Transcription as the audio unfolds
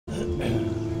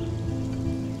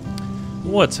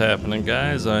What's happening,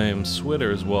 guys? I am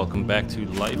Switters. Welcome back to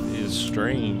Life is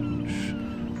Strange.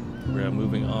 We're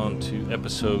moving on to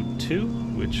episode 2,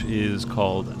 which is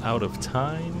called Out of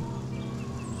Time.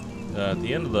 At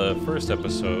the end of the first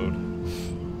episode,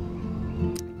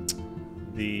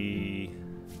 Can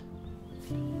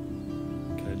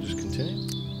I just continue?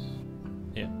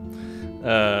 Yeah.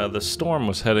 The storm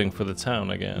was heading for the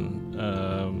town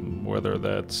again. Whether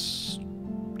that's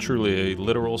truly a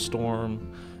literal storm,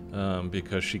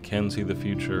 because she can see the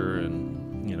future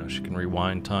and, you know, she can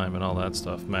rewind time and all that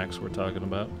stuff Max we're talking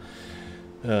about.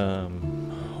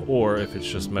 Or if it's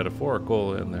just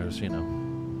metaphorical and there's, you know,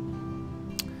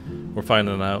 we're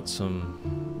finding out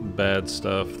some bad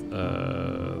stuff.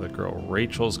 The girl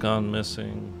Rachel's gone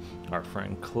missing. Our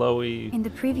friend Chloe. In the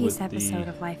previous episode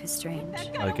of Life is Strange.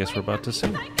 I guess we're about to see.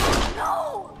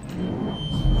 No!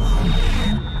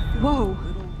 Whoa.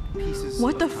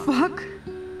 What the fuck?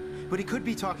 But he could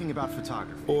be talking about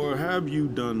photography. Or have you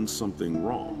done something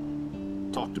wrong?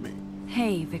 Talk to me.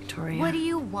 Hey, Victoria. What do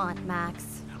you want,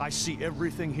 Max? I see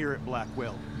everything here at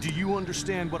Blackwell. Do you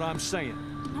understand what I'm saying?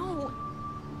 No.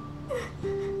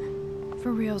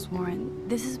 For reals, Warren,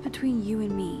 this is between you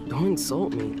and me. Don't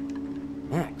insult me.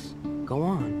 Max, go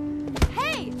on.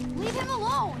 Hey, leave him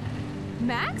alone.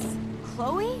 Max?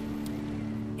 Chloe?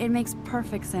 It makes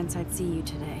perfect sense I'd see you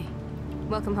today.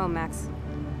 Welcome home, Max.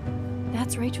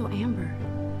 That's Rachel Amber.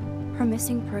 Her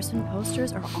missing person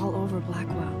posters are all over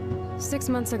Blackwell. 6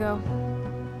 months ago,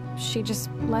 she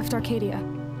just left Arcadia.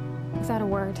 Without a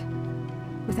word.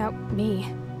 Without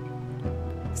me.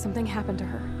 Something happened to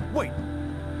her. Wait,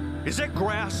 is that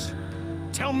grass?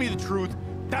 Tell me the truth.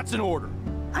 That's an order.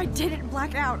 I didn't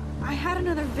black out. I had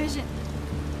another vision.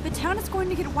 The town is going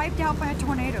to get wiped out by a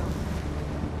tornado.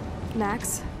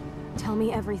 Max, tell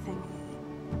me everything.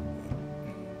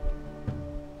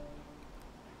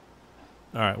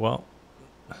 Alright, well,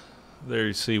 there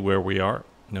you see where we are.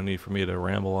 No need for me to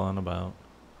ramble on about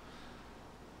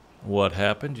what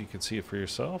happened. You can see it for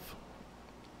yourself.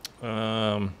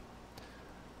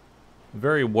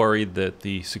 Very worried that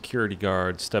the security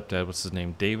guard, stepdad, what's his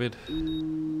name, David?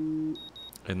 And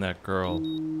that girl,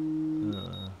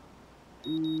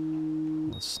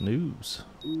 Snooze.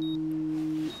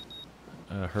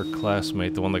 Her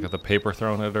classmate, the one that got the paper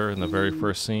thrown at her in the very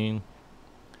first scene.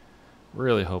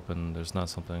 Really hoping there's not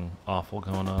something awful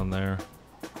going on there.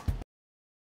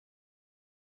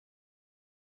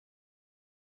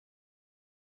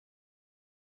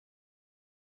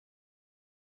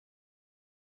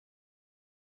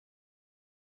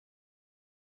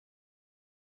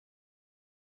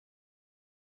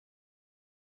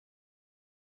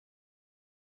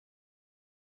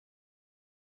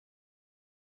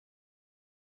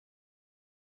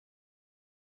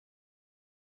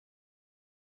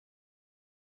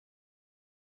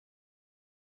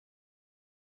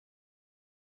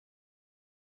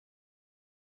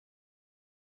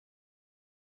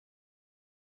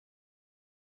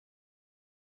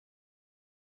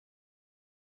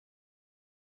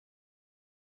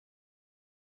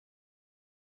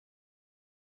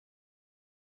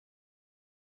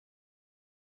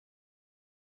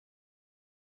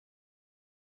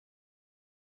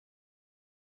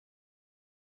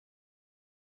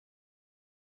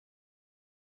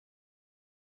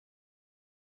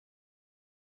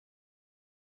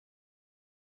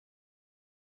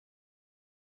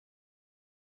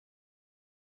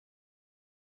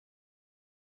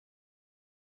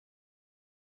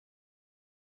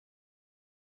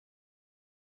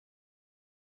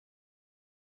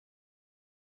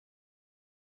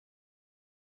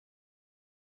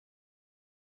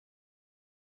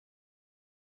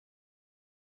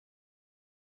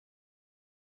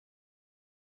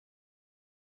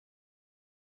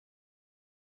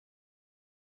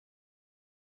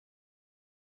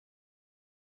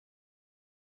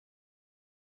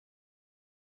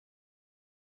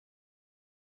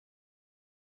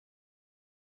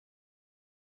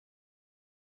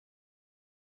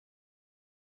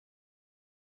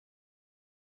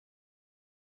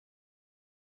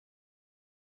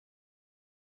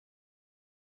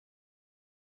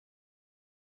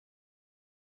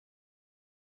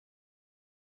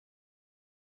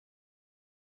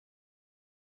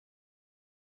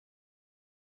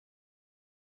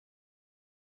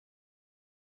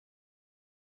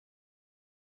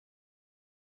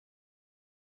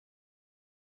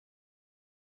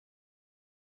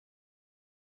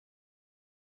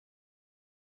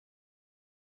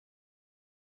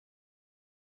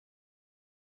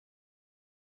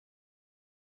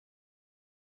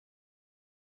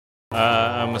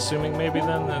 I'm assuming maybe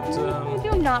then that,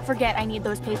 Do not forget I need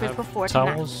those papers before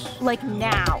towels? tonight. Like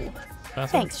now. bathroom?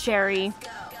 Thanks, Sherry.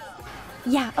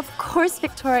 Yeah, of course,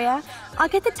 Victoria. I'll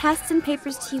get the tests and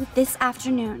papers to you this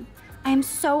afternoon. I am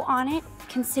so on it.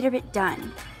 Consider it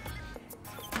done.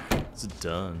 It's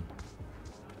done.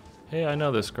 Hey, I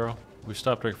know this girl. We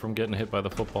stopped her from getting hit by the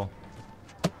football.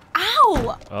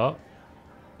 Ow! Oh.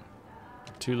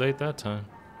 Too late that time.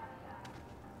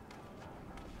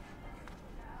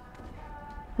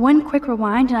 One quick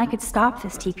rewind and I could stop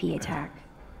this TP attack.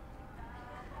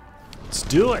 Let's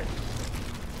do it.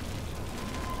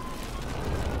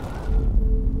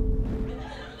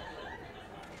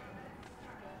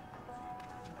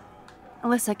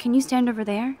 Alyssa, can you stand over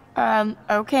there?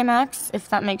 Okay, Max, if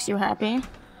that makes you happy.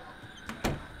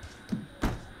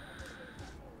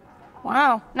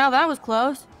 Wow, now that was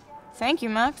close. Thank you,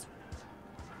 Max.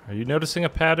 Are you noticing a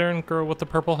pattern, girl with the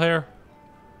purple hair?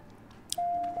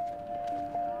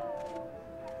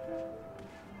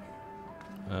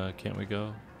 Can't we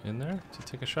go in there to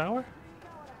take a shower?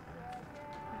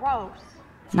 Gross.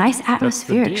 Nice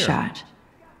atmospheric deer. shot.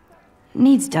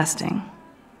 Needs dusting.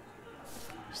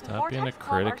 Stop being a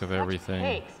critic of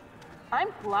everything. I'm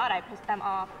glad I pissed them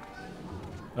off.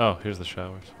 Oh, here's the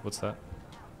showers. What's that?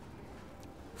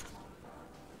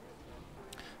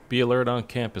 Be alert on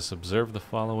campus. Observe the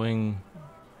following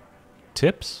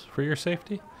tips for your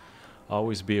safety.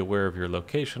 Always be aware of your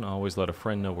location. Always let a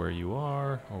friend know where you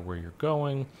are or where you're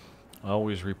going.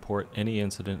 Always report any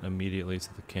incident immediately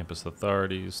to the campus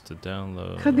authorities to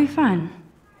download. Could be fun.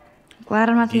 Glad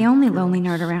I'm not the only lonely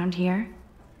nerd around here.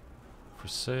 For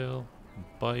sale,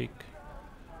 bike.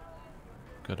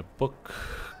 Got a book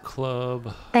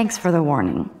club. Thanks for the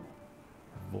warning.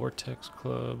 Vortex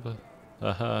club.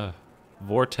 Aha.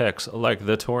 Vortex, like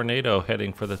the tornado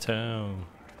heading for the town.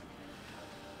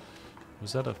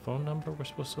 Was that a phone number we're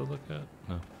supposed to look at?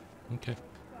 No. Okay.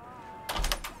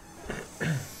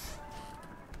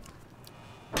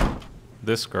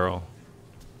 This girl.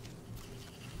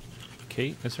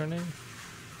 Kate is her name?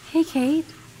 Hey, Kate.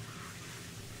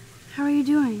 How are you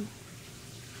doing?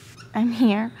 I'm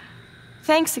here.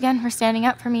 Thanks again for standing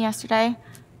up for me yesterday.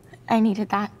 I needed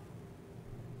that.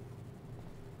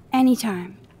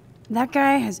 Anytime. That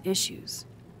guy has issues.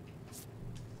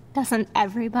 Doesn't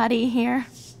everybody here?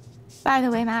 By the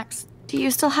way, Max, do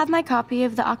you still have my copy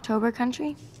of the October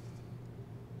Country?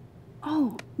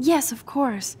 Oh, yes, of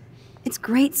course. It's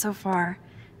great so far.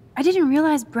 I didn't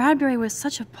realize Bradbury was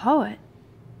such a poet.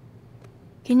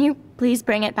 Can you please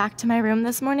bring it back to my room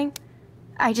this morning?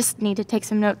 I just need to take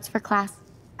some notes for class.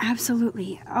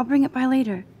 Absolutely. I'll bring it by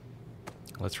later.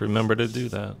 Let's remember to do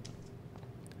that.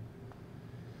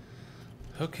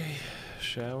 Okay,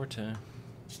 shower time.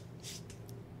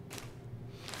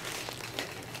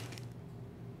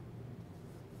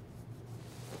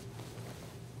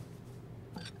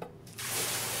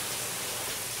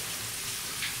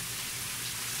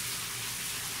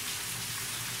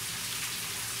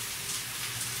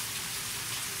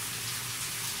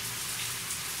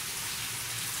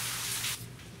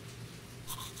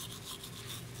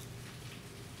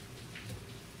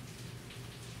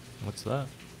 What's that?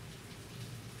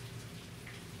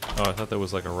 Oh, I thought that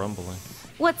was like a rumbling.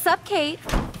 What's up, Kate?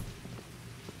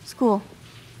 School.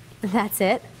 That's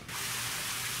it?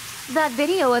 That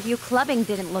video of you clubbing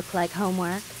didn't look like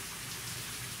homework.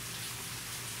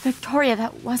 Victoria,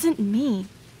 that wasn't me.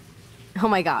 Oh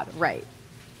my god, right.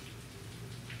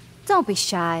 Don't be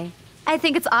shy. I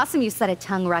think it's awesome you set a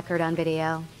tongue record on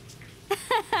video.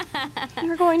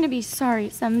 You're going to be sorry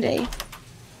someday.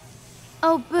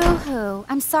 Oh, boo-hoo.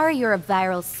 I'm sorry you're a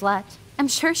viral slut. I'm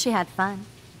sure she had fun.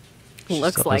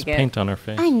 Looks like it. Paint on her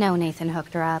face. I know Nathan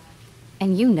hooked her up.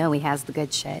 And you know he has the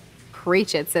good shit.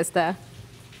 Preach it, sister.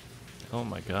 Oh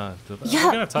my god.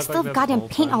 Yeah, I still have goddamn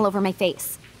paint all over my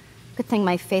face. Good thing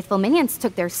my faithful minions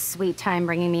took their sweet time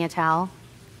bringing me a towel.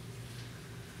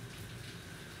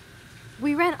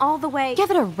 We ran all the way.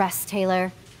 Give it a rest,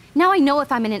 Taylor. Now I know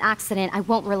if I'm in an accident, I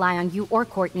won't rely on you or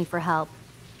Courtney for help.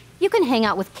 You can hang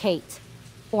out with Kate.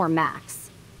 Or Max.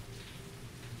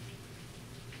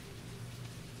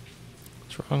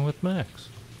 What's wrong with Max?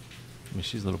 I mean,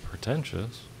 she's a little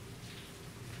pretentious.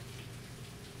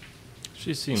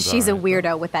 She's a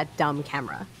weirdo with that dumb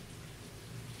camera.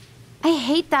 I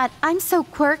hate that I'm so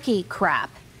quirky crap.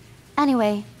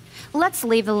 Anyway, let's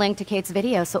leave the link to Kate's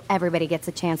video so everybody gets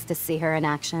a chance to see her in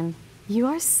action. You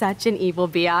are such an evil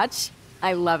biatch.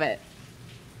 I love it.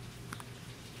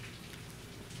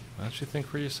 Why don't you think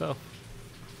for yourself?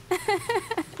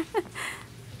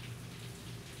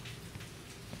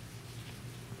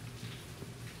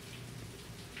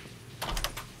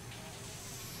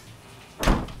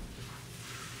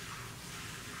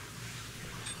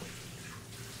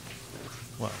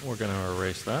 Well, we're gonna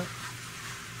erase that.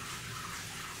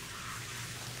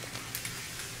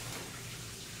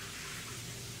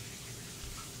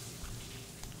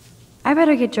 I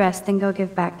better get dressed, then go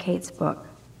give back Kate's book.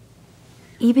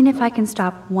 Even if I can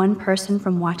stop one person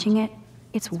from watching it,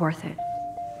 it's worth it.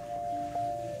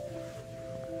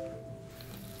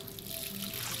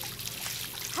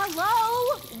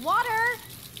 Hello? Water?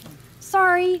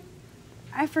 Sorry,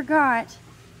 I forgot.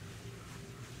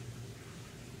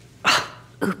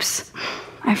 Oops,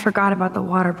 I forgot about the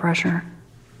water pressure.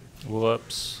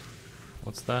 Whoops.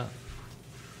 What's that?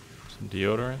 Some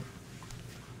deodorant?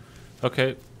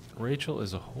 Okay, Rachel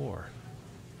is a whore.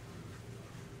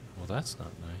 Well, that's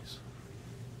not nice.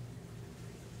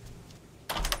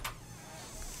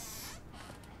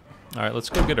 Alright, let's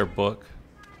go get her book.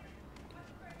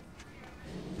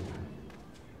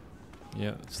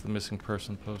 Yeah, it's the missing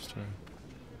person poster.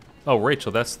 Oh,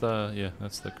 Rachel, that's the, yeah,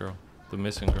 that's the girl. The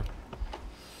missing girl.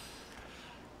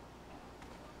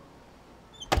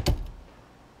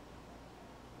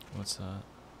 What's that?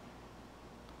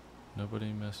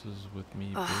 Nobody messes with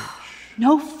me, bitch.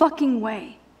 No fucking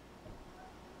way.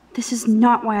 This is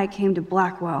not why I came to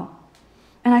Blackwell.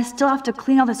 And I still have to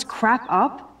clean all this crap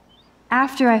up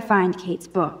after I find Kate's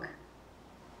book.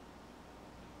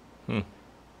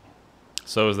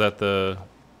 So is that the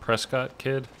Prescott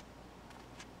kid?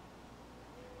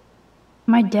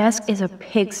 My desk is a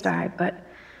pigsty, but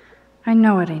I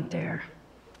know it ain't there.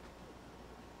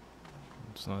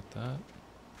 It's not that.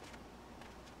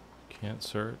 Can't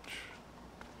search.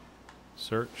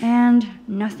 Search. And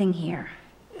nothing here.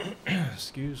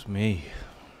 Excuse me.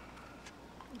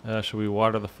 Should we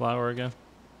water the flower again?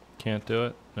 Can't do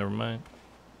it. Never mind.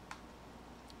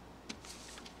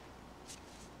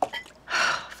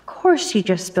 Of course she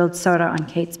just spilled soda on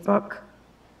Kate's book.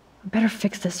 I better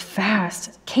fix this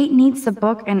fast. Kate needs the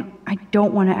book, and I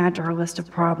don't want to add to her list of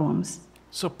problems.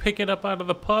 So pick it up out of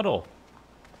the puddle.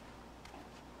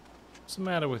 What's the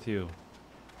matter with you?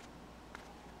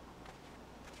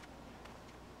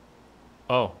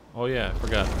 Oh yeah, I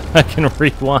forgot. I can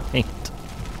rewind.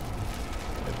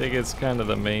 I think it's kind of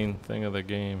the main thing of the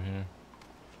game here.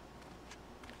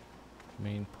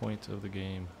 Main point of the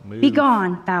game. Move. Be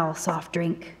gone, foul soft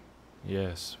drink.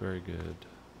 Yes, very good.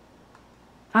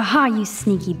 Aha, you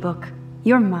sneaky book.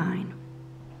 You're mine.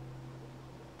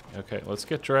 Okay, let's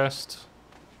get dressed.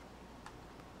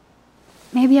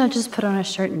 Maybe I'll just put on a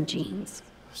shirt and jeans.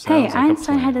 Sounds Hey, like a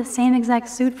Einstein plan. had the same exact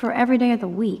suit for every day of the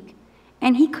week.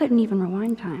 And he couldn't even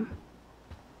rewind time.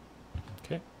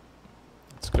 Okay.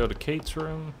 Let's go to Kate's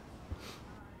room.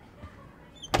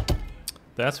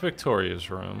 That's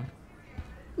Victoria's room.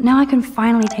 Now I can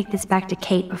finally take this back to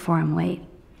Kate before I'm late.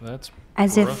 That's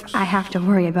As Brooke's if I have to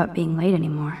worry about being late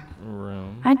anymore.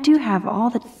 room. I do have all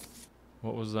the...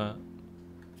 What was that?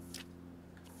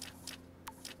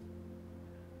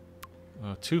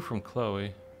 Oh, 2 from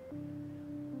Chloe.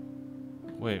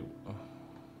 Wait.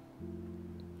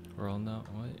 Or I'll know.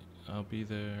 Wait. I'll be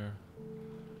there.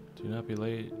 Do not be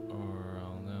late, or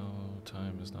I'll know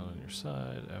time is not on your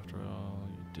side. After all,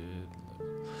 you did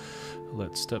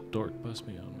let Step Dork bust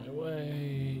me on my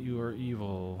way. You are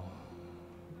evil.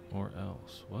 Or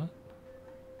else. What?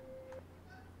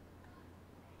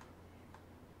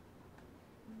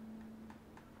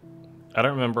 I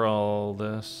don't remember all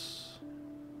this.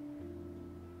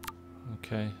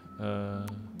 Okay.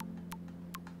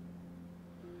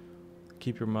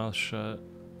 Keep your mouth shut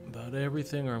about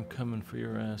everything or I'm coming for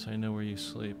your ass. I know where you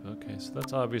sleep. Okay, so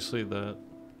that's obviously the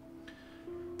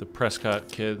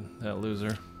Prescott kid, that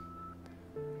loser.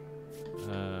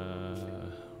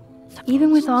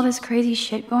 Even with all this crazy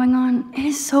shit going on, it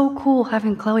is so cool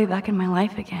having Chloe back in my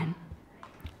life again.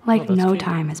 Like that's no Kate.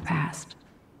 time has passed.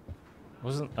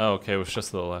 Wasn't... Oh, okay, it was just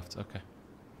to the left. Okay.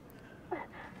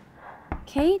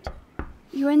 Kate?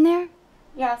 You in there?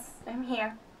 Yes, I'm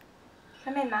here.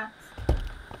 Come in, Max.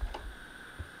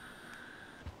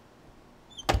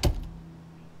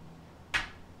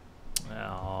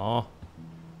 Aww.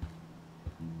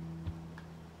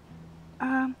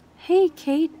 Hey,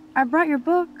 Kate. I brought your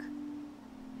book.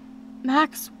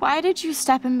 Max, why did you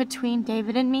step in between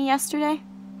David and me yesterday?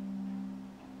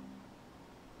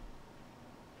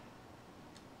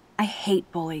 I hate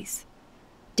bullies.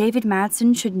 David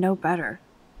Madsen should know better.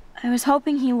 I was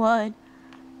hoping he would.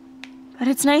 But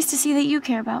it's nice to see that you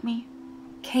care about me.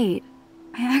 Kate,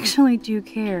 I actually do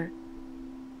care.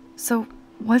 So,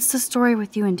 what's the story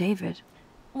with you and David?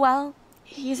 Well,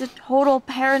 he's a total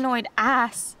paranoid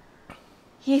ass.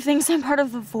 He thinks I'm part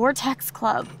of the Vortex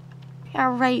Club.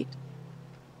 Yeah, right.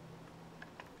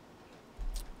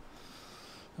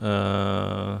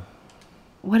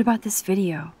 What about this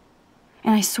video?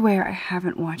 And I swear I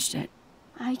haven't watched it.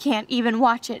 I can't even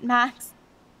watch it, Max.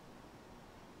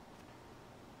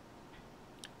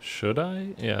 Should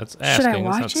I? Yeah, it's Should I asking. It's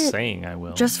not watch it? saying I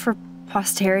will. Just for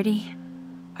Posterity.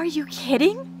 Are you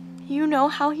kidding? You know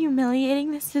how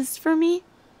humiliating this is for me?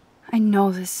 I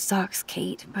know this sucks,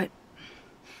 Kate, but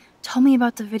tell me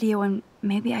about the video and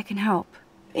maybe I can help.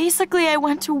 Basically, I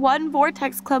went to one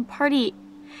Vortex Club party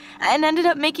and ended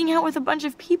up making out with a bunch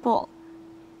of people.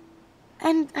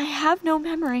 And I have no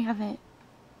memory of it.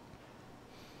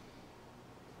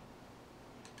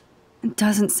 It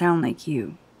doesn't sound like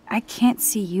you. I can't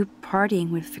see you partying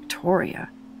with Victoria.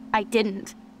 I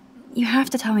didn't. You have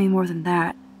to tell me more than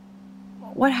that.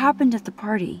 What happened at the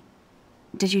party?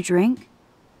 Did you drink?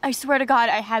 I swear to God,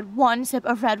 I had one sip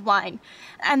of red wine,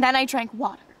 and then I drank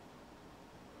water.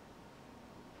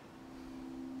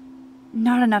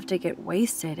 Not enough to get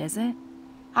wasted, is it?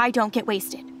 I don't get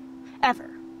wasted. Ever.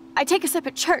 I take a sip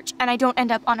at church, and I don't end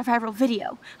up on a viral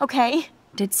video, okay?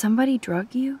 Did somebody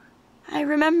drug you? I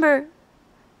remember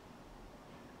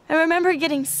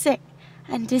getting sick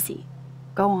and dizzy.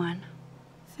 Go on.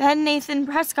 Then Nathan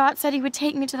Prescott said he would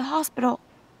take me to the hospital.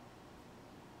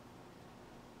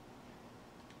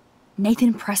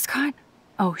 Nathan Prescott?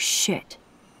 Oh, shit.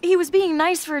 He was being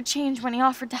nice for a change when he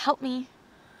offered to help me.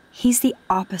 He's the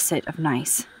opposite of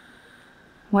nice.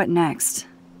 What next?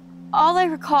 All I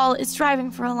recall is driving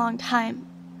for a long time.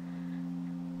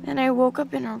 Then I woke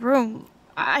up in a room.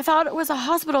 I thought it was a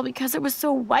hospital because it was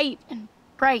so white and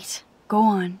bright. Go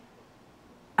on.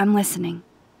 I'm listening.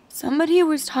 Somebody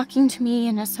was talking to me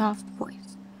in a soft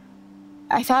voice.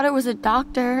 I thought it was a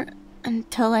doctor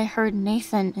until I heard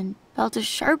Nathan and felt a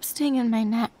sharp sting in my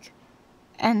neck.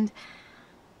 And...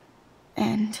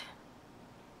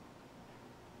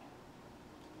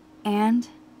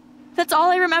 That's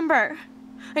all I remember.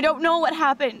 I don't know what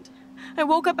happened. I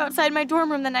woke up outside my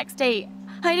dorm room the next day.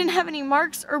 I didn't have any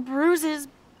marks or bruises,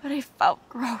 but I felt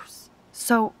gross.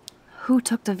 So, who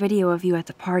took the video of you at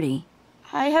the party?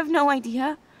 I have no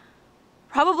idea.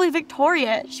 Probably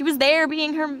Victoria. She was there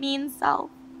being her mean self.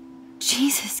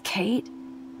 Jesus, Kate.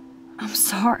 I'm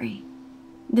sorry.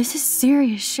 This is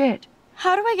serious shit.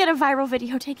 How do I get a viral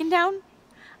video taken down?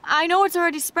 I know it's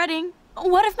already spreading.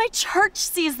 What if my church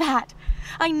sees that?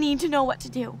 I need to know what to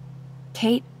do.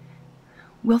 Kate,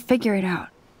 we'll figure it out.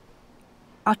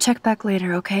 I'll check back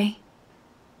later, okay?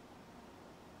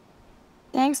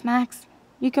 Thanks, Max.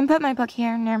 You can put my book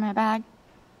here near my bag.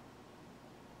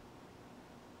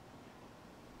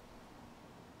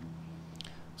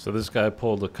 So this guy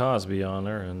pulled a Cosby on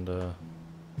her and,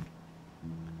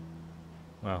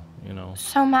 well, you know.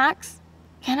 So, Max,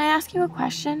 can I ask you a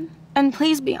question? And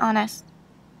please be honest.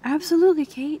 Absolutely,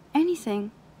 Kate. Anything.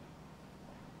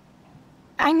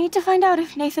 I need to find out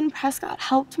if Nathan Prescott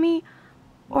helped me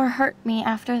or hurt me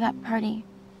after that party.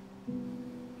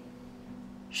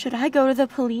 Should I go to the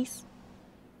police?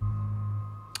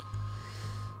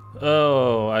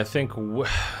 Oh, I think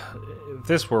if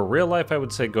this were real life, I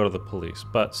would say go to the police.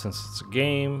 But since it's a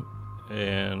game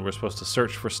and we're supposed to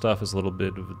search for stuff as a little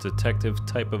bit of a detective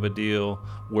type of a deal,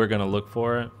 we're going to look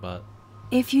for it, but...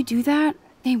 If you do that,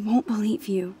 they won't believe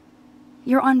you.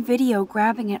 You're on video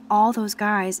grabbing at all those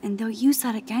guys, and they'll use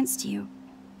that against you.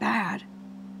 Bad.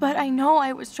 But I know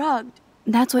I was drugged.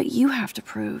 That's what you have to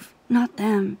prove, not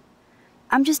them.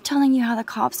 I'm just telling you how the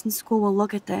cops in school will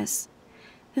look at this.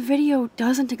 The video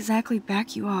doesn't exactly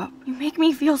back you up. You make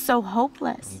me feel so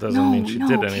hopeless. Doesn't mean she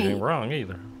did anything wrong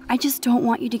either. I just don't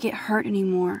want you to get hurt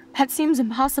anymore. That seems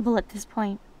impossible at this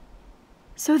point.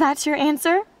 So that's your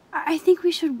answer? I think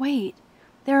we should wait.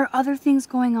 There are other things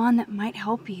going on that might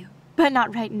help you. But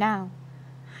not right now.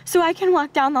 So I can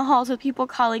walk down the halls with people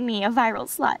calling me a viral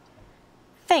slut.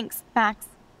 Thanks, Max.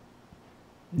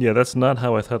 Yeah, that's not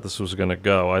how I thought this was going to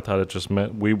go. I thought it just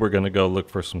meant we were going to go look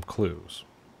for some clues.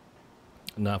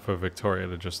 Not for Victoria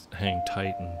to just hang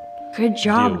tight and... Good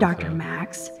job, Dr.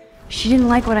 Max. She didn't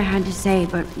like what I had to say,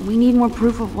 but we need more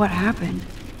proof of what happened.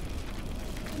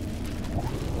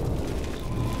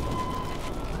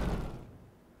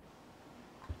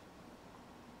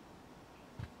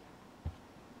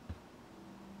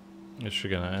 Is she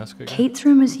gonna ask again? Kate's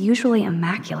room is usually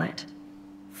immaculate.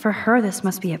 For her, this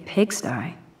must be a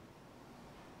pigsty.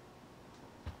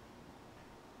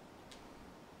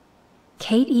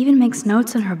 Kate even makes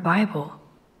notes in her Bible.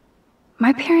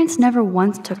 My parents never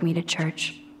once took me to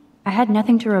church. I had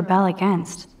nothing to rebel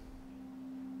against.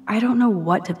 I don't know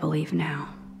what to believe now.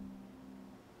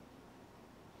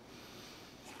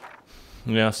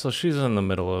 Yeah, so she's in the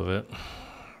middle of it.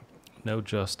 No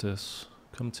justice.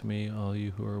 Come to me, all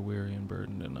you who are weary and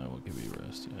burdened, and I will give you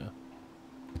rest. Yeah.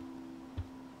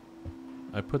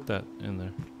 I put that in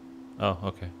there. Oh,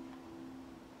 okay.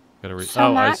 Gotta read. So,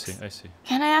 oh, Max, I see.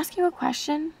 Can I ask you a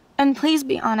question? And please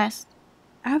be honest.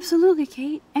 Absolutely,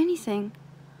 Kate. Anything.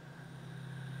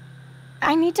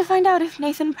 I need to find out if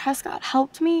Nathan Prescott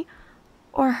helped me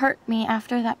or hurt me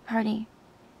after that party.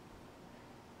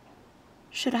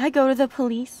 Should I go to the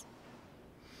police?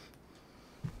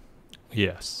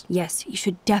 Yes. Yes, you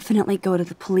should definitely go to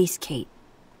the police, Kate.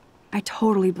 I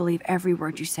totally believe every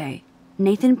word you say.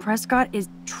 Nathan Prescott is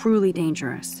truly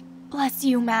dangerous. Bless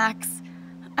you, Max.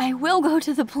 I will go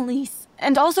to the police,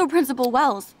 and also Principal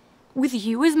Wells. With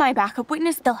you as my backup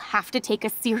witness, they'll have to take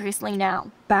us seriously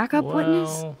now. Backup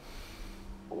witness?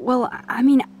 Well, I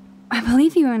mean, I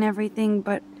believe you in everything,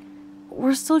 but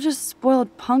we're still just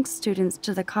spoiled punk students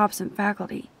to the cops and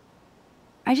faculty.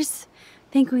 I just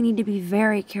think we need to be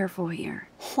very careful here.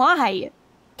 Why?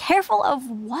 Careful of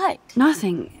what?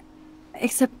 Nothing.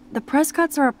 Except the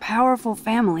Prescotts are a powerful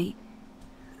family.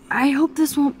 I hope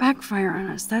this won't backfire on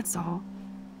us, that's all.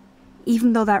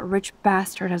 Even though that rich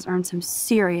bastard has earned some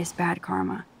serious bad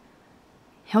karma.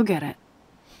 He'll get it.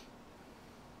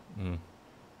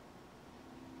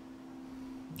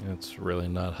 That's really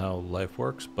not how life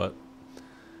works, but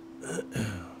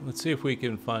let's see if we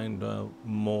can find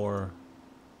more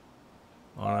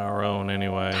on our own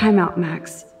anyway. Time out,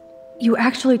 Max. You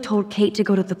actually told Kate to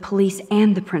go to the police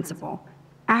and the principal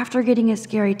after getting a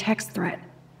scary text threat.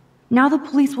 Now the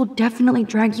police will definitely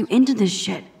drag you into this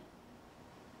shit.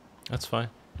 That's fine.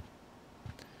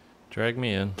 Drag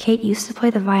me in. Kate used to play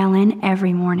the violin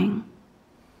every morning.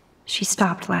 She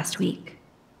stopped last week.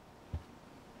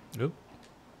 Oop.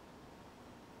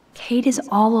 Kate is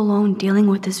all alone dealing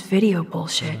with this video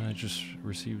bullshit. I just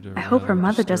received a I hope her rather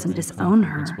mother doesn't disturbing disown call from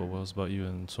her. Principal Wells about you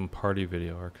in some party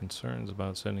video. Our concerns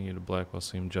about sending you to Blackwell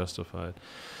seem justified.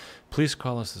 Please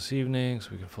call us this evening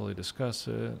so we can fully discuss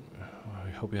it. I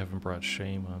hope you haven't brought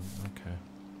shame on. Okay.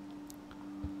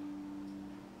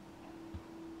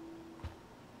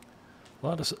 A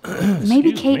lot of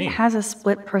Maybe Kate has a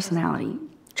split personality.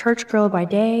 Church girl by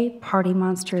day, party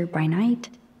monster by night.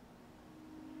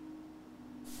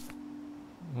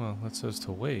 Well, that says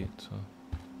to wait. So.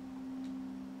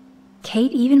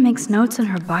 Kate even makes notes in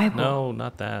her Bible. No,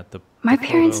 not that. My the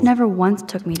parents photo. never once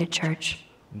took me to church.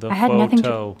 The I had photo. nothing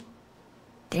to...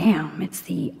 Damn, it's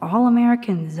the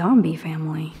all-American zombie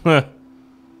family. What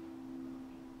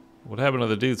happened to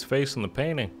the dude's face in the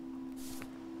painting?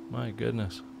 My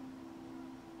goodness.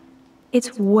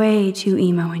 It's way too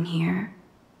emo in here.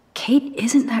 Kate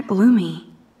isn't that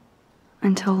gloomy.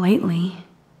 Until lately.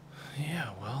 Yeah,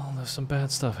 well, there's some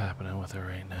bad stuff happening with her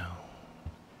right now.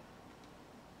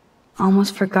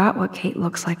 Almost forgot what Kate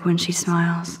looks like when she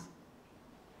smiles.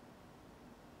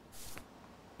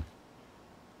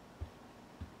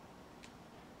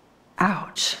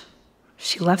 Ouch.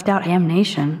 She left out Ham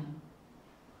Nation.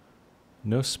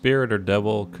 No spirit or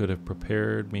devil could have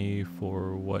prepared me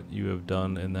for what you have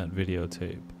done in that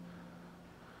videotape.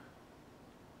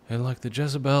 And like the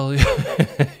Jezebel,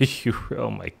 oh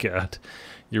my God,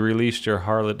 you released your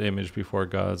harlot image before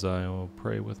God's eye. I will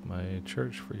pray with my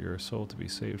church for your soul to be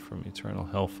saved from eternal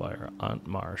hellfire.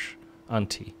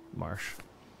 Auntie Marsh.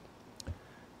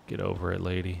 Get over it,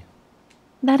 lady.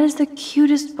 That is the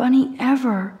cutest bunny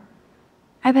ever.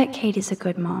 I bet Kate is a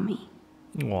good mommy.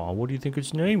 Aw, what do you think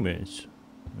its name is?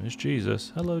 It's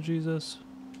Jesus. Hello, Jesus.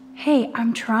 Hey,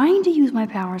 I'm trying to use my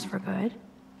powers for good.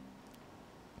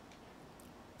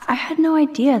 I had no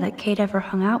idea that Kate ever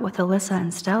hung out with Alyssa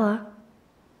and Stella.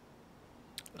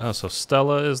 Oh, so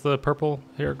Stella is the purple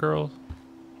hair girl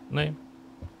name?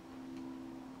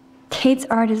 Kate's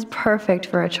art is perfect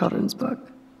for a children's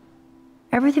book.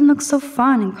 Everything looks so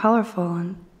fun and colorful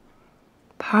and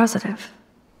positive.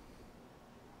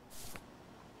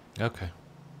 Okay.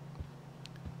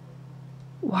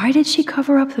 Why did she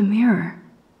cover up the mirror?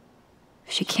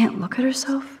 She can't look at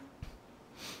herself?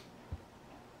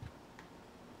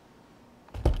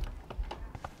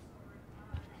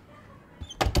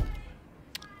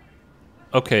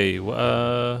 Okay,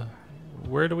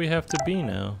 where do we have to be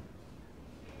now?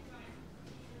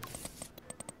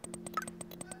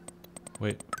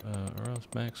 Wait, Earl's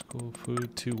Max School,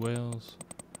 food, 2 whales.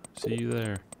 See you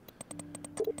there.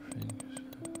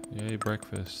 Yay,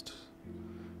 breakfast.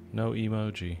 No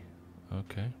emoji.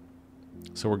 Okay.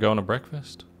 So we're going to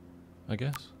breakfast, I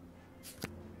guess?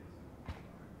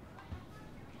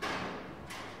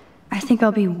 I think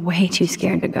I'll be way too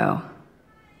scared to go.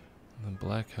 The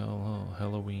Black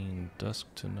Halloween, dusk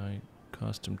tonight,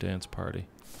 costume dance party.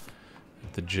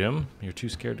 At the gym? You're too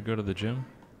scared to go to the gym?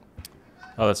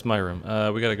 Oh, that's my room.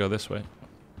 We gotta go this way.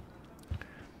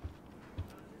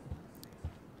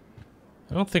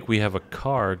 I don't think we have a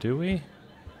car, do we?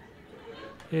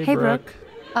 Hey, Brooke.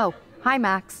 Oh, hi,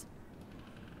 Max.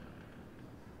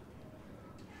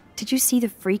 Did you see the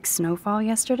freak snowfall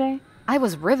yesterday? I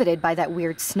was riveted by that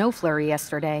weird snow flurry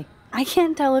yesterday. I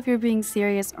can't tell if you're being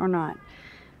serious or not.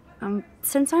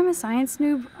 Since I'm a science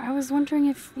noob, I was wondering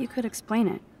if you could explain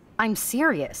it. I'm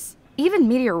serious. Even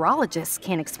meteorologists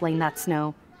can't explain that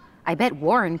snow. I bet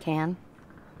Warren can.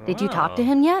 Did you talk to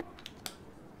him yet?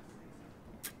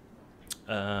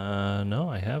 No,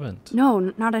 I haven't.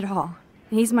 No, not at all.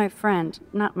 He's my friend,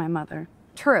 not my mother.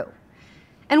 True.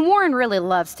 And Warren really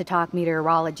loves to talk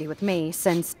meteorology with me,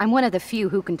 since I'm one of the few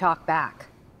who can talk back.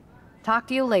 Talk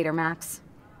to you later, Max.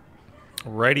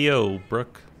 Radio,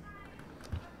 Brooke.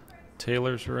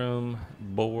 Taylor's room,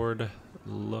 board,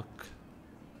 look.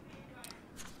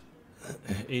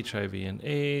 HIV and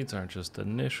AIDS aren't just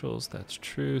initials, that's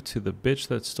true. To the bitch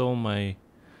that stole my...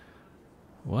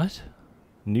 What?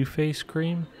 New face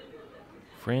cream?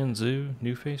 Franzu,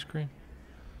 new face cream?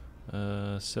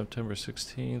 September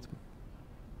 16th.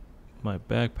 My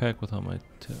backpack with all my...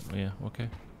 yeah, okay.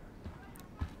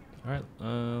 Alright,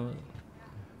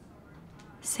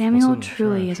 Samuel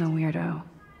truly is a weirdo.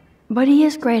 But he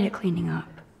is great at cleaning up.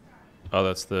 Oh,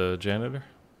 that's the janitor?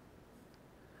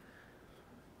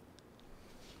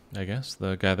 I guess,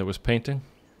 the guy that was painting.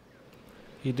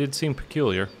 He did seem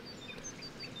peculiar.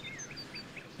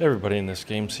 Everybody in this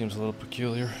game seems a little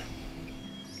peculiar.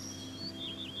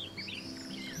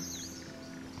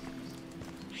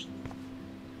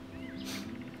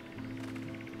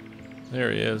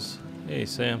 There he is. Hey,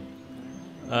 Sam.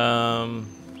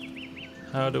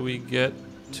 How do we get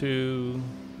to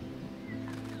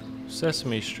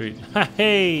Sesame Street?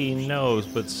 Hey, he knows,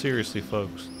 but seriously,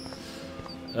 folks.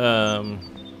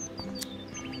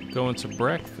 Going to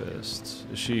breakfast.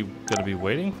 Is she gonna be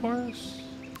waiting for us?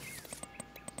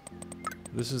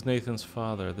 This is Nathan's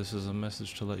father. This is a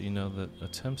message to let you know that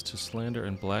attempts to slander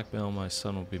and blackmail my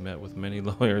son will be met with many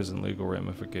lawyers and legal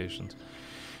ramifications.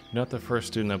 You're not the first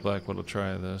student at Blackwood to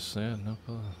try this. Yeah,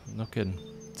 no kidding.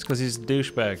 It's because he's a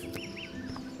douchebag.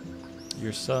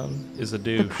 Your son is a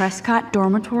douche. The Prescott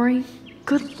dormitory?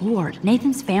 Good lord,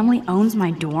 Nathan's family owns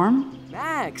my dorm?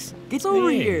 Max, get over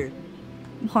here.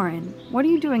 Warren, what are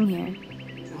you doing here?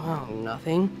 Oh,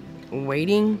 nothing.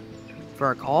 Waiting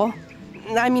for a call?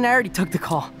 I mean, I already took the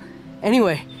call.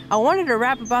 Anyway, I wanted to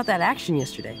rap about that action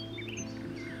yesterday.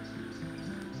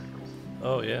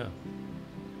 Oh, yeah.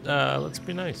 Let's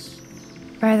be nice.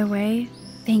 By the way,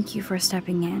 thank you for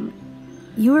stepping in.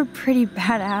 You were pretty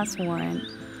badass, Warren.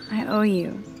 I owe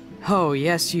you. Oh,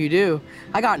 yes, you do.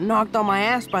 I got knocked on my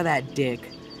ass by that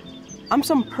dick. I'm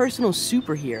some personal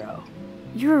superhero.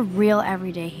 You're a real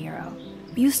everyday hero.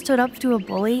 You stood up to a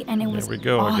bully and it was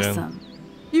awesome. Again.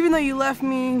 Even though you left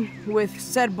me with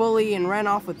said bully and ran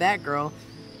off with that girl,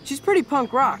 she's pretty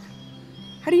punk rock.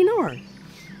 How do you know her?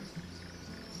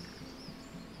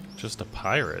 Just a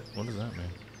pirate? What does that mean?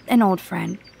 An old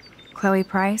friend, Chloe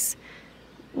Price.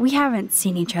 We haven't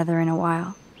seen each other in a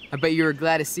while. I bet you were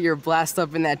glad to see her blast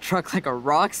up in that truck like a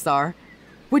rock star.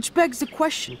 Which begs the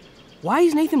question, why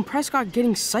is Nathan Prescott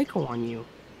getting psycho on you?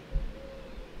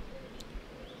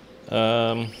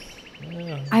 Yeah,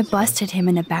 I busted him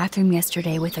in a bathroom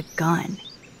yesterday with a gun.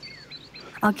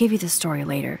 I'll give you the story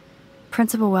later.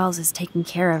 Principal Wells is taking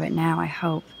care of it now, I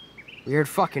hope. Weird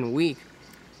fucking week.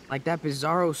 Like that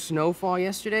bizarro snowfall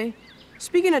yesterday.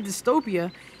 Speaking of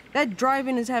dystopia, that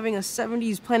drive-in is having a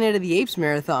 70s Planet of the Apes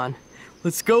marathon.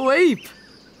 Let's go ape!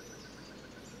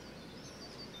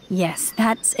 Yes,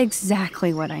 that's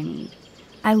exactly what I need.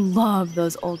 I love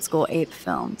those old school ape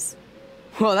films.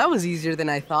 Well, that was easier than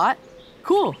I thought.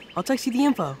 Cool, I'll text you the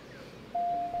info.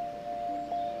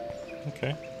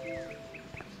 Okay.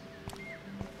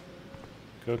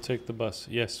 Go take the bus.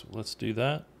 Yes, let's do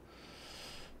that.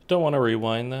 Don't want to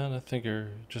rewind that. I think you're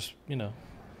just,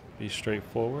 be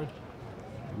straightforward.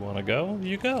 You want to go?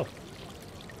 You go.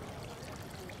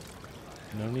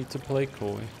 No need to play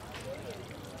coy.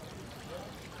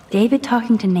 David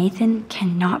talking to Nathan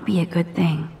cannot be a good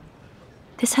thing.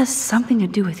 This has something to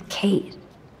do with Kate.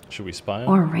 Should we spy on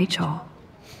or her? Rachel.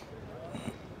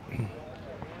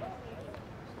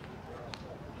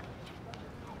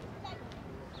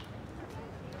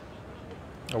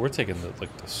 Oh, we're taking the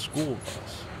school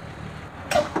bus.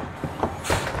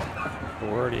 We're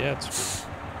already at school.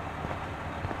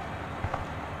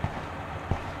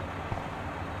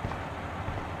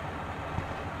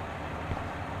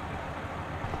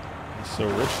 They're so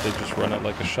rich, they just run it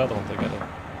like a shuttle. They got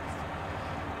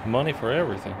money for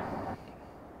everything.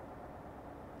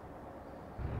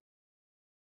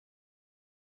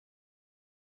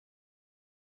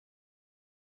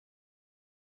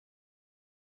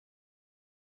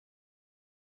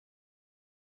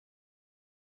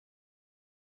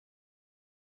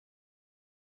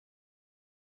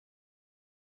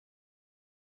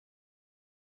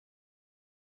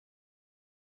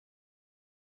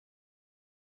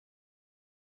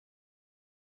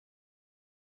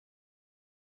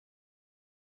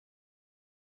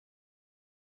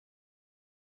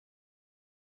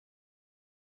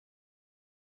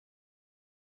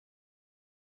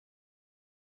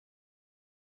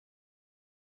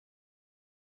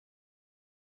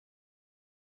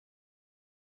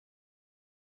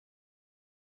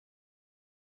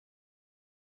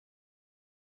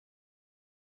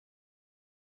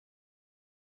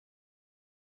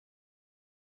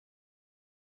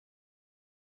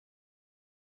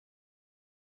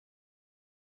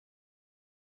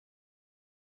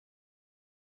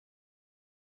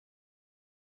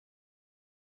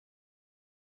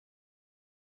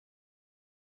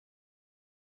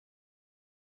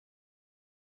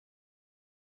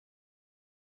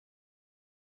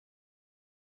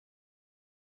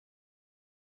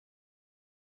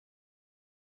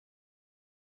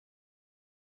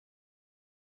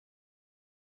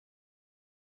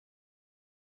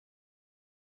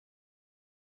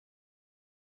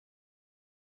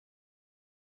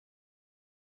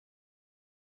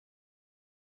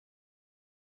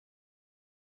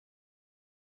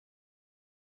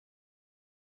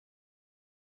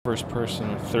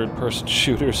 first-person, third-person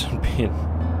shooters and being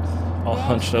all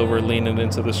hunched over, leaning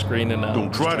into the screen, and now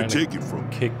Don't try to take it from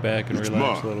me. Kick back and It's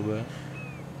relax mine. a little bit.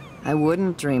 I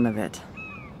wouldn't dream of it.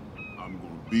 I'm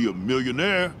gonna be a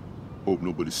millionaire. Hope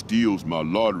nobody steals my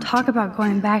lottery. Talk about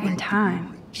going back in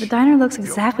time. The diner looks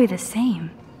exactly the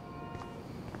same.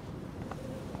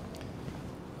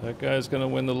 That guy's gonna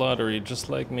win the lottery just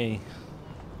like me.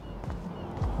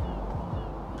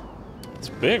 It's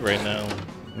big right now.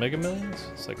 Mega Millions?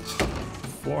 It's like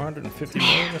 450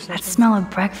 million or something? That smell of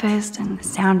breakfast and the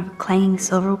sound of clanging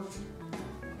silver.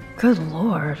 Good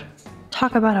lord.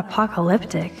 Talk about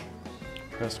apocalyptic.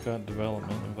 Prescott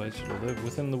Development invites you to live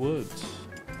within the woods.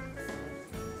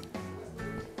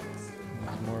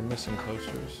 There's more missing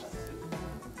posters.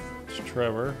 It's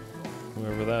Trevor,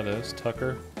 whoever that is.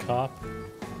 Tucker, cop.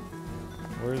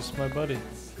 Where's my buddy?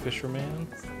 Fisherman?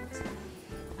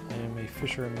 I am a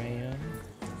fisherman.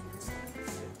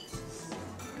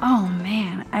 Oh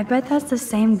man, I bet that's the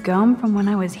same gum from when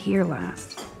I was here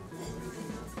last.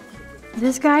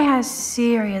 This guy has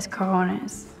serious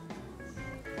cojones.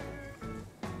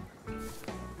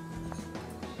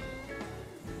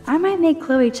 I might make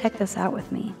Chloe check this out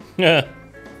with me. Yeah.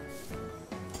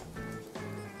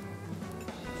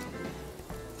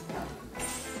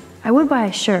 I would buy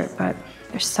a shirt, but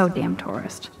they're so damn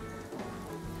tourist.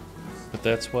 But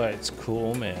that's why it's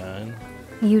cool, man.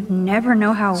 You'd never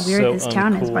know how weird So this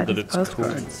town is uncool by that these it's cool.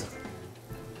 postcards.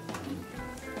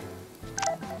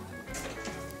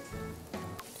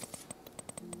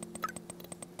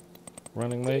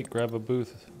 Running late, grab a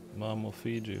booth. Mom will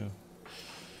feed you.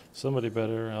 Somebody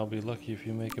better. I'll be lucky if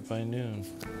you make it by noon.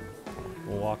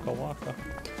 Waka waka.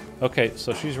 Okay,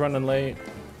 so she's running late.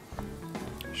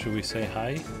 Should we say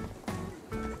hi?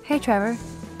 Hey, Trevor.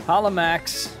 Holla,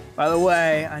 Max. By the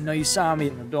way, I know you saw me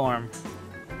in the dorm.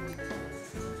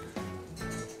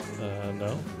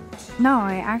 No. No,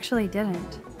 I actually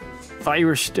didn't. Thought you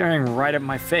were staring right at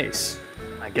my face.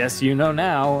 I guess you know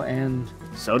now, and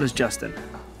so does Justin.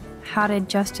 How did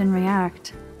Justin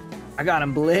react? I got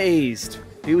him blazed.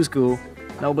 He was cool.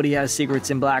 Nobody has secrets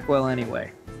in Blackwell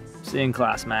anyway. See you in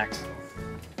class, Max.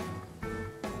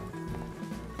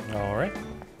 All right.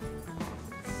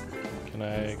 Can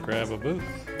I grab a booth?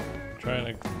 I'm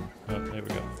trying to. Oh, there we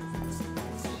go.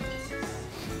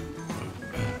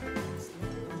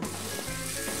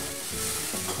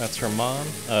 That's her mom,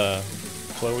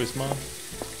 Chloe's mom.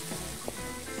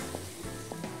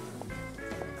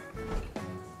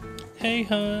 Hey,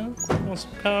 hon, want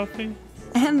some coffee?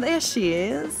 And there she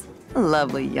is. A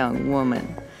lovely young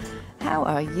woman. How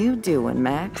are you doing,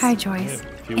 Max? Hi, Joyce.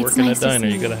 If you work in a diner,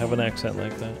 you gotta have an accent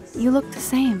like that. You look the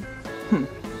same.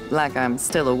 Like I'm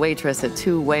still a waitress at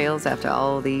Two Whales after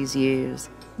all these years.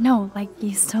 No, like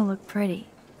you still look pretty.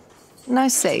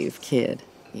 Nice save, kid.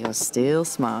 You're still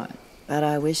smart. But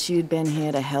I wish you'd been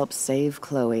here to help save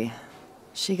Chloe.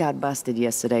 She got busted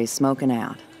yesterday smoking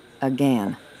out.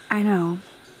 Again. I know.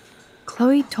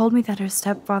 Chloe told me that her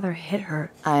stepfather hit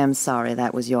her. I am sorry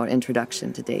that was your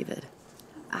introduction to David.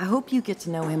 I hope you get to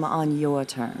know him on your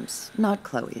terms, not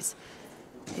Chloe's.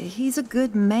 He's a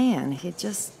good man. He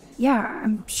just... Yeah,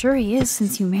 I'm sure he is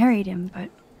since you married him, but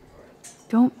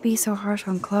don't be so harsh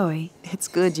on Chloe. It's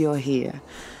good you're here.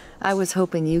 I was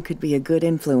hoping you could be a good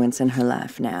influence in her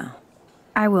life now.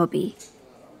 I will be.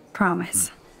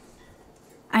 Promise.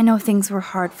 I know things were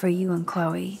hard for you and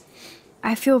Chloe.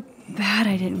 I feel bad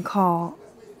I didn't call.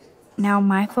 Now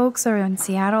my folks are in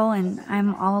Seattle and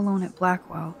I'm all alone at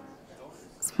Blackwell.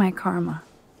 It's my karma.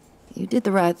 You did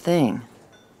the right thing.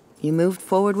 You moved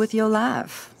forward with your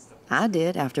life. I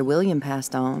did after William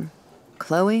passed on.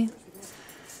 Chloe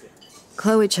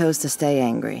chose to stay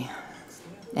angry.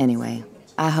 Anyway,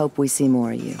 I hope we see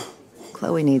more of you.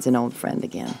 Chloe needs an old friend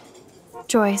again.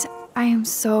 Joyce, I am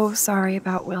so sorry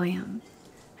about William.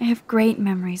 I have great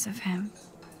memories of him.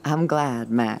 I'm glad,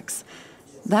 Max.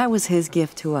 That was his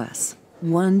gift to us.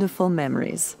 Wonderful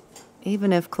memories.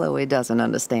 Even if Chloe doesn't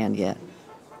understand yet.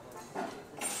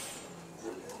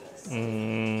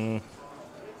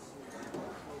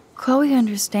 Chloe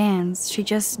understands. She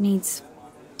just needs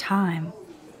time.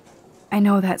 I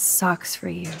know that sucks for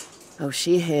you. Oh,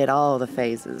 she hit all the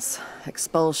phases.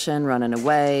 Expulsion, running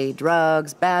away,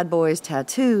 drugs, bad boys,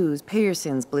 tattoos,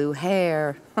 piercings, blue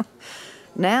hair.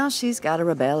 Now she's got to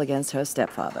rebel against her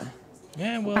stepfather.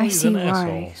 Yeah, well, I he's see an why.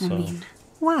 asshole, so. I mean,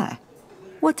 Why?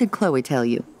 What did Chloe tell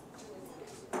you?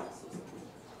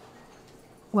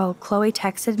 well, Chloe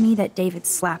texted me that David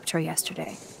slapped her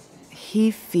yesterday.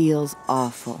 He feels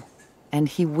awful, and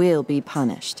he will be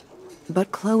punished.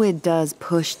 But Chloe does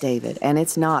push David, and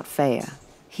it's not fair.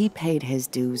 He paid his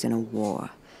dues in a war.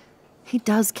 He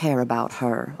does care about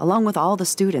her, along with all the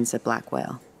students at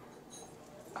Blackwell.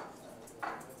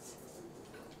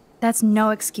 That's no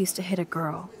excuse to hit a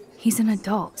girl. He's an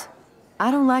adult. I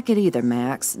don't like it either,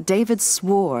 Max. David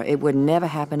swore it would never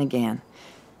happen again.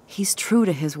 He's true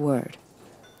to his word.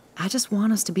 I just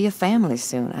want us to be a family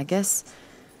soon. I guess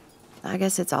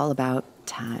it's all about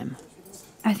time.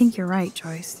 I think you're right,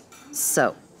 Joyce.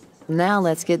 So, now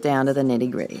let's get down to the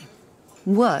nitty-gritty.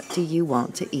 What do you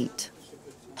want to eat?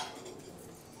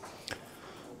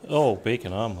 Oh,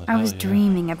 bacon omelet. I was hell yeah.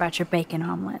 dreaming about your bacon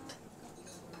omelet.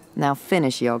 Now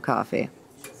finish your coffee.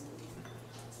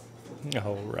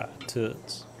 All right,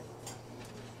 toots.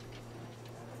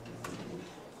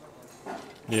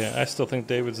 Yeah, I still think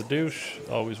David's a douche.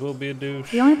 Always will be a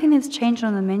douche. The only thing that's changed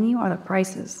on the menu are the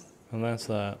prices. And that's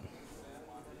that.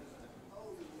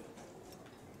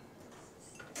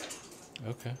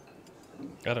 Okay.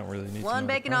 I don't really need One to know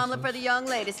bacon the omelet for prices. the young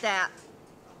lady, Stat.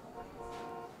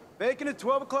 Bacon at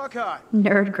 12 o'clock hot.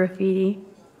 Nerd graffiti.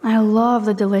 I love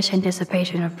the delicious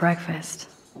anticipation of breakfast.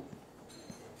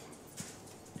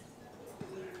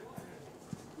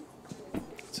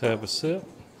 Let's have a sip.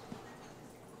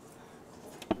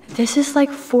 This is like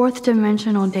fourth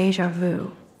dimensional deja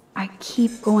vu. I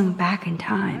keep going back in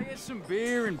time. Get some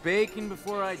beer and bacon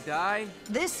before I die?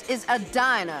 This is a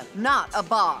diner, not a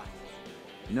bar.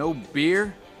 No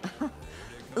beer?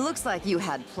 Looks like you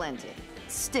had plenty.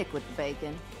 Stick with the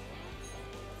bacon.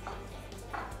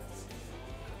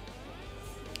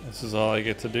 This is all I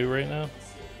get to do right now.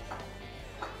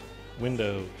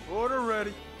 Window. Order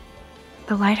ready.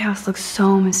 The lighthouse looks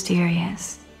so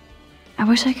mysterious. I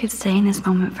wish I could stay in this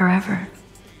moment forever.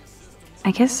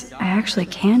 I guess I actually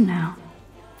can now.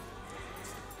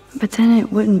 But then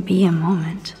it wouldn't be a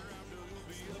moment.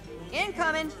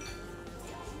 Incoming.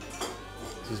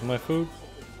 This is my food.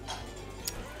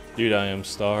 Dude, I am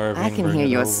starving. I can Bring hear it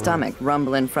your over. stomach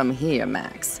rumbling from here,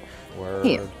 Max. Word.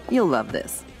 Here, you'll love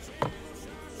this.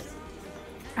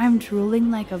 I'm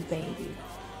drooling like a baby.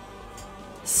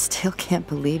 Still can't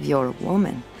believe you're a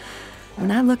woman. When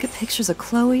I look at pictures of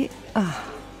Chloe,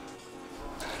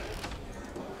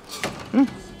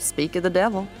 speak of the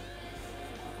devil.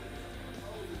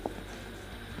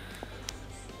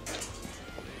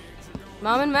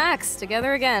 Mom and Max,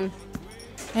 together again.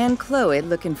 And Chloe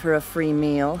looking for a free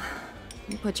meal.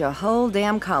 You put your whole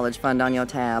damn college fund on your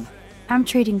tab. I'm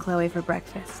treating Chloe for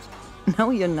breakfast.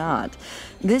 No, you're not.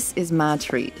 This is my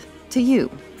treat. To you,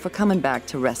 for coming back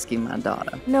to rescue my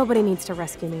daughter. Nobody needs to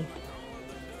rescue me.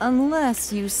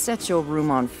 Unless you set your room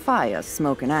on fire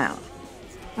smoking out.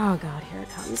 Oh god, here it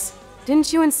comes.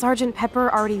 Didn't you and Sergeant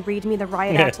Pepper already read me the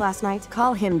riot act last night?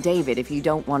 Call him David if you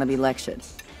don't want to be lectured.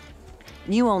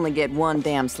 You only get one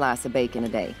damn slice of bacon a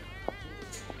day.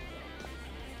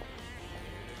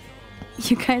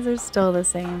 You guys are still the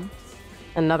same.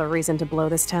 Another reason to blow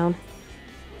this town.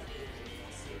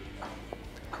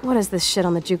 What is this shit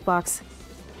on the jukebox?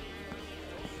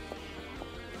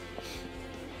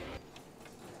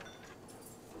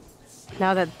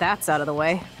 Now that that's out of the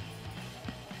way.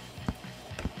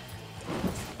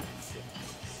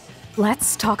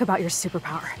 Let's talk about your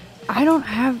superpower. I don't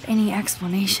have any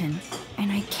explanation,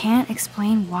 and I can't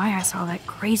explain why I saw that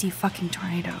crazy fucking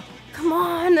tornado. Come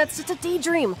on, that's just a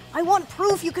daydream. I want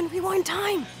proof you can rewind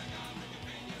time.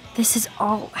 This is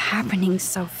all happening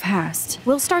so fast.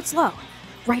 We'll start slow.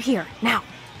 Right here, now.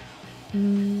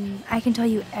 I can tell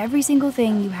you every single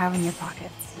thing you have in your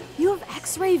pockets. You have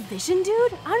X-ray vision,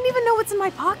 dude? I don't even know what's in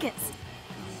my pockets.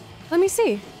 Let me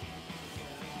see.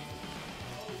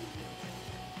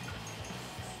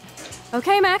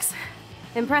 Okay, Max.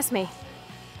 Impress me.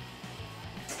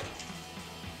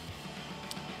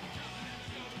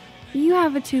 You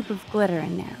have a tube of glitter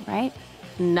in there, right?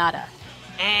 Nada.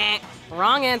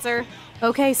 Wrong answer.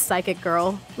 Okay, psychic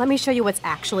girl. Let me show you what's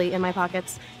actually in my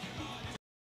pockets.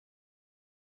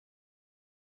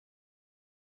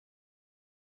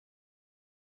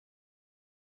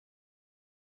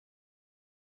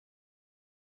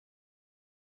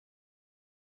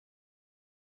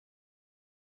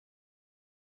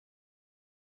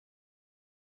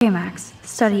 Okay, Max.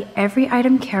 Study every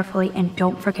item carefully and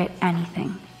don't forget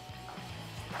anything.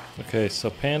 Okay, so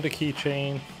panda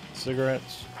keychain,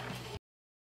 cigarettes.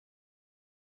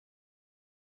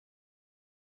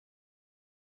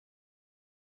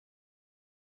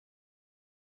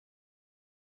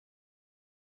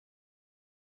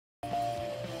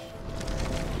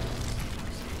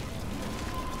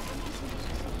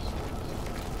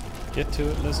 Get to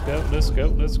it, let's go, let's go,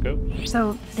 let's go.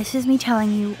 So, this is me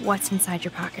telling you what's inside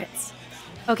your pockets.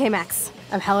 Okay, Max.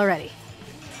 I'm hella ready.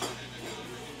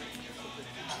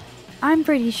 I'm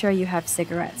pretty sure you have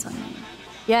cigarettes on you.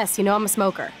 Yes, you know I'm a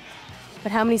smoker.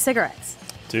 But how many cigarettes?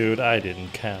 Dude, I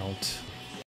didn't count.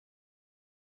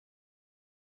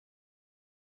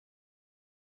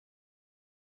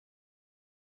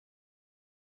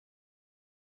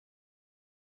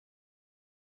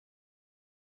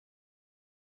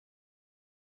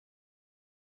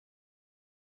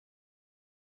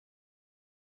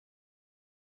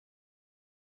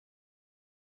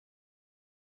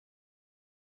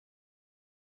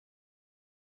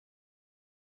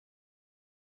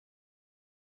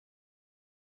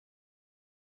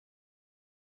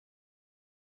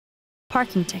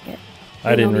 Parking ticket.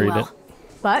 I didn't read it.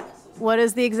 But what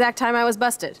is the exact time I was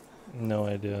busted? No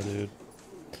idea, dude.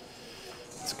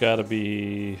 It's gotta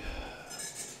be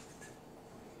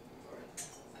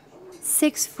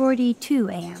 6:42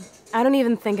 a.m. I don't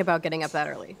even think about getting up that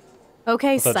early.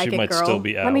 Okay, I thought you psychic might girl. still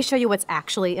be Let me out. show you what's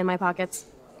actually in my pockets.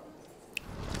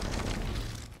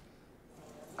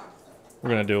 We're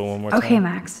gonna do it one more Okay, time.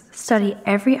 Max. Study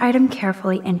every item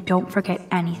carefully and don't forget We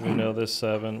anything. know this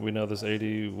 7. We know this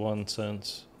 81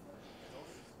 cents.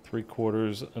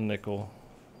 3/4 a nickel.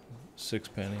 6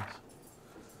 pennies.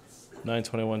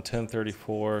 921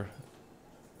 1034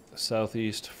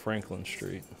 Southeast Franklin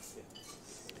Street.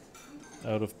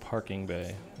 Out of parking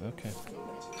bay. Okay.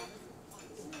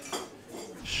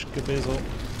 Shkabizzle.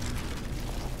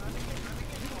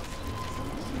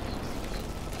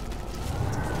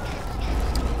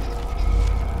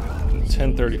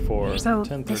 $10.34. So,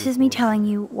 this is me telling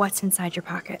you what's inside your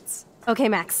pockets. Okay,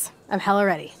 Max. I'm hella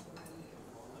ready.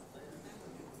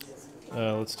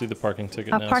 Let's do the parking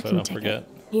ticket A now so I parking don't ticket. forget.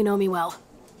 You know me well.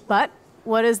 But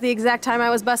what is the exact time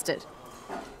I was busted?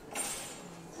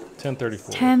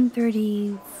 10:34.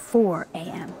 10:34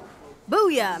 a.m.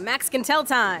 Booyah! Max can tell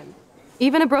time.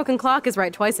 Even a broken clock is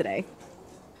right twice a day.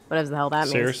 Whatever the hell that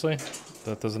means. Seriously?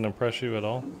 That doesn't impress you at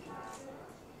all?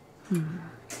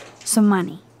 Some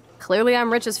money. Clearly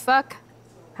I'm rich as fuck.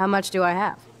 How much do I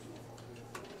have?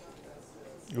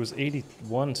 It was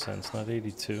 81 cents, not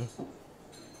 82.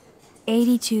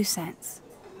 82 cents.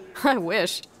 I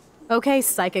wish. Okay,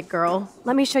 psychic girl.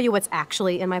 Let me show you what's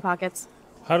actually in my pockets.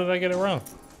 How did I get it wrong?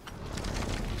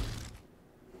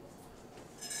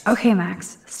 Okay,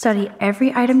 Max. Study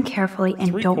every item carefully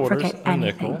and don't 3/4 forget a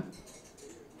anything. nickel.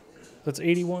 That's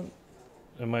 81.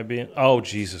 Am I being... Oh,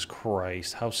 Jesus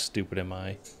Christ. How stupid am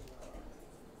I?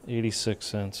 86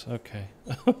 cents. Okay.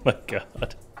 Oh, my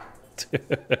God.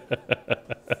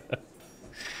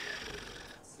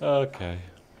 Okay.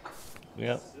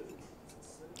 Yep.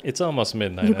 It's almost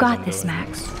midnight. You as got I'm this, doing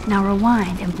Max. Now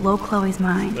rewind and blow Chloe's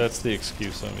mind. That's the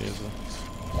excuse I'm using.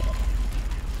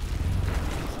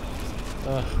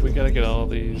 We gotta get all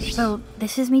these. So,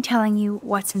 this is me telling you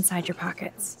what's inside your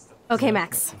pockets. Okay,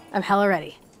 Max. I'm hella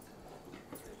ready.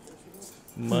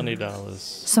 Money dollars.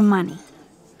 Some money.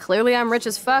 Clearly I'm rich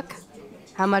as fuck.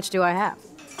 How much do I have?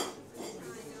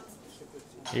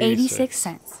 86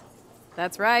 cents.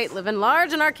 That's right, living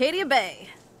large in Arcadia Bay.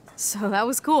 So that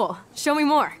was cool. Show me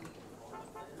more.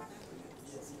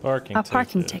 Parking A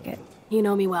parking ticket. You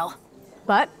know me well.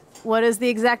 But what is the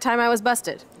exact time I was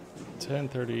busted?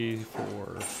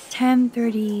 10:34.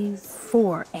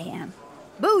 10:34 a.m.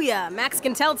 Booyah! Max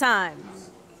can tell time.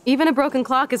 Even a broken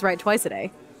clock is right twice a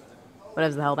day.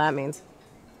 Whatever the hell that means.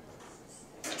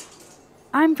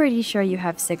 I'm pretty sure you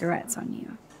have cigarettes on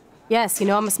you. Yes, you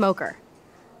know I'm a smoker.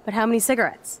 But how many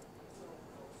cigarettes?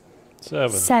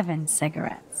 7. 7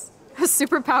 cigarettes. A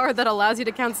superpower that allows you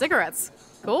to count cigarettes.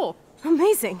 Cool.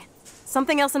 Amazing.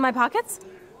 Something else in my pockets?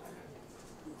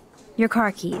 Your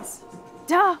car keys.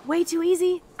 Duh, way too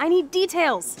easy. I need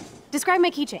details. Describe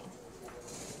my keychain.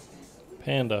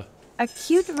 Panda. A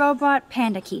cute robot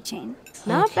panda keychain.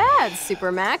 Not bad,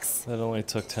 Super Max. That only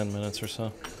took 10 minutes or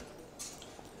so.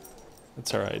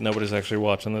 It's alright. Nobody's actually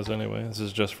watching this anyway. This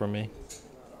is just for me.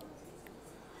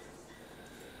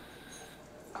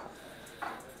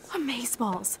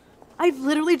 Amazeballs. I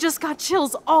literally just got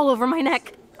chills all over my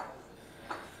neck.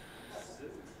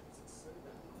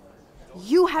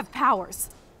 You have powers.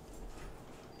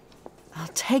 I'll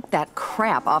take that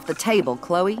crap off the table,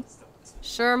 Chloe.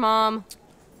 Sure, Mom.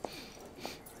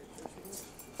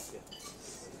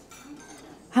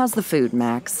 How's the food,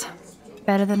 Max?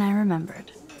 Better than I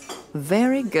remembered.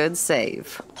 Very good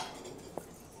save.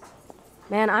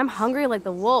 Man, I'm hungry like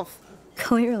the wolf.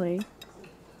 Clearly.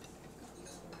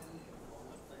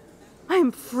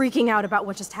 I'm freaking out about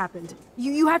what just happened.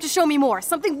 You have to show me more.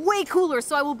 Something way cooler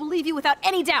so I will believe you without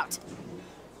any doubt.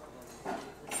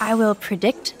 I will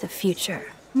predict the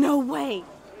future. No way.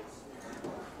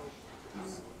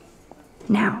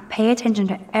 Now, pay attention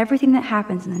to everything that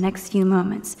happens in the next few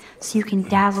moments so you can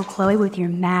dazzle Chloe with your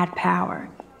mad power.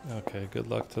 Okay, good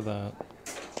luck to that.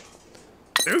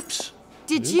 Oops.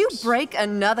 Did you break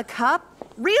another cup?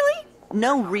 Really?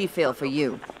 No refill for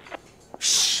you.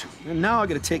 Shh. And now I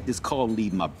gotta take this call and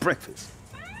leave my breakfast.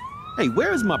 Hey,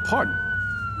 where is my partner?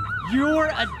 You're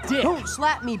a dick. Don't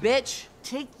slap me, bitch.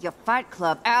 Take your fight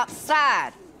club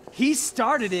outside. He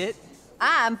started it.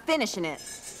 I'm finishing it.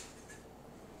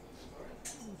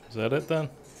 Is that it then?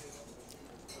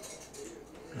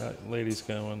 That lady's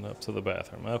going up to the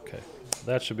bathroom. Okay,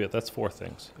 that should be it. That's 4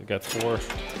 things. We got four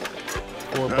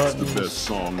That's buttons. the best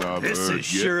song I've This heard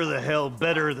is yet. sure the hell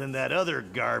better than that other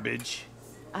garbage.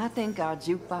 I think our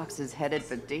jukebox is headed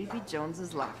for Davy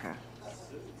Jones's locker.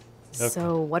 Okay.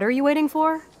 So, what are you waiting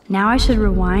for? Now I should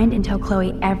rewind and tell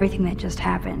Chloe everything that just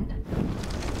happened.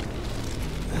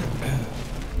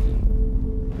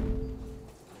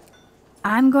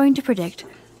 I'm going to predict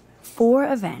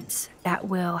 4 events that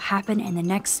will happen in the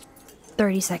next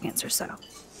 30 seconds or so.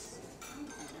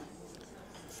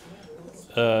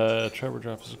 Trevor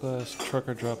drops his glass.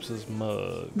 Trucker drops his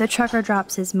mug. The trucker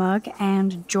drops his mug,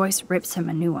 and Joyce rips him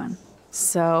a new one.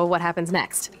 So, what happens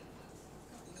next?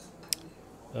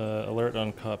 Alert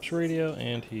on cop's radio,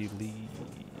 and he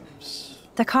leaves.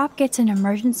 The cop gets an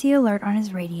emergency alert on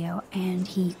his radio, and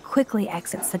he quickly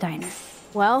exits the diner.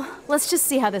 Well, let's just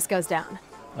see how this goes down.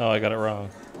 Oh, I got it wrong.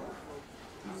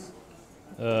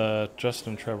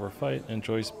 Justin and Trevor fight, and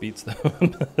Joyce beats them.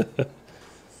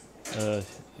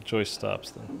 Joyce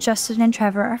stops them. Justin and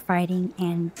Trevor are fighting,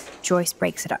 and Joyce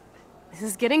breaks it up. This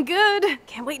is getting good.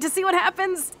 Can't wait to see what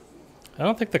happens. I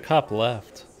don't think the cop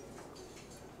left.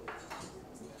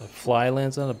 A fly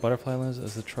lands on, a butterfly lands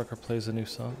as the trucker plays a new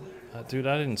song. Dude,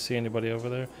 I didn't see anybody over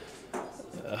there.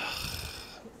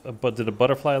 But did a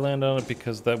butterfly land on it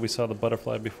because that we saw the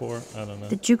butterfly before? I don't know.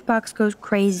 The jukebox goes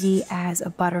crazy as a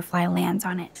butterfly lands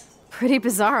on it. Pretty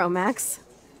bizarro, Max.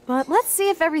 But let's see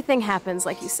if everything happens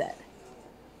like you said.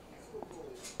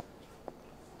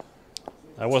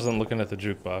 I wasn't looking at the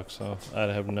jukebox, so I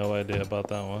have no idea about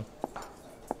that one.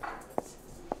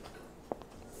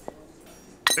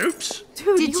 Oops.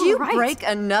 Dude, Did you right. break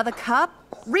another cup?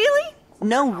 Really?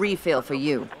 No refill for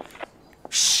you.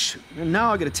 Shh. And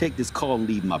now I gotta take this call and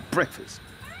leave my breakfast.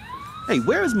 Hey,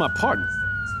 where is my partner?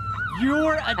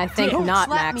 You're a I think dick. Don't not,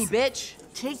 slap Max. me, bitch.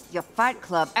 Take your fight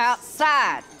club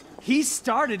outside. He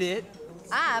started it.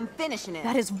 I'm finishing it.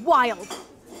 That is wild.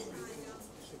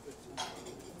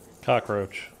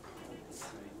 Cockroach.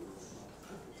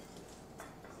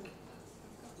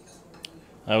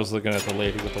 I was looking at the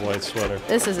lady with the white sweater.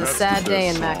 This is a That's sad the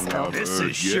day best in song Maxville. I've This heard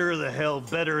is yet. sure the hell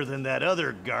better than that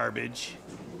other garbage.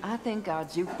 I think our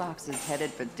jukebox is headed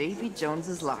for Davy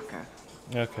Jones's locker.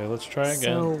 Okay, let's try again.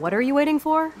 So, what are you waiting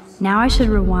for? Now I should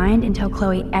rewind and tell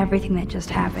Chloe everything that just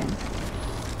happened.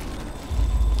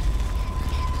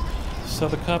 So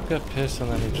the cop got pissed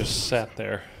and then he just sat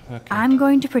there. Okay, I'm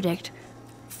going to predict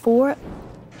 4.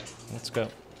 let's go.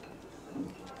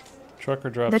 Trucker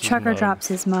drops The his trucker mug. drops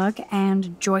his mug,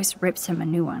 and Joyce rips him a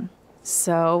new one.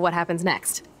 So, what happens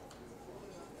next?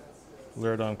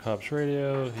 Alert on cop's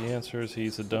radio. He answers. He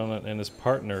eats a donut, and his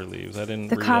partner leaves. I didn't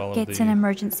The read all cop of gets the an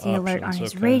emergency alert on options.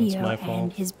 his Okay, radio, it's my and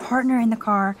fault. his partner in the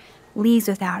car leaves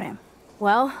without him.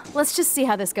 Well, let's just see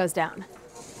how this goes down.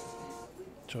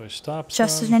 Joyce stops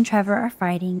Justin them. and Trevor are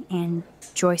fighting, and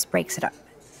Joyce breaks it up.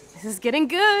 This is getting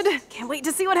good. Can't wait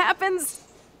to see what happens.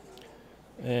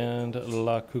 And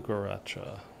La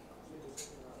Cucaracha.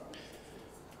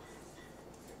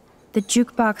 The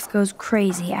jukebox goes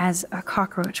crazy as a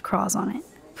cockroach crawls on it.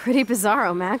 Pretty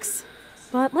bizarro, Max.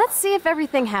 But let's see if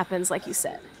everything happens like you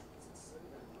said.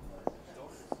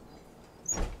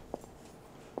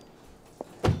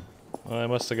 Well, I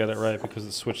must have got it right because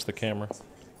it switched the camera.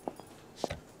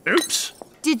 Oops.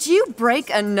 Did you break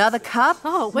another cup?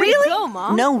 Oh, way to really? go,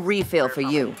 Mom. No refill for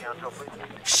you.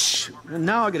 Shh. And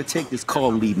now I gotta take this call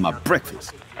and leave my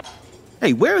breakfast.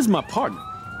 Hey, where is my partner?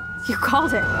 You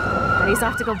called it. And he's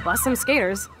off to go bust some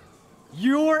skaters.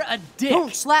 You're a dick.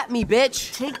 Don't slap me,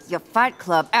 bitch. Take your fight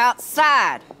club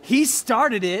outside. He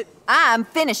started it. I'm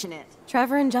finishing it.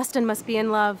 Trevor and Justin must be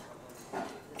in love.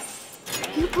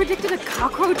 You predicted a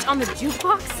cockroach on the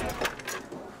jukebox?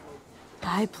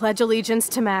 I pledge allegiance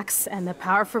to Max and the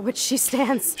power for which she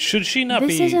stands. Should she not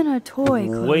This be isn't a toy,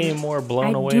 Chloe. way more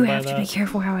blown away I do by have that? to be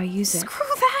careful how I use it. Screw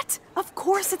that! Of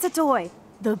course it's a toy.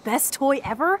 The best toy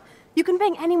ever. You can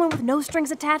bang anyone with no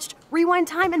strings attached, rewind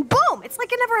time, and boom! It's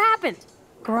like it never happened.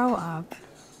 Grow up.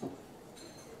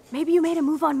 Maybe you made a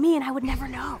move on me and I would never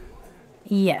know.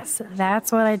 Yes,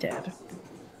 that's what I did.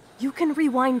 You can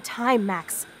rewind time,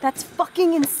 Max. That's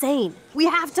fucking insane. We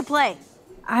have to play.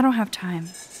 I don't have time.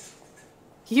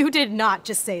 You did not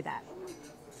just say that.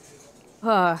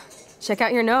 Check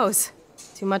out your nose.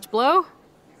 Too much blow?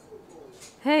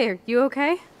 Hey, are you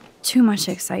okay? Too much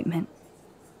excitement.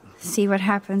 See what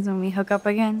happens when we hook up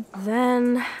again?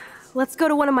 Then, let's go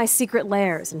to one of my secret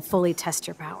lairs and fully test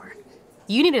your power.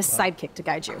 You need a sidekick to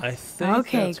guide you. I think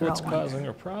Okay, that's girl what's wonder. causing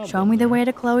a problem. Show me the way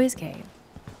to Chloe's cave.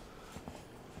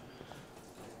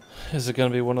 Is it going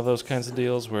to be one of those kinds of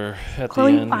deals where at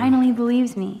Chloe the end finally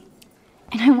believes me.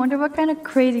 And I wonder what kind of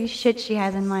crazy shit she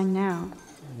has in mind now.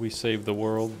 we save the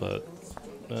world, but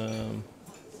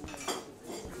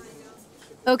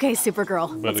Okay, Supergirl,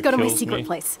 But let's it go to my kills secret me.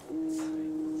 place.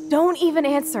 Don't even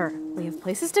answer. We have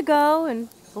places to go and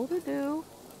people to do.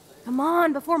 Come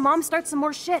on, before Mom starts some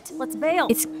more shit. Let's bail.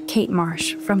 It's Kate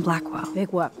Marsh from Blackwell. Big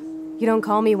whoop. You don't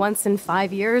call me once in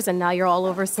 5 years and now you're all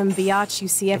over some biatch you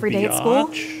see every day at school?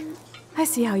 I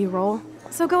see how you roll.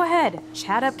 So go ahead,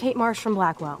 chat up Kate Marsh from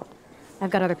Blackwell. I've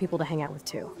got other people to hang out with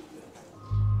too.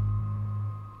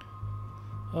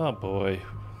 oh boy.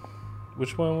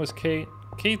 Which one was Kate?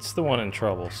 Kate's the one in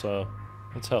trouble, so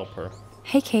let's help her.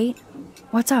 Hey, Kate.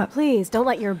 What's up? Please, don't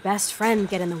let your best friend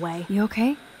get in the way. You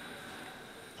okay?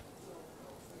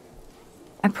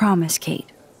 I promise, Kate.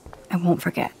 I won't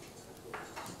forget.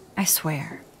 I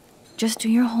swear. Just do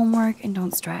your homework and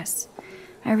don't stress.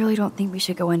 I really don't think we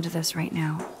should go into this right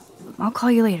now. I'll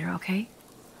call you later, okay?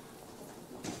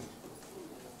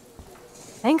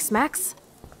 Thanks, Max.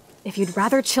 If you'd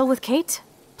rather chill with Kate,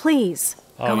 please,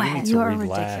 Oh, go you ahead. need to You are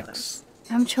relax. ridiculous.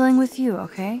 I'm chilling with you,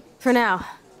 okay? For now,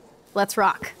 let's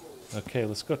rock. Okay,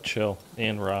 let's go chill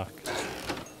and rock.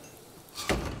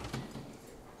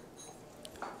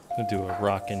 Gonna do a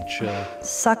rock and chill.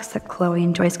 Sucks that Chloe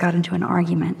and Joyce got into an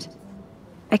argument.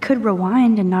 I could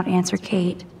rewind and not answer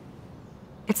Kate.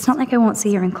 It's not like I won't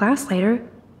see her in class later.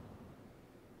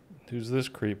 Who's this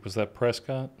creep? Was that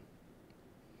Prescott?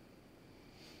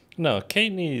 No,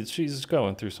 she's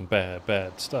going through some bad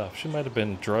stuff. She might have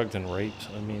been drugged and raped.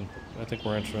 I mean, I think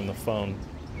we're answering the phone.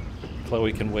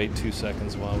 Chloe can wait 2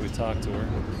 seconds while we talk to her.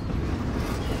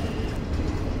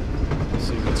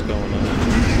 See what's going on.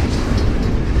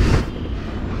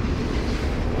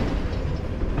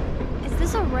 Is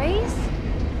this a race?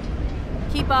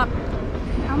 Keep up.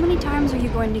 How many times are you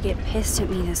going to get pissed at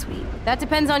me this week? That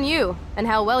depends on you and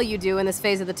how well you do in this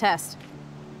phase of the test.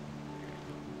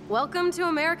 Welcome to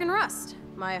American Rust,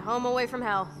 my home away from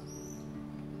hell.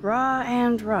 Raw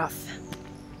and rough.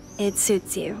 It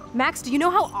suits you. Max, do you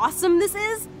know how awesome this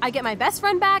is? I get my best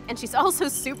friend back and she's also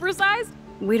supersized.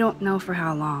 We don't know for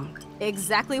how long.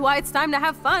 Exactly why it's time to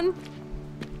have fun.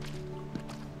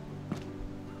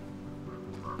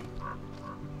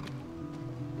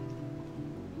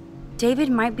 David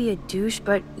might be a douche,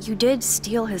 but you did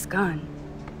steal his gun.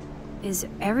 Is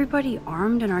everybody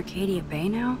armed in Arcadia Bay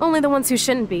now? Only the ones who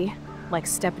shouldn't be, like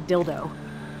Step Dildo.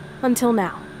 Until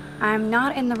now. I'm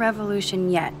not in the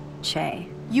revolution yet, Che.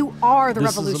 You are the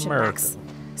This is revolution, America. Max.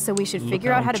 So we should Look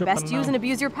figure how out I'm how to best tripping use now. and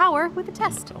abuse your power with a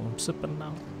test. I'm sipping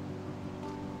now.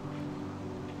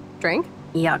 Drink?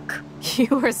 Yuck.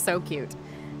 You are so cute.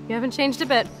 You haven't changed a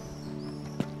bit.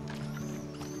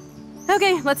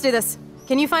 Okay, let's do this.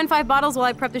 Can you find 5 bottles while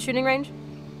I prep the shooting range?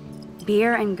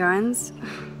 Beer and guns?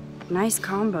 Nice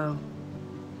combo.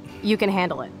 You can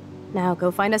handle it. Now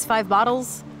go find us 5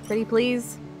 bottles, pretty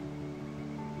please.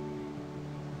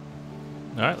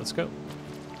 All right, let's go.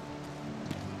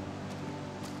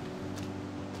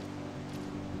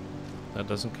 That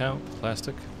doesn't count.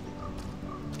 Plastic.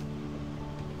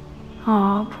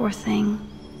 Aw, poor thing.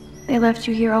 They left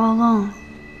you here all alone.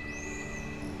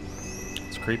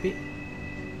 It's creepy.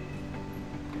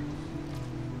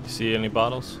 You see any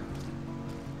bottles?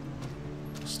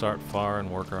 Start far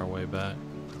and work our way back.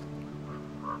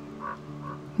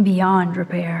 Beyond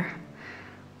repair.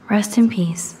 Rest in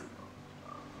peace.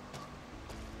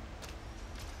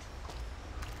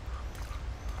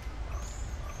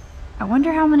 I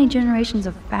wonder how many generations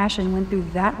of fashion went through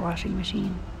that washing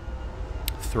machine.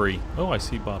 3. Oh, I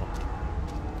see bottle.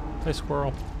 Hey,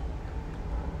 squirrel.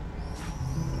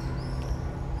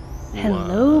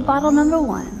 Hello, bottle number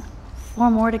 1.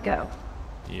 4 more to go.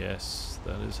 Yes,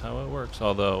 that is how it works.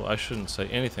 Although I shouldn't say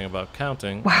anything about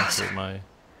counting. Wow, That's what sir. my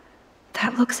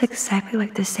That looks exactly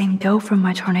like the same doe from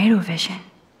my tornado vision.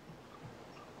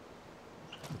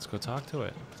 Let's go talk to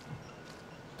it.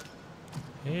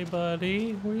 Hey,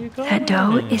 buddy, where you going? That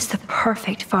doe is the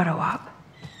perfect photo op.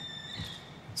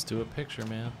 Let's do a picture,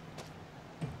 man.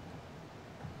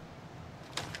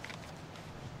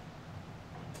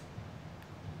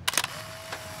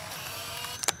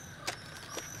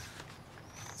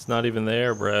 It's not even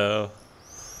there, bro.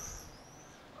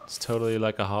 It's totally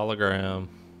like a hologram.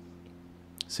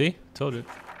 See? Told you.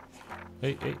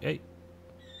 Hey, hey, hey.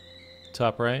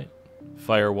 Top right.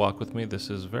 Fire Walk With Me. This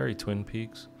is very Twin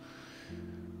Peaks.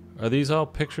 Are these all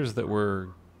pictures that we're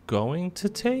going to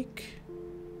take?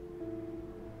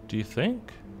 Do you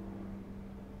think?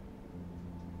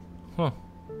 Huh.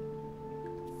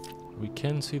 We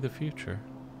can see the future.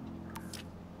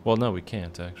 Well, no, we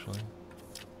can't, actually.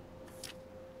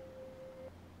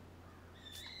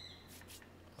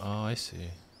 Oh, I see.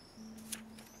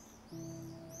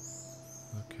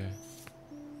 Okay.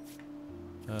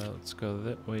 Let's go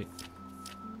that way.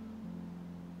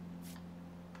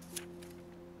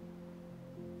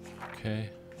 Okay,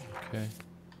 okay.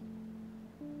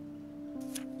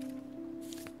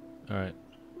 Alright.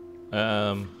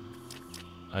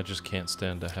 I just can't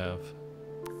stand to have.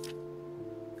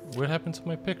 What happened to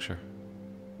my picture?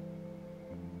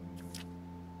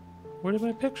 Where did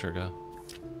my picture go?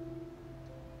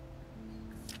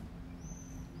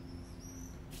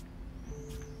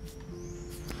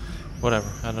 Whatever,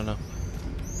 I don't know.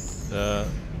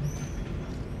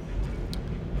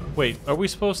 Wait, are we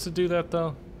supposed to do that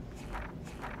though?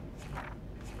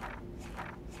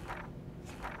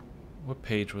 What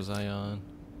page was I on?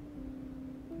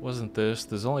 Wasn't this?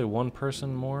 There's only one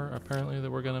person more, apparently,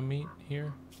 that we're gonna meet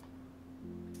here.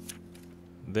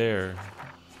 There.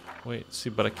 Wait, see,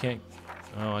 but I can't...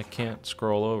 Oh, I can't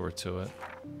scroll over to it.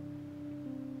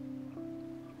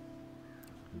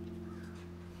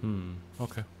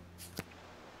 Okay.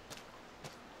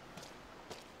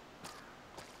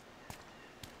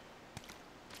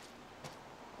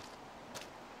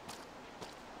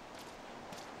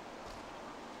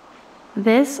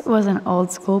 This was an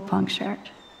old school punk shirt.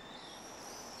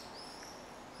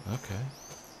 Okay.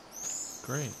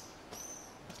 Great.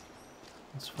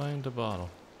 Let's find a bottle.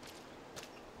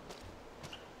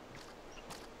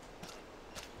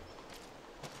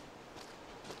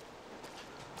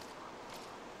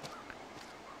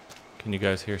 Can you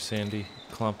guys hear Sandy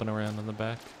clomping around in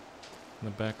the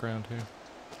background here?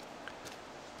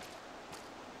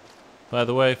 By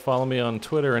the way, follow me on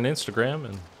Twitter and Instagram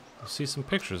and you'll see some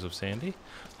pictures of Sandy.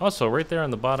 Also, right there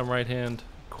on the bottom right-hand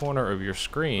corner of your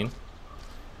screen,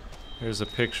 here's a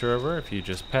picture of her. If you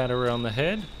just pat her on the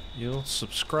head, you'll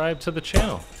subscribe to the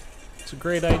channel. It's a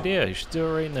great idea. You should do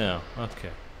it right now. Okay,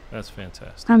 that's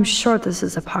fantastic. I'm sure this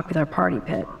is a popular party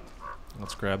pit.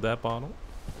 Let's grab that bottle.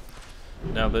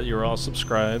 Now that you're all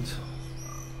subscribed.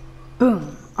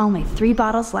 Boom. Only 3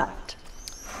 bottles left.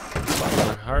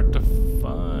 They're hard to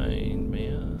find,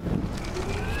 man.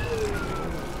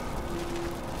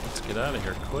 Let's get out of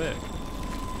here quick.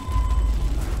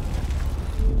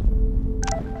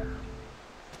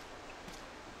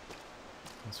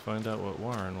 Let's find out what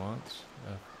Warren wants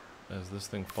as this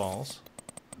thing falls.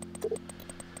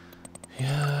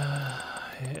 Yeah.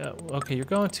 Okay, you're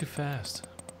going too fast.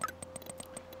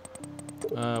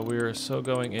 We're so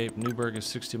going ape. Newburgh is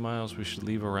 60 miles. We should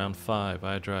leave around 5.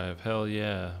 I drive. Hell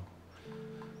yeah.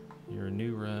 You're a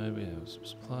new ride. We have some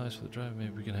supplies for the drive.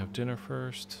 Maybe we can have dinner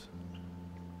first.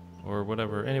 Or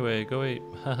whatever. Anyway, go ape.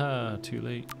 Haha, too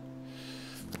late.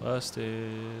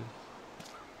 Busted.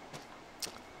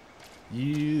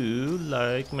 You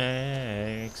like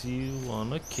Max. You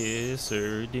wanna kiss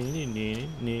her.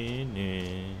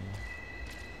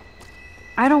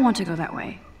 I don't want to go that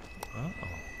way. Oh.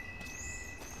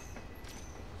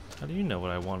 How do you know what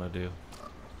I want to do?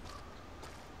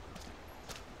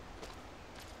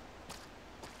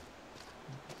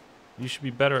 You should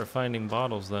be better at finding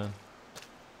bottles then.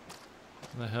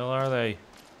 Where the hell are they?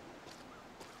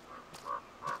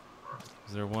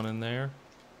 Is there one in there?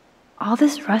 All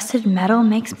this rusted metal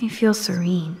makes me feel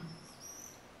serene.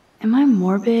 Am I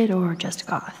morbid or just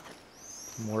goth?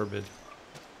 Morbid.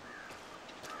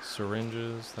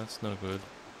 Syringes, that's no good.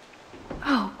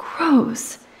 Oh,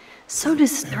 gross. So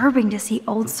disturbing to see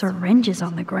old syringes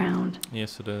on the ground.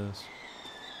 Yes, it is.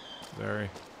 Very.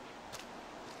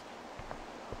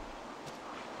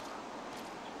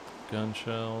 Gun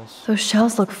shells. Those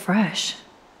shells look fresh.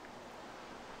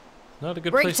 Not a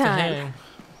good Break place time. to hang.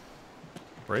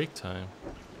 Break time.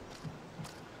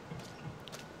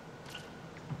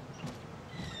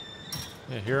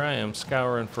 Yeah, here I am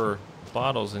scouring for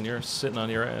bottles and you're sitting on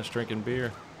your ass drinking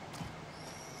beer.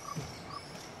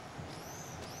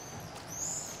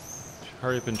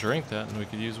 Hurry up and drink that and we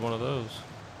could use one of those.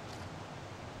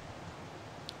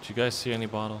 Did you guys see any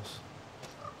bottles?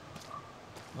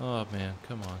 Oh man,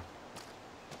 come on.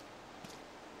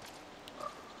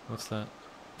 What's that?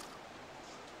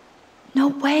 No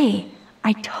way.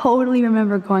 I totally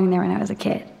remember going there when I was a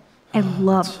kid. I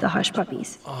loved the Hush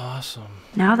Puppies. Awesome.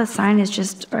 Now the sign is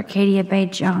just Arcadia Bay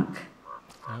junk.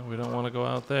 Well, we don't want to go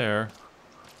out there.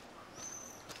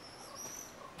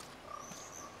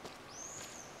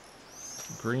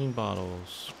 Green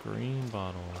bottles. Green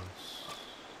bottles.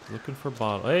 Looking for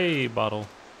bottle. Hey, bottle.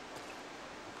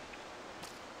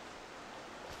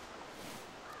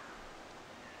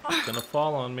 It's gonna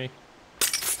fall on me.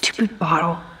 Stupid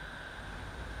bottle.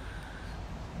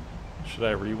 Should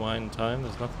I rewind time?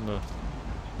 There's nothing to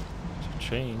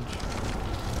change.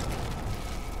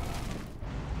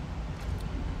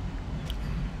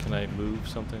 Can I move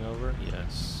something over?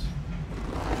 Yes.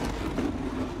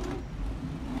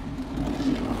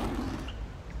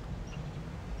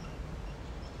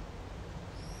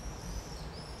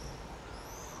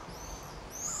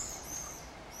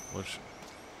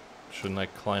 Shouldn't I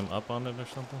climb up on it or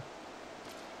something?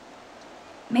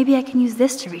 Maybe I can use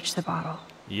this to reach the bottle.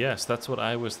 Yes, that's what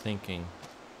I was thinking.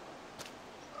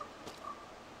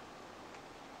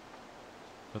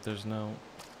 But there's no...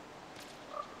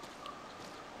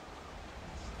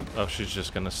 Oh, she's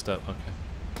just gonna step. Okay.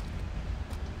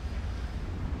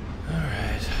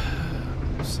 Alright.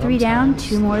 3 down,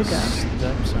 2 more to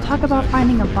go. Talk about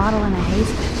finding a bottle in a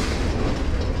haystack.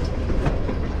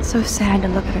 So sad to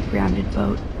look at a grounded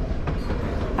boat.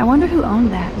 I wonder who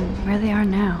owned that and where they are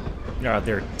now. Oh,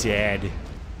 they're dead.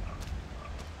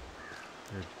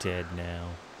 They're dead now.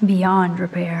 Beyond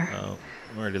repair. Oh,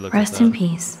 I already looked at that. Rest in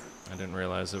peace. I didn't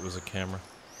realize it was a camera.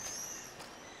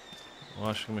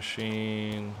 Washing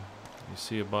machine. You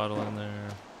see a bottle in there?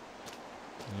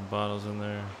 Any bottles in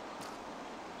there?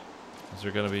 Is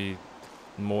there gonna be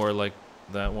more like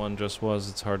that one just was?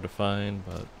 It's hard to find,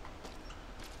 but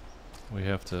we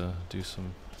have to do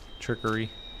some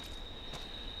trickery.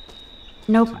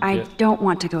 Nope, I don't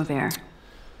want to go there.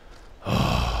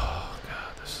 Oh,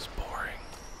 God, this is boring.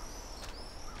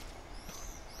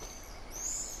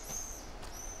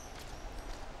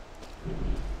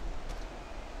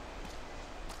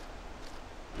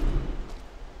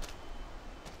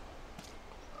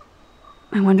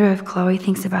 I wonder if Chloe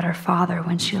thinks about her father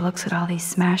when she looks at all these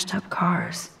smashed up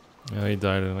cars. Yeah, he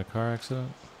died in a car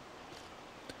accident.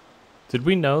 Did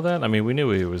we know that? I mean, we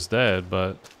knew he was dead,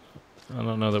 but I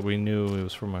don't know that we knew it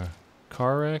was from a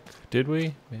car wreck. Did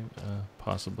we? Maybe,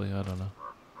 possibly, I don't know.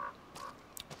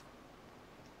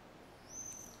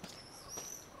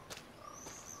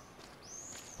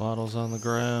 Bottles on the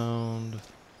ground.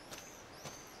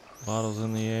 Bottles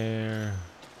in the air.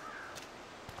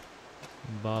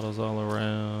 Bottles all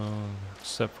around,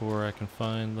 except for where I can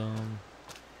find them.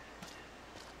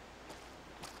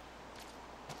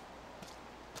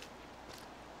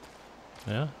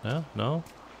 Yeah, yeah, no.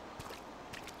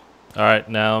 Alright,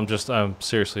 now I'm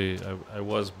seriously, I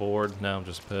was bored, now I'm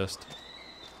just pissed.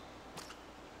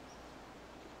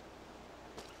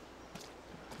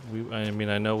 I mean,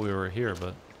 I know we were here,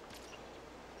 but...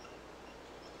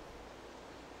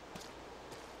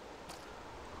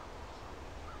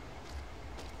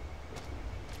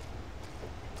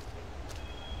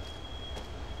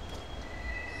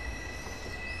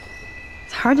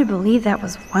 It's hard to believe that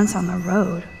was once on the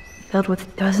road, filled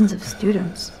with dozens of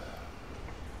students.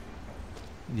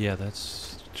 Yeah,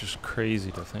 that's just crazy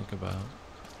to think about.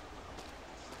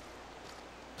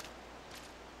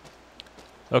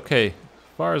 Okay, as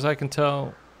far as I can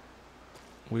tell,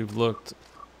 we've looked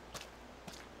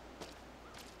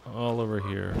all over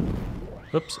here.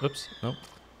 Oops, oops, nope.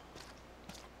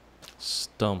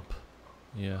 Stump.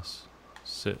 Yes.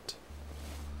 Sit.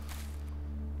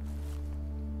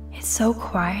 It's so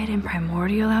quiet and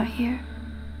primordial out here.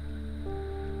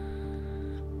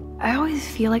 I always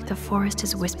feel like the forest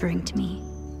is whispering to me.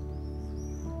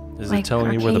 Is it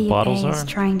telling you where the bottles are? It's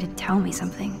trying to tell me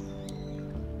something.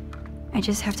 I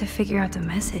just have to figure out the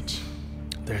message.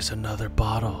 There's another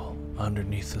bottle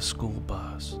underneath the school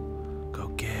bus. Go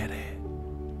get it.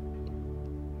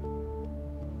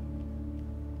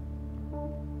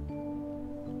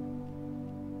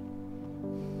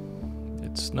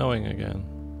 It's snowing again.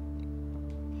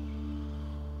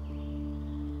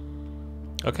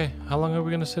 Okay, how long are we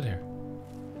gonna sit here?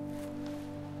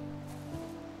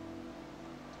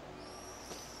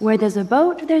 Where there's a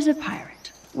boat, there's a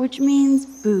pirate, which means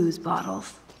booze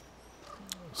bottles.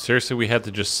 Seriously, we had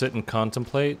to just sit and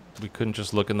contemplate? We couldn't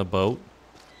just look in the boat?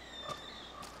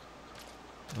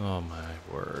 Oh my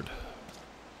word.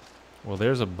 Well,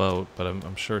 there's a boat, but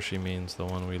I'm sure she means the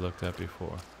one we looked at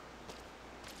before.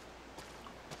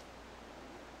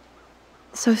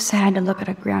 So sad to look at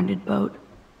a grounded boat.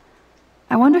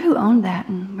 I wonder who owned that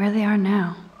and where they are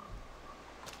now.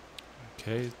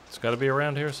 Okay, it's got to be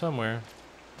around here somewhere.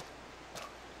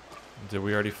 Did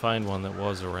we already find one that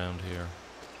was around here?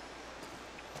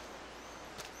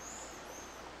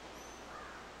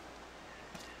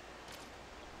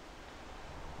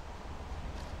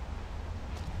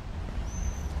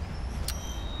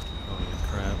 Holy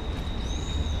crap.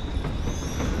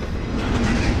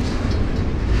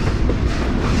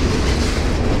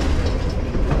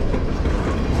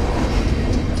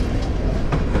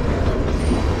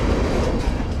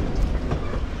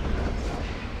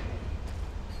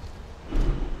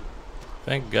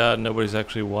 Thank God nobody's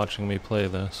actually watching me play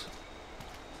this.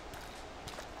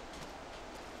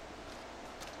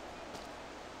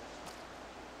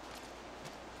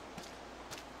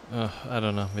 I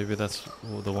don't know. Maybe that's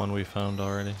the one we found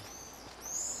already.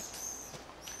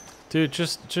 Dude,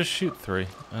 just shoot 3.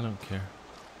 I don't care.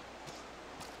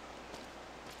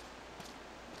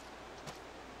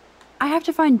 I have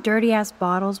to find dirty-ass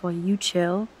bottles while you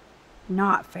chill?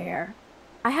 Not fair.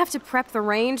 I have to prep the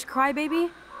range,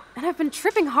 crybaby. And I've been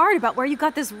tripping hard about where you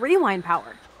got this rewind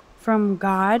power. From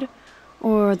God?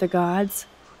 Or the gods?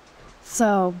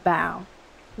 So, bow.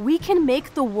 We can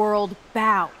make the world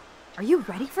bow. Are you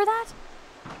ready for that?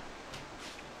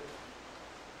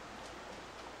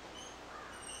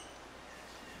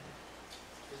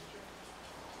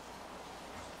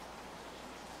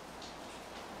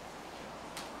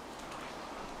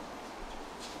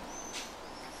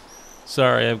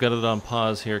 Sorry, I've got it on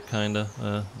pause here,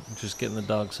 kinda. Just getting the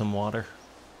dog some water.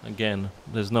 Again,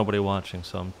 there's nobody watching,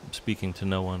 so I'm speaking to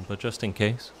no one, but just in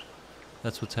case,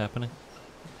 that's what's happening.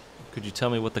 Could you tell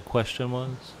me what the question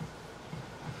was?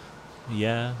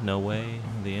 Yeah, no way,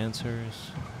 the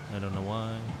answers, I don't know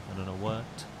why, I don't know what.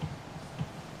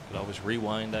 Could always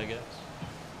rewind, I guess.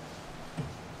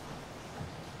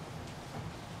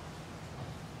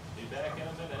 Be back in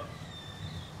a minute.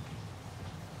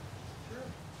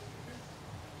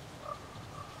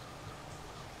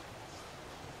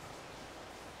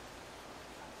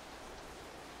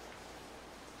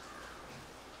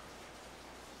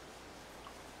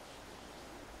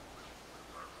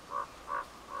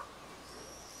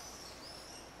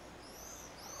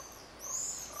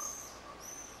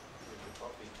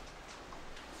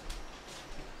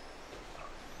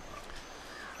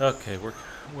 Okay,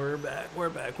 we're back.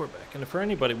 And for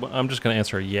anybody, I'm just gonna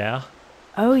answer yeah.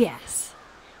 Oh yes.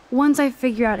 Once I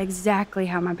figure out exactly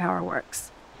how my power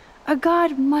works. A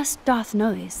god must doth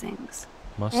know these things.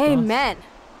 Must Amen.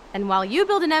 And while you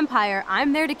build an empire,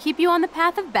 I'm there to keep you on the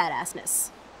path of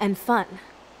badassness. And fun.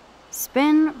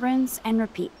 Spin, rinse, and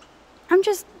repeat. I'm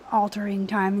just altering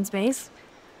time and space.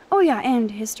 Oh yeah, and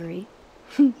history.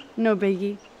 No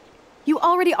biggie. You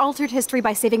already altered history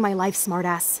by saving my life,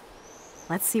 smartass.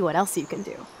 Let's see what else you can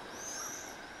do.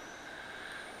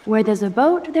 Where there's a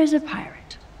boat, there's a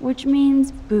pirate. Which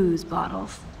means booze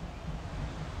bottles.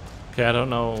 Okay, I don't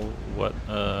know what,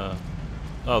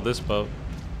 oh, this boat.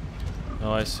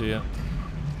 Oh, I see it.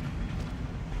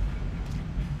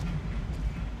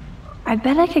 I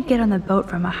bet I could get on the boat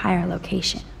from a higher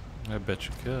location. I bet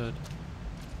you could.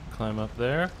 Climb up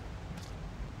there.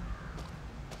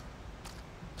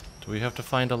 Do we have to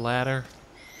find a ladder?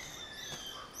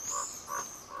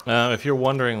 If you're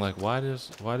wondering, like, why does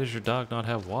your dog not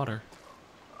have water?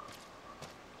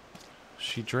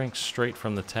 She drinks straight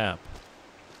from the tap.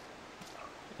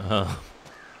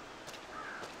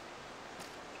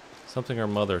 Something her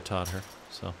mother taught her,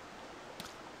 so.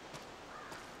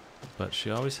 But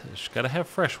she's gotta have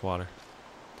fresh water.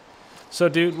 So,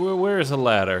 dude, where is a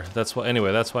ladder? That's why.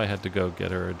 Anyway, that's why I had to go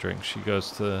get her a drink. She goes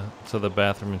to the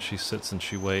bathroom and she sits and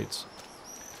she waits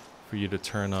for you to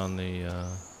turn on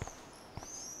the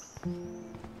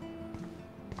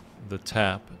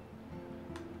tap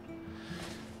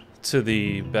to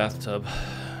the bathtub.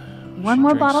 One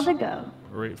more bottle to go.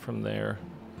 Right from there.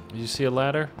 You see a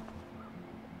ladder?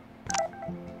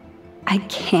 I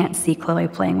can't see Chloe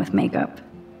playing with makeup.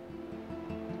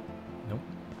 Nope.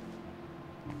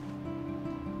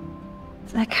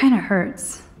 That kind of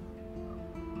hurts.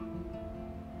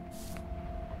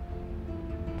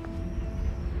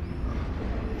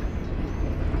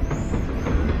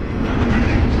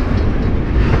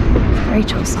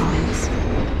 Rachel songs.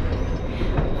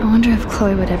 I wonder if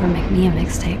Chloe would ever make me a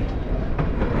mixtape.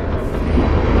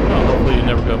 Well, hopefully you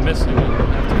never go missing and you don't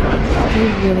have to find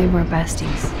it. We really were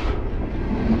besties.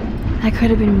 That could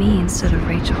have been me instead of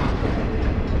Rachel.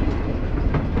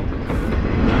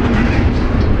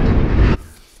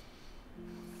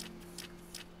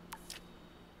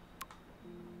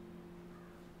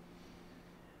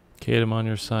 Kate, I'm on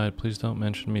your side. Please don't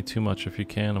mention me too much if you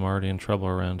can. I'm already in trouble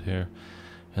around here.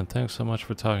 And thanks so much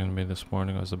for talking to me this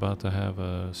morning. I was about to have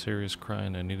a serious cry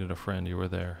and I needed a friend. You were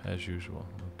there, as usual.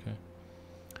 Okay.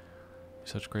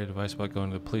 Such great advice about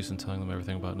going to the police and telling them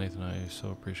everything about Nathan. I so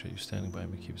appreciate you standing by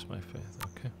me. Keeps my faith.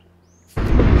 Okay.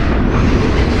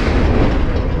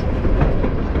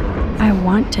 I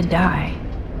want to die.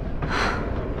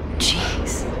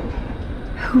 Jeez.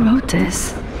 Who wrote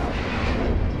this?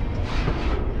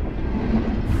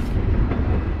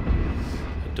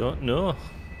 I don't know.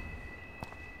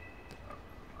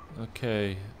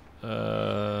 Okay,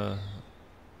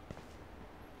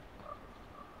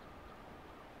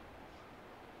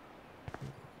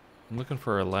 I'm looking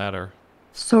for a ladder.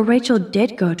 So Rachel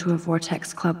did go to a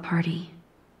Vortex Club party.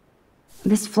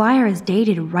 This flyer is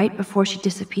dated right before she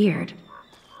disappeared.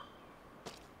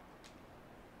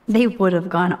 They would have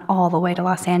gone all the way to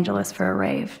Los Angeles for a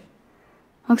rave.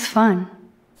 Looks fun.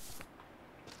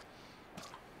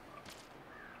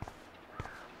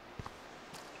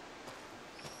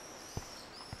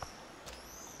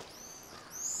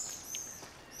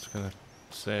 It's gonna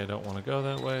say I don't want to go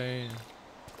that way.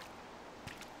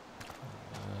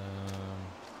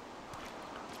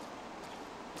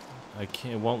 I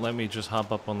can't. It won't let me just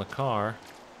hop up on the car.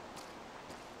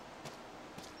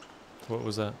 What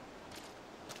was that?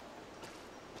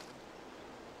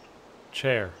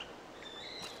 Chair.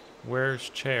 Where's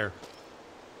chair?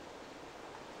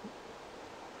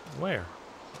 Where?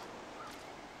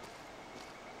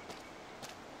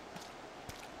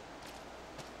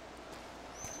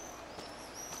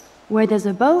 Where there's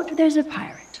a boat, there's a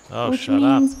pirate. Oh, which shut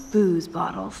means up. booze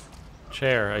bottles.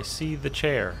 Chair. I see the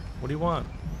chair. What do you want?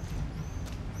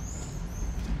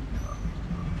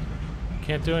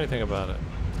 Can't do anything about it.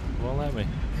 Won't let me.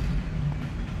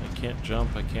 I can't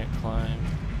jump. I can't climb.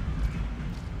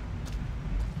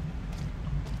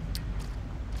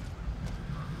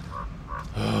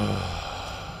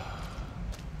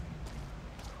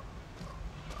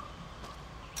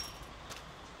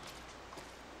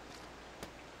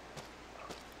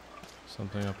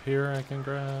 Something up here I can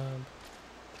grab.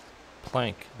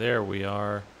 Plank. There we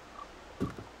are.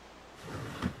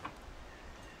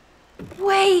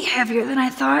 Way heavier than I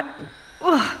thought.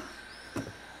 Ugh.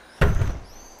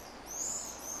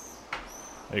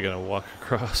 Are you gonna walk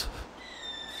across?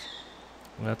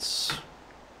 That's...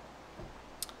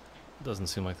 doesn't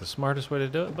seem like the smartest way to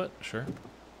do it, but sure.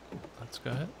 Let's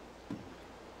go ahead.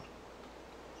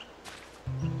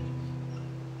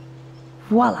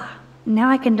 Voila. Now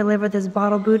I can deliver this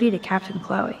bottle booty to Captain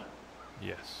Chloe.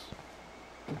 Yes.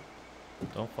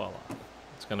 Don't fall off.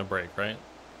 It's gonna break, right?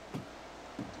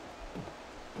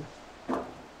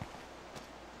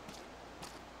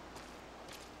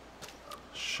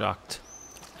 Shocked.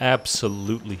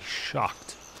 Absolutely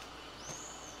shocked.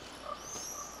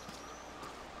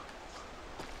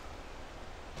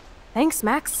 Thanks,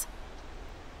 Max.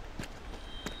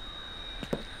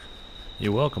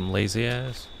 You're welcome, lazy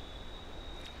ass.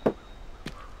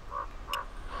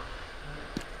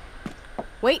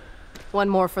 Wait, one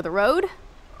more for the road.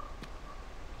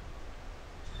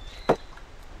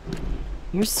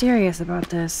 You're serious about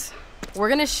this. We're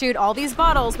gonna shoot all these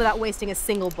bottles without wasting a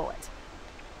single bullet.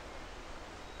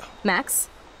 Max,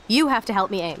 you have to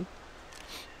help me aim.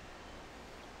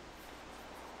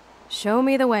 Show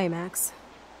me the way, Max.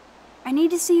 I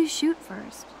need to see you shoot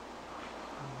first.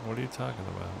 What are you talking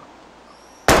about?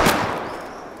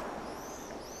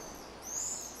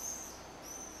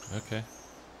 Okay.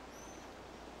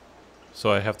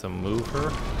 So I have to move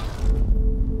her?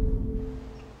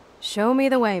 Show me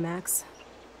the way, Max.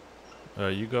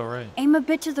 You go right. Aim a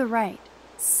bit to the right.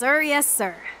 Sir, yes,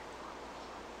 sir.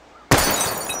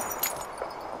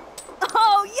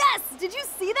 Oh, yes! Did you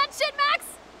see that shit, Max?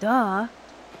 Duh.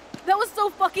 That was so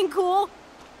fucking cool.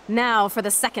 Now for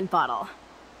the second bottle.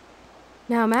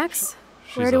 Now, Max,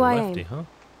 where do I aim? Huh?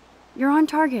 You're on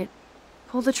target.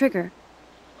 Pull the trigger.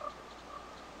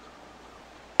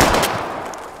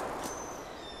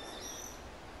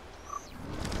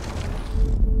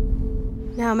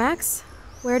 Now, Max,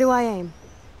 where do I aim?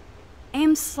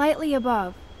 Aim slightly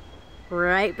above.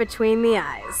 Right between the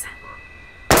eyes.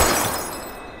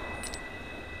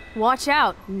 Watch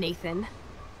out, Nathan.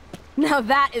 Now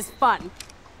that is fun.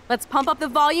 Let's pump up the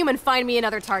volume and find me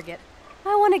another target.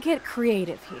 I want to get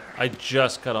creative here. I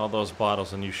just got all those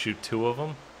bottles and you shoot 2 of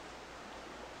them?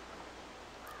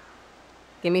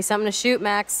 Give me something to shoot,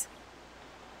 Max.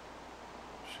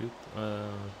 Shoot,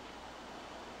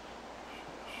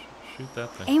 shoot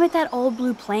that thing. Aim at that old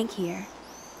blue plank here.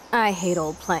 I hate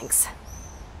old planks.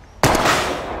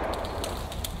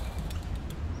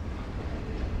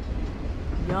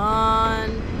 Yawn.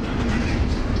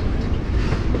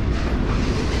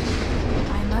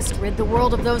 I must rid the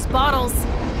world of those bottles.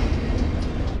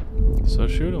 So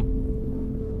shoot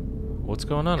him. What's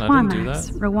going on? Come I on, didn't Max.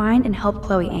 do that. Rewind and help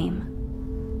Chloe aim.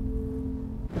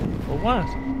 For what?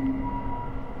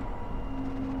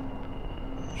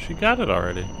 She got it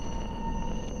already.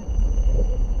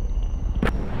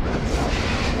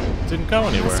 Didn't go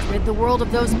anywhere. Must rid the world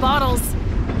of those bottles.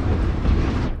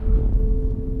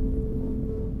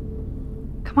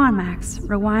 Come on, Max.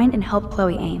 Rewind and help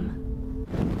Chloe aim.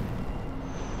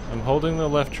 I'm holding the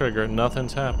left trigger.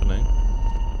 Nothing's happening.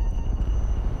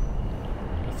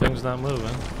 The thing's not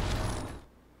moving.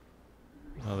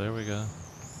 Oh, there we go.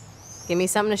 Give me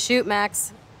something to shoot,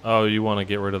 Max. Oh, you want to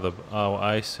get rid of the... Oh,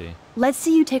 I see. Let's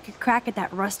see you take a crack at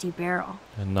that rusty barrel.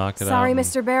 And knock it out. Sorry,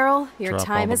 Mr. Barrel. Your drop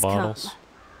time all has the come. bottles.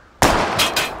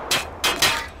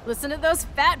 Listen to those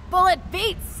fat bullet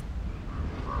beats!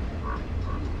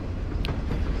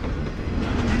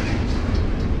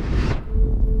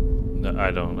 No,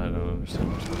 I don't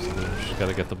understand what you're supposed to do. She's got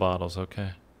to get the bottles,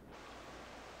 okay.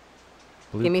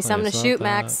 Blue Give me something to plane's shoot, not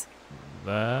Max.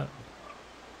 That.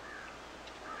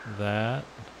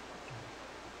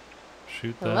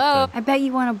 Shoot that. Hello? thing. I bet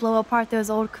you want to blow apart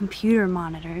those old computer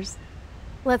monitors.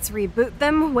 Let's reboot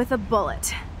them with a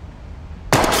bullet.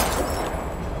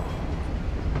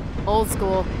 Old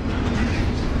school.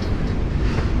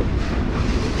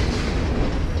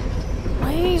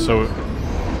 Lame. So...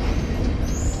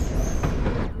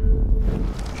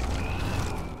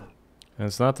 And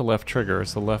it's not the left trigger,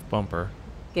 it's the left bumper.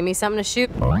 Give me something to shoot,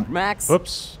 Max.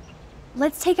 Whoops.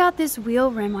 Let's take out this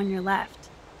wheel rim on your left.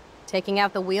 Taking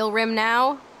out the wheel rim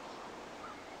now.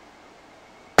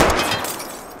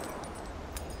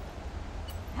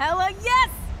 Hella yes!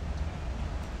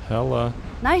 Hella.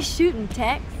 Nice shooting,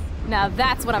 Tex. Now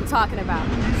that's what I'm talking about.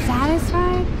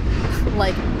 Satisfied?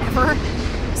 Like, ever?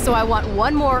 So I want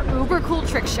one more uber cool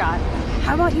trick shot.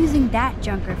 How about using that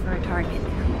junker for a target?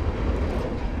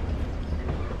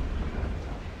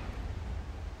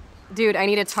 Dude, I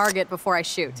need a target before I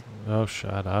shoot. Oh,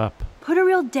 shut up. Put a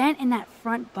real dent in that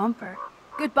front bumper.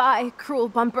 Goodbye, cruel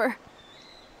bumper.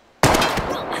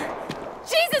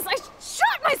 Jesus, I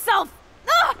shot myself!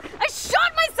 Ugh, I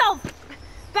shot myself!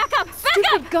 Back up, back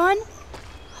Stupid up! gun!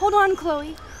 Hold on,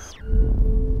 Chloe.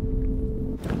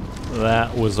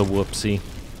 That was a whoopsie.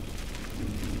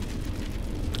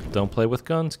 Don't play with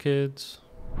guns, kids.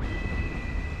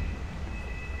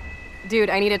 Dude,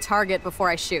 I need a target before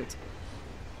I shoot.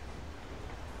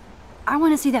 I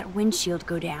want to see that windshield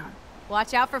go down.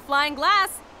 Watch out for flying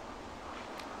glass.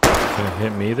 Gonna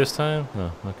hit me this time?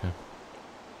 No, okay.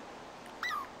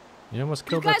 You almost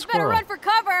killed that You guys better squirrel. run for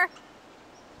cover.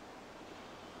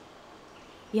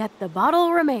 Yet the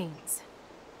bottle remains.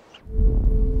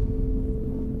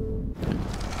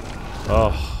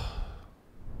 Oh.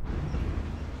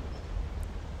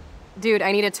 Dude,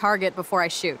 I need a target before I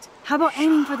shoot. How about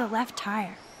aiming for the left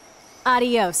tire?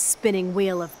 Adios, spinning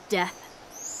wheel of death.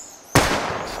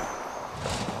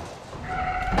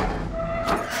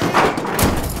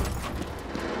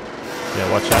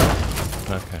 Yeah, watch out.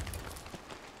 Okay.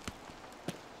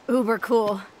 Uber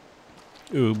cool.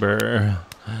 Uber.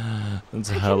 It's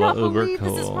I hella cannot uber believe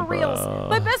cool, this is for bro. reals.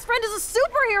 My best friend is a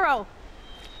superhero.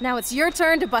 Now it's your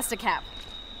turn to bust a cap.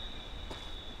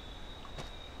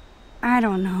 I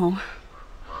don't know.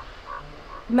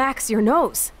 Max, your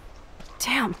nose.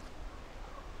 Damn.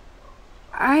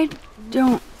 I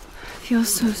don't feel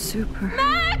so super.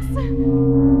 Max!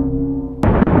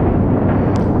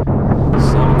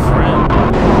 Some friend.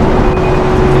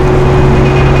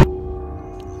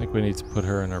 I think we need to put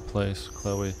her in her place,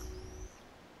 Chloe.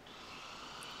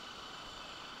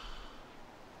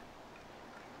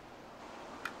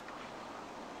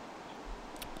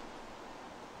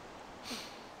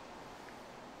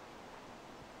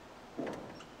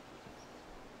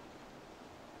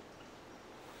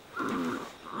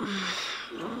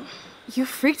 You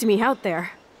freaked me out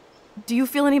there. Do you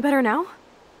feel any better now?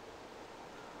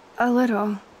 A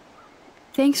little.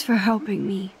 Thanks for helping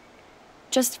me.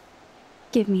 Just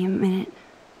give me a minute.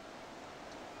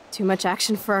 Too much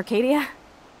action for Arcadia?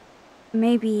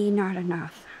 Maybe not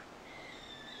enough.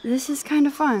 This is kind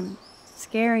of fun.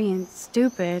 Scary and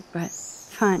stupid, but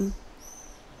fun.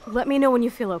 Let me know when you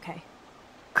feel okay.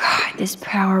 God, this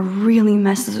power really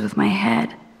messes with my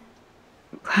head.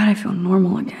 I'm glad I feel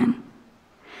normal again.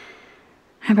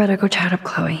 I better go chat up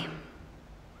Chloe.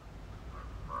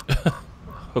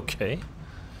 Okay.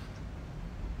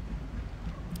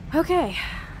 Okay.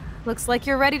 Looks like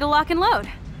you're ready to lock and load.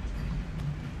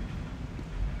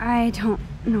 I don't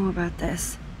know about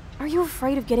this. Are you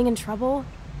afraid of getting in trouble?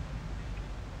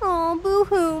 Oh,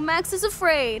 boo-hoo, Max is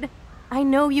afraid. I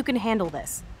know you can handle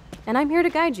this, and I'm here to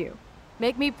guide you.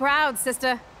 Make me proud,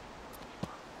 sister.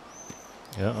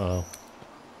 Uh-oh.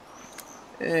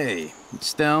 Hey,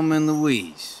 it's Thelma and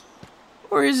Louise.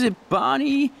 Or is it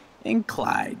Bonnie and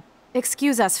Clyde?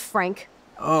 Excuse us, Frank.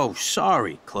 Oh,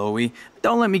 sorry, Chloe.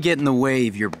 Don't let me get in the way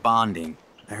of your bonding.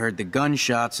 I heard the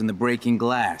gunshots and the breaking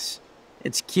glass.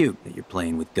 It's cute that you're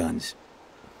playing with guns.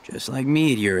 Just like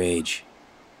me at your age.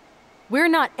 We're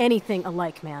not anything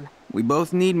alike, man. We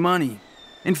both need money.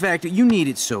 In fact, you need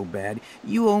it so bad,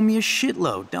 you owe me a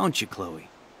shitload, don't you, Chloe?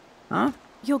 Huh?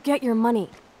 You'll get your money.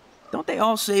 Don't they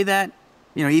all say that?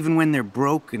 You know, even when they're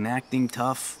broke and acting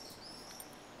tough?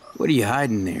 What are you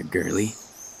hiding there, girlie?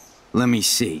 Let me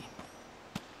see.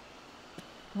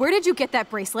 Where did you get that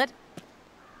bracelet?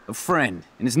 A friend,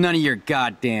 and it's none of your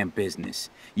goddamn business.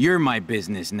 You're my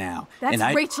business now. That's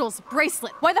and Rachel's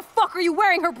bracelet. Why the fuck are you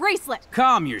wearing her bracelet?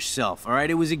 Calm yourself, all right?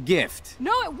 It was a gift.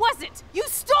 No, it wasn't. You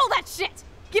stole that shit.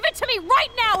 Give it to me right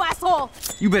now, asshole.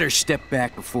 You better step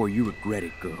back before you regret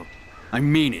it, girl. I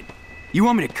mean it. You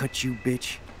want me to cut you,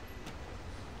 bitch?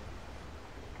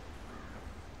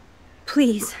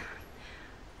 Please.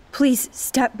 Please,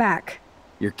 step back.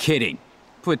 You're kidding.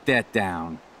 Put that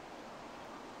down.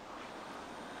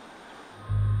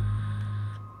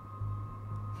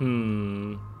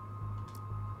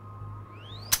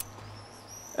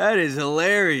 That is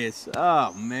hilarious.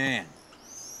 Oh, man.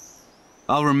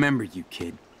 I'll remember you,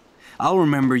 kid. I'll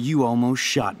remember you almost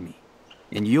shot me.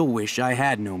 And you'll wish I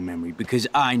had no memory, because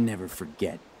I never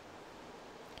forget.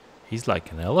 He's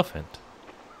like an elephant.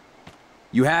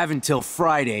 You have until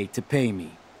Friday to pay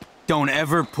me. Don't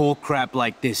ever pull crap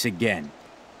like this again.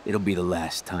 It'll be the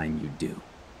last time you do.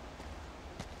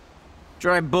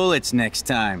 Try bullets next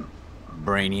time,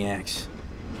 brainiacs.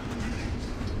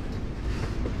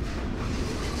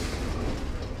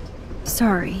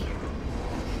 Sorry.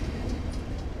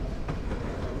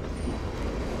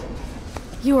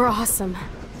 You were awesome.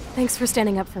 Thanks for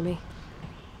standing up for me.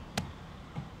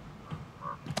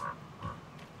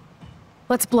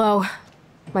 Let's blow.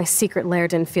 My secret lair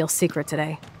didn't feel secret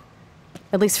today.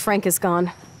 At least Frank is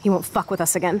gone. He won't fuck with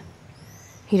us again.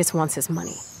 He just wants his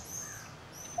money.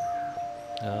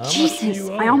 Jesus,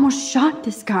 I almost shot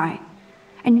this guy.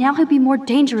 And now he'll be more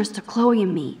dangerous to Chloe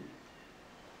and me.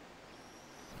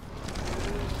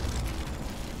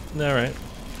 All right.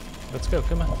 Let's go.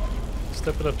 Come on.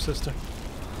 Step it up, sister.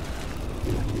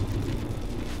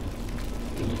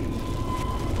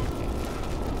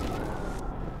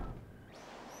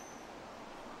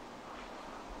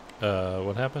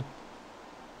 What happened?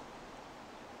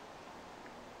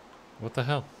 What the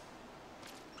hell?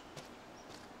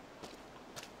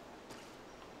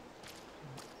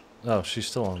 Oh, she's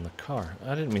still in the car.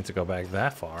 I didn't mean to go back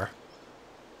that far.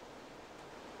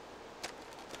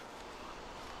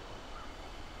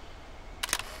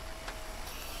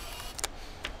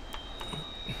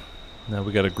 Now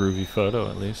we got a groovy photo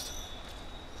at least.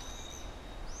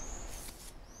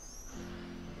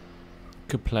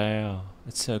 Kaplow.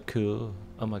 It's so cool.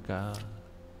 Oh my god.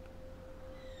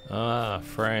 Ah,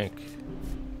 Frank.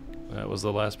 That was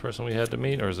the last person we had to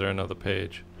meet, or is there another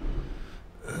page?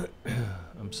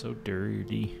 I'm so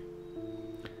dirty.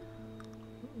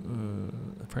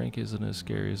 Frank isn't as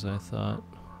scary as I thought.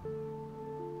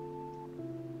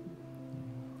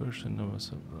 First, I know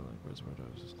myself like where's what I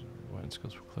was wine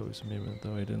skills for Chloe's movement,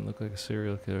 though he didn't look like a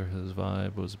serial killer. His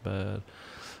vibe was bad.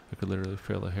 I could literally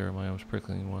feel the hair on my arms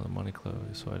prickling in one of the money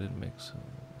clothes, so it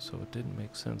didn't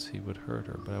make sense he would hurt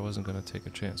her, but I wasn't going to take a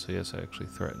chance, so yes, I actually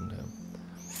threatened him.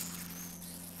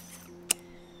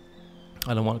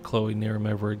 I don't want Chloe near him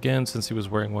ever again, since he was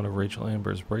wearing one of Rachel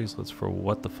Amber's bracelets for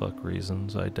what the fuck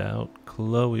reasons. I doubt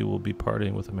Chloe will be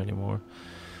partying with him anymore,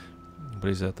 but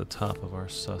he's at the top of our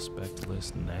suspect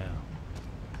list now.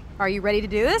 Are you ready to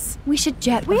do this? We should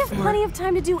jet We have plenty of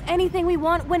time to do anything we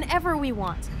want whenever we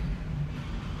want.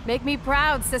 Make me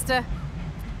proud, sister.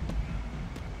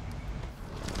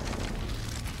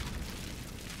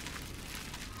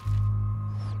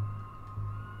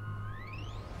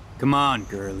 Come on,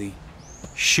 girlie.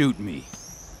 Shoot me.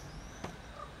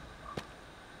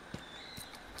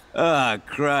 Ah,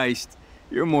 Christ.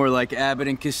 You're more like Abbott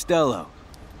and Costello.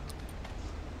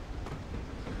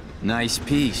 Nice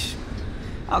piece.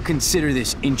 I'll consider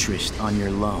this interest on your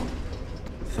loan.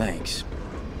 Thanks.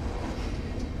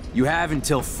 You have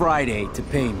until Friday to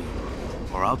pay me,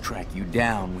 or I'll track you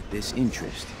down with this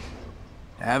interest.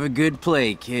 Have a good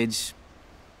play, kids.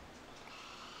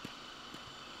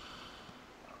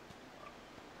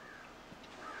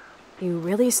 You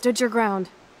really stood your ground.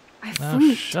 I Oh,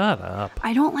 freaked. shut up.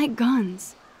 I don't like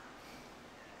guns.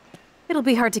 It'll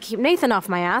be hard to keep Nathan off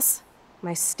my ass.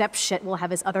 My step-shit will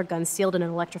have his other gun sealed in an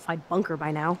electrified bunker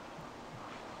by now.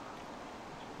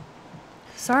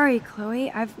 Sorry,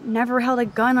 Chloe. I've never held a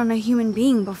gun on a human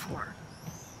being before.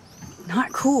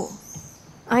 Not cool.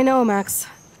 I know, Max.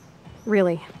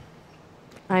 Really.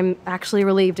 I'm actually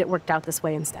relieved it worked out this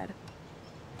way instead.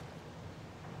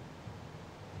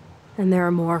 And there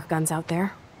are more guns out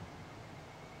there.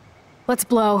 Let's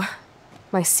blow.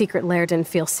 My secret lair didn't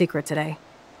feel secret today.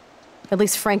 At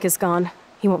least Frank is gone.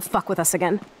 He won't fuck with us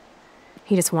again.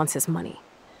 He just wants his money.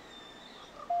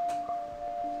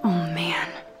 Oh, man.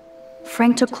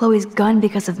 Frank took Chloe's gun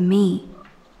because of me.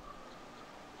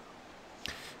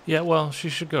 Yeah, well, she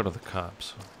should go to the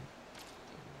cops.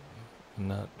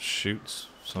 Not shoots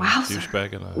some Wowzer.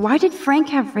 douchebag in a... Why did Frank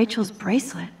have Rachel's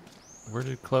bracelet? Where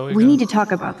did Chloe We go? need to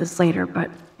talk about this later,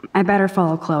 but I better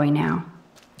follow Chloe now.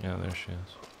 Yeah, there she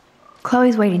is.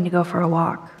 Chloe's waiting to go for a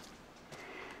walk.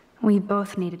 We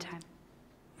both need a time.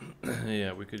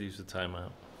 Yeah, we could use the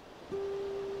timeout.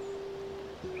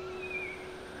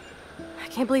 I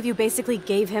can't believe you basically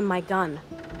gave him my gun.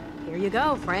 Here you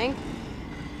go, Frank.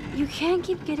 You can't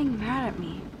keep getting mad at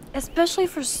me, especially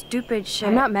for stupid shit.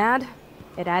 I'm not mad.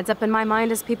 It adds up in my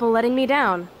mind as people letting me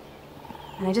down.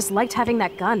 And I just liked having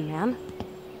that gun, man.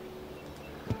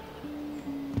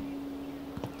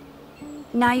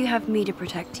 Now you have me to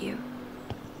protect you.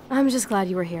 I'm just glad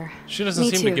you were here. She doesn't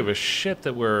Me seem too. to give a shit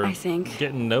that we're I think.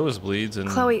 getting nosebleeds and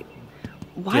Chloe,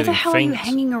 why the getting hell are you faint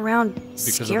hanging around because of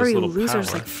this scary little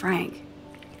losers power like Frank?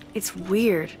 It's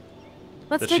weird.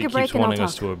 Let's that take she a break keeps and I'll wanting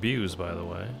us talk. to abuse, by the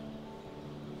way.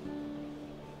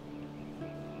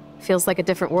 Feels like a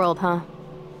different world, huh?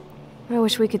 I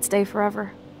wish we could stay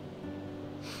forever.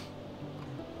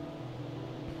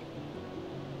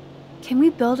 Can we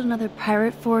build another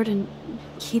pirate fort and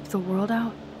keep the world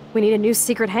out? We need a new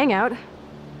secret hangout.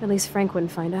 At least Frank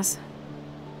wouldn't find us.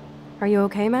 Are you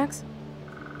okay, Max?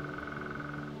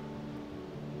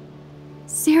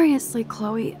 Seriously,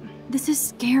 Chloe, this is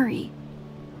scary.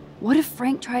 What if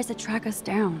Frank tries to track us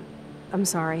down? I'm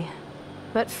sorry,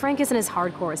 but Frank isn't as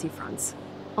hardcore as he fronts.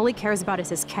 All he cares about is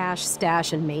his cash,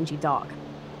 stash, and mangy dog.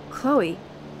 Chloe,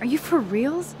 are you for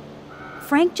reals?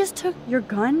 Frank just took your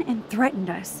gun and threatened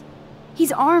us.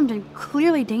 He's armed and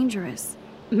clearly dangerous.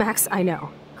 Max, I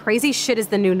know. Crazy shit is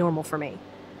the new normal for me.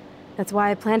 That's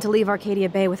why I plan to leave Arcadia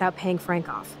Bay without paying Frank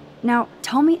off. Now,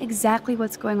 tell me exactly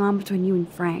what's going on between you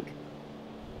and Frank.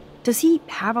 Does he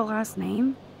have a last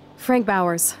name? Frank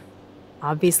Bowers.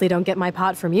 Obviously don't get my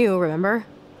pot from you, remember?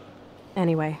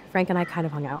 Anyway, Frank and I kind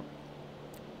of hung out.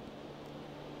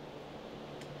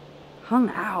 Hung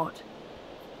out?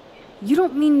 You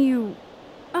don't mean you...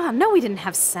 No, we didn't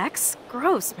have sex.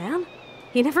 Gross, man.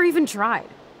 He never even tried.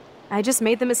 I just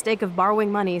made the mistake of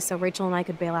borrowing money so Rachel and I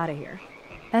could bail out of here.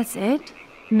 That's it?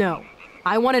 No.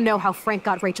 I want to know how Frank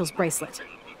got Rachel's bracelet.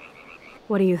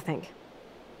 What do you think?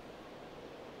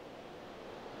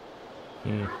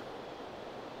 I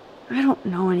don't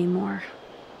know anymore.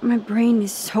 My brain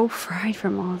is so fried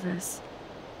from all this.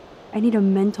 I need a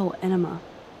mental enema.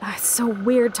 It's so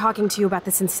weird talking to you about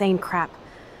this insane crap.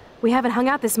 We haven't hung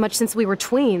out this much since we were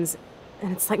tweens,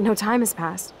 and it's like no time has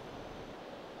passed.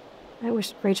 I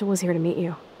wish Rachel was here to meet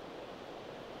you.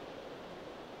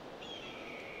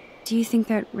 Do you think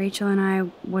that Rachel and I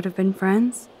would have been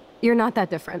friends? You're not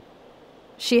that different.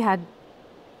 She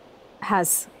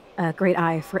has a great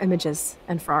eye for images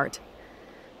and for art.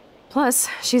 Plus,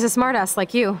 she's a smartass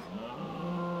like you.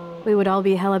 We would all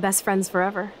be hella best friends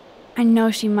forever. I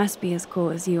know she must be as cool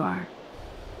as you are.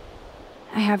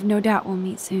 I have no doubt we'll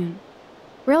meet soon.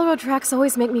 Railroad tracks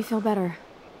always make me feel better.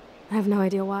 I have no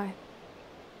idea why.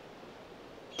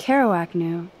 Kerouac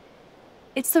knew.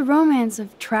 It's the romance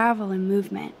of travel and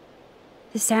movement.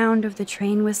 The sound of the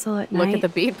train whistle at night. Look at the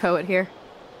beat poet here.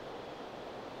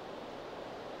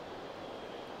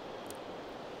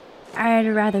 I'd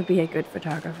rather be a good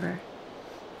photographer.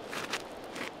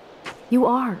 You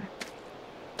are.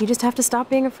 You just have to stop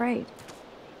being afraid.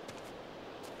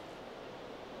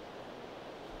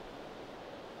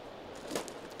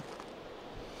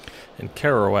 And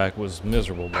Kerouac was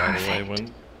miserable, by the way, when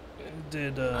it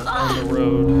did On the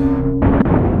Road.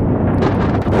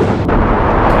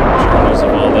 Kept journals of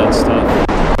all that stuff.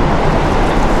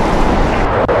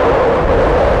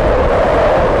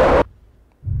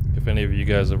 If any of you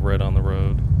guys have read On the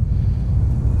Road,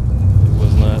 it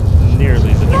was not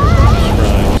nearly the trip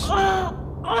it describes.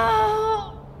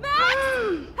 Max!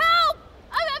 Help!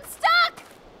 I'm stuck!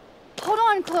 Hold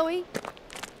on, Chloe.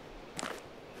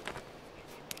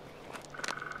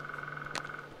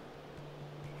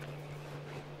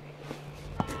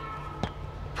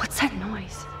 What's that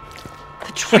noise?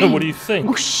 The train. What do you think?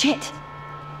 Oh, shit.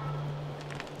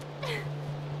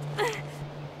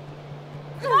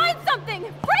 Find something!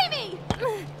 Free me!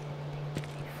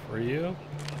 For you?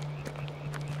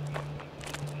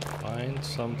 Find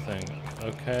something.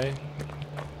 Okay.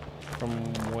 From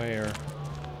where?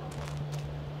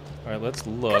 Alright, let's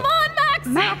look. Come on, Max!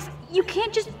 Max, you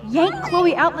can't just yank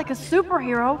Chloe out like a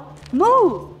superhero.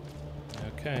 Move!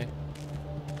 Okay.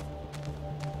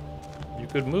 You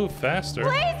could move faster.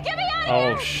 Please, get me out of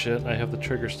here! Oh shit, I have the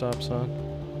trigger stops on.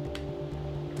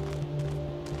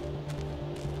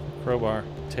 Crowbar,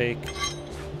 take.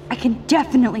 I can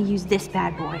definitely use this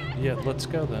bad boy. Yeah, let's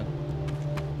go then.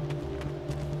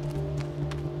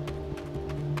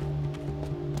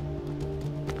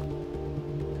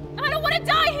 I don't want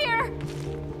gonna die here!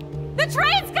 The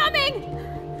train's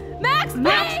coming! Max, please!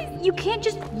 Max, you can't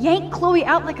just yank Chloe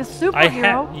out like a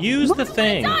superhero. Use the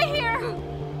thing. Die here!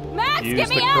 Max, Use get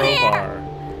me the out of crowbar.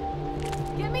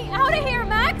 here! Get me out of here,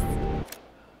 Max!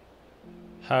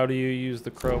 How do you use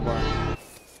the crowbar?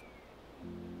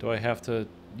 Do I have to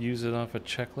use it off a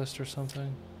checklist or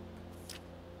something?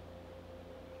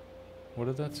 What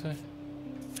did that say?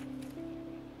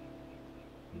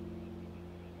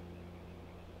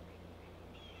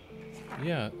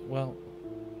 Yeah, well...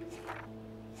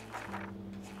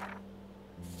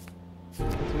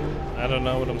 I don't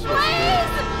know what I'm supposed to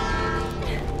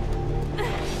do.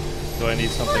 Do I need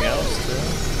something else too?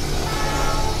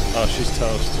 Oh, she's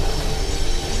toast.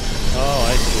 Oh,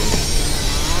 I see.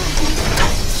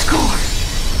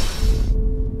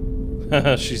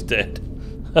 Score! She's dead.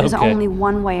 There's Okay. only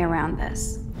one way around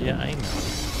this. Yeah, I know.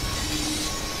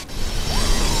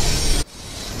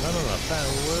 No.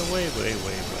 Wait.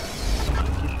 Come on,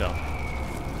 keep going.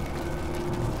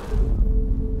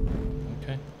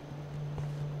 Okay.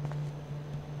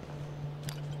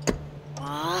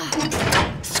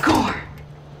 Score!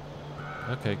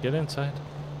 Okay, get inside.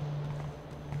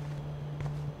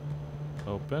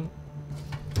 Open.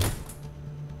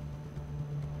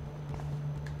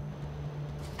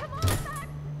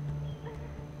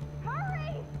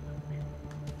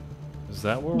 Is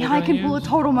that what we're Now I gonna can pull a use?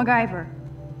 total MacGyver.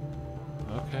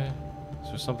 Okay. Is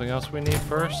there something else we need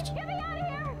first?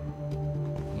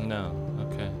 No.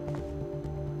 Okay.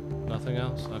 Nothing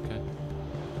else? Okay.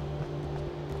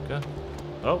 Good.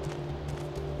 Oh.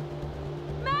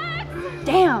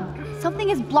 Damn!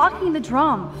 Something is blocking the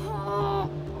drum.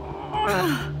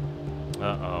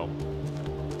 Uh-oh.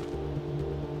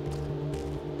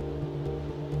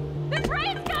 The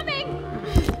train's coming!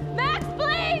 Max,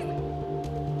 please!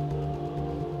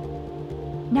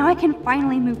 Now I can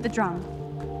finally move the drum.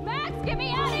 Max, get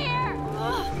me out of here!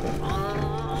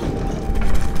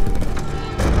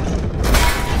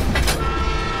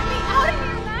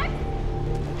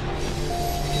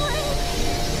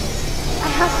 I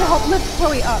have to help lift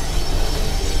Chloe up.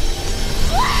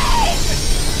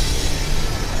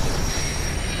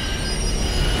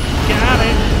 Got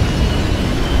it!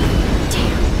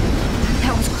 Damn,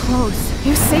 that was close.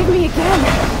 You saved me again.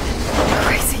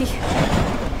 Crazy.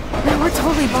 Now we're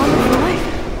totally bonded for life.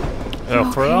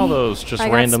 Oh, for all those just I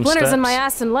got random splinters steps. in my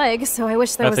ass and legs, so I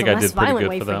wish there I was think a I less did pretty violent good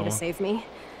way for for you that to one. save me.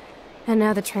 And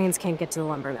now the trains can't get to the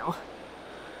lumber mill.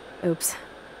 Oops.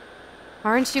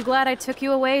 Aren't you glad I took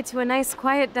you away to a nice,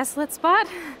 quiet, desolate spot?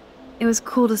 It was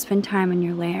cool to spend time in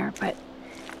your lair, but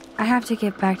I have to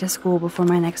get back to school before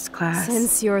my next class.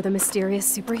 Since you're the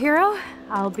mysterious superhero,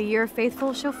 I'll be your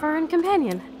faithful chauffeur and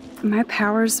companion. My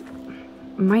powers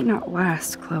might not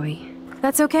last, Chloe.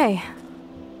 That's okay.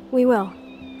 We will.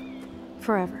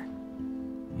 Forever.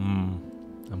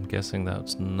 I'm guessing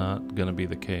that's not gonna be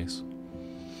the case.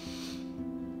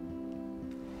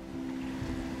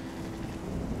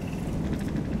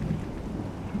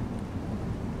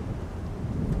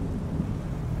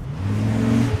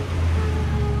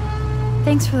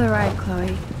 Thanks for the ride,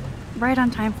 Chloe. Right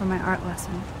on time for my art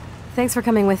lesson. Thanks for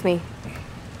coming with me.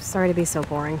 Sorry to be so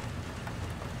boring.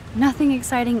 Nothing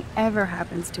exciting ever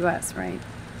happens to us, right?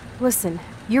 Listen,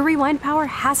 your rewind power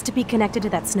has to be connected to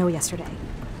that snow yesterday.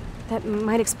 That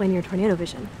might explain your tornado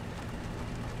vision.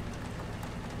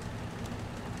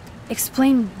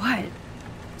 Explain what?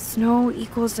 Snow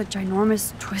equals a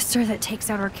ginormous twister that takes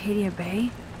out Arcadia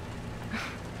Bay?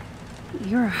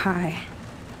 You're high.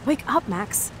 Wake up,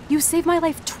 Max. You saved my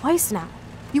life twice now.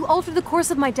 You altered the course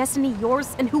of my destiny,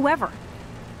 yours, and whoever.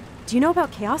 Do you know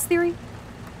about chaos theory?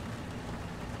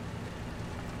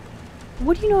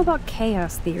 What do you know about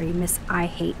chaos theory, Miss I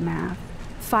Hate Math?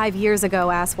 5 years ago,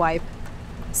 asswipe.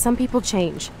 Some people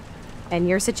change. And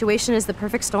your situation is the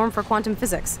perfect storm for quantum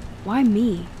physics. Why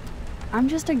me? I'm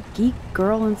just a geek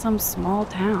girl in some small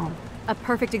town. A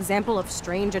perfect example of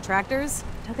strange attractors?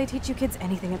 Don't they teach you kids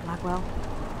anything at Blackwell?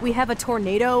 We have a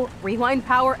tornado, rewind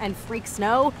power, and freak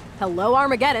snow. Hello,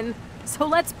 Armageddon. So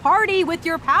let's party with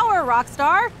your power,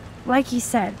 Rockstar! Like you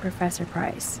said, Professor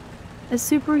Price, a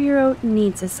superhero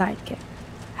needs a sidekick.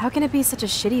 How can it be such a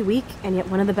shitty week and yet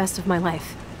one of the best of my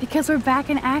life? Because we're back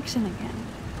in action again.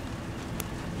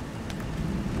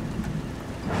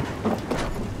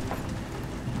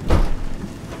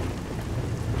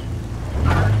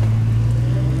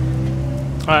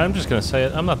 Alright, I'm just gonna say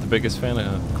it. I'm not the biggest fan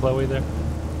of Chloe there.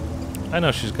 I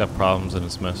know she's got problems and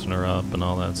it's messing her up and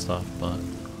all that stuff, but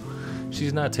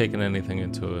she's not taking anything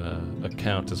into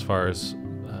account as far as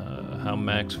how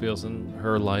Max feels in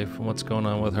her life and what's going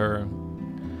on with her,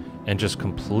 and just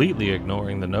completely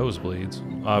ignoring the nosebleeds,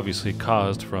 obviously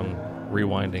caused from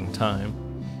rewinding time.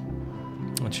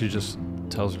 And she just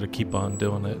tells her to keep on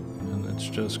doing it, and it's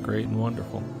just great and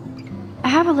wonderful. I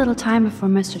have a little time before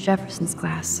Mr. Jefferson's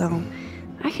class, so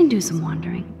I can do some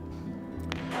wandering.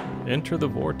 Enter the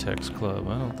Vortex Club.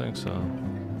 I don't think so.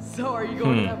 So are you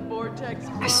going to that Vortex?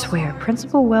 I swear,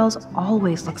 Principal Wells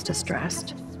always looks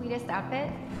distressed. Sweetest outfit?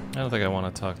 I don't think I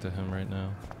want to talk to him right now.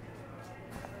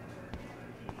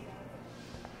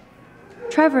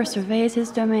 Trevor surveys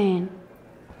his domain.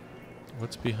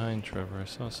 What's behind Trevor? I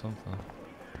saw something.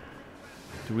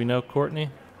 Do we know Courtney?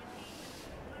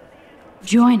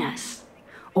 Join us,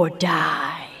 or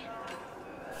die.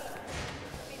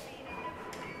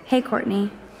 Hey, Courtney.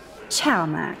 Ciao,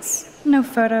 Max. No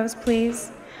photos,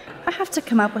 please. I have to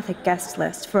come up with a guest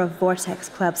list for a Vortex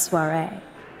Club soiree.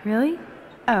 Really?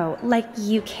 Oh, like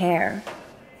you care.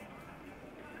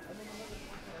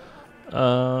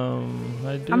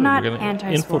 I do. I'm not We're gonna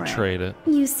anti-soiree. infiltrate it.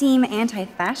 You seem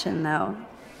anti-fashion, though.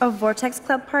 A Vortex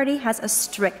Club party has a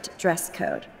strict dress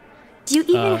code. Do you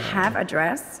even have a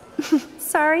dress?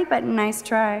 Sorry, but nice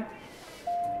try.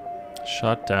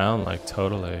 Shut down, like,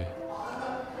 totally.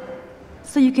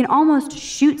 So you can almost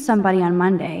shoot somebody on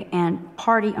Monday and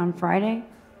party on Friday?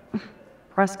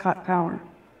 Prescott power.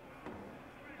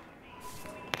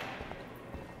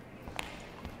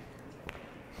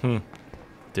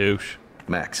 Douche.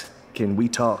 Max, can we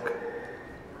talk?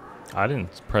 I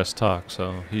didn't press talk,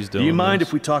 so he's doing Do you mind this.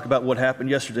 if we talk about what happened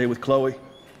yesterday with Chloe?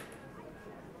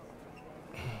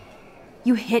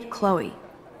 You hit Chloe.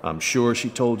 I'm sure she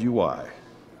told you why.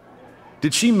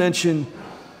 Did she mention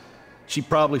she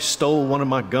probably stole one of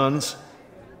my guns?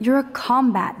 You're a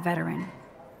combat veteran.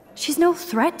 She's no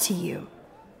threat to you.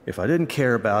 If I didn't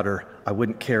care about her, I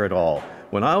wouldn't care at all.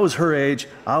 When I was her age,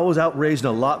 I was out raising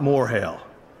a lot more hell.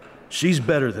 She's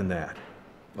better than that.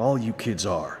 All you kids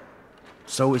are.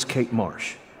 So is Kate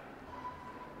Marsh.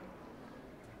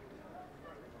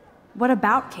 What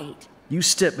about Kate? You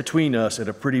stepped between us at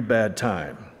a pretty bad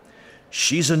time.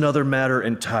 She's another matter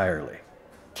entirely.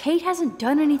 Kate hasn't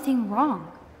done anything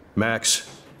wrong. Max,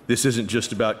 this isn't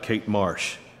just about Kate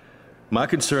Marsh. My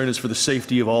concern is for the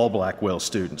safety of all Blackwell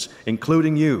students,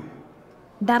 including you.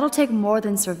 That'll take more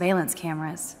than surveillance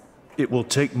cameras. It will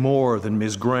take more than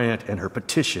Ms. Grant and her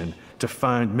petition to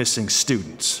find missing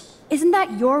students. Isn't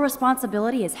that your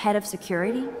responsibility as head of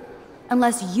security?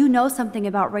 Unless you know something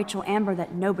about Rachel Amber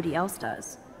that nobody else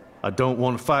does. I don't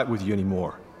want to fight with you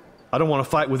anymore. I don't want to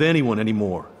fight with anyone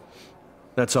anymore.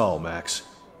 That's all, Max.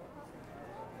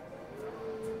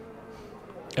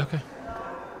 Okay.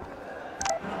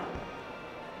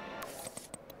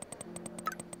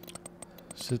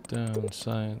 Sit down,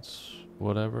 science,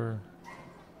 whatever.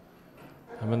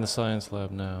 I'm in the science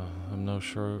lab now. I'm no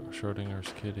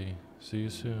Schrodinger's kitty. See you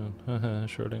soon.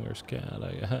 Schrodinger's cat.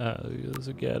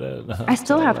 I get it. I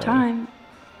still have time.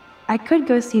 I could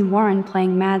go see Warren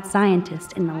playing mad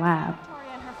scientist in the lab. Victoria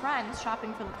and her friends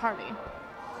shopping for the party.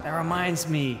 That reminds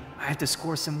me, I have to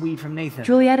score some weed from Nathan.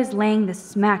 Juliet is laying the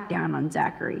smackdown on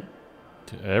Zachary.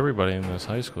 Everybody in this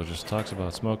high school just talks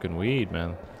about smoking weed,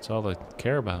 man. That's all they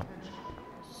care about.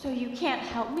 So you can't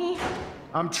help me?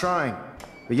 I'm trying,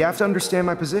 but you have to understand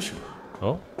my position.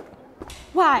 Oh?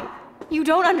 Why? You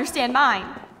don't understand mine.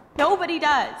 Nobody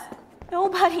does.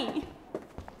 Nobody.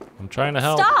 I'm trying to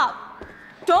help. Stop!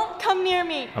 Don't come near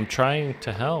me. I'm trying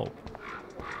to help.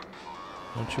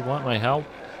 Don't you want my help?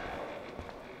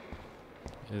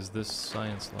 Is this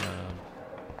science lab?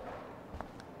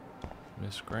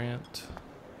 Miss Grant.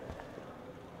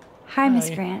 Hi, Miss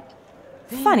Grant.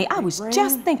 Funny, I was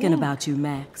just thinking about you,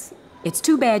 Max. It's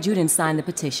too bad you didn't sign the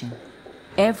petition.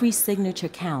 Every signature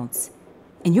counts,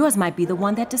 and yours might be the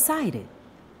one that decided.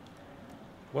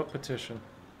 What petition?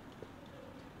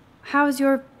 How's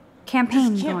your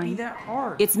campaign going? that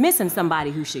hard. It's missing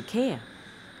somebody who should care.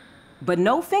 But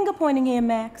no finger pointing here,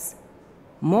 Max.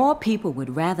 More people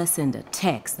would rather send a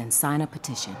text than sign a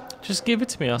petition. Just give it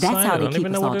to me. I'll That's sign how it. I they don't keep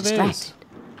even us know all what it distracted. is.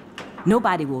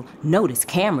 Nobody will notice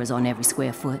cameras on every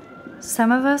square foot.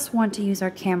 Some of us want to use our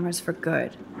cameras for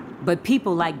good. But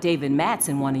people like David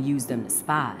Mattson want to use them to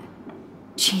spy.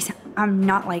 Jeez, I'm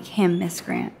not like him, Miss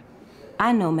Grant.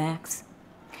 I know, Max.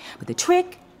 But the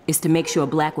trick is to make sure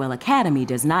Blackwell Academy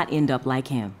does not end up like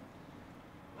him.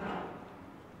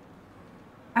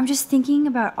 I'm just thinking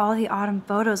about all the autumn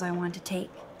photos I want to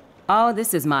take. Oh,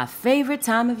 this is my favorite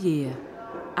time of year.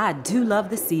 I do love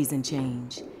the season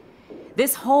change.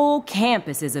 This whole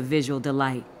campus is a visual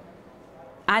delight.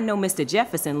 I know Mr.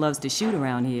 Jefferson loves to shoot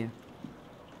around here.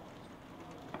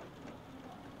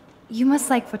 You must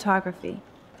like photography.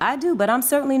 I do, but I'm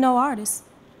certainly no artist.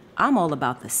 I'm all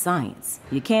about the science.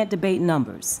 You can't debate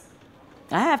numbers.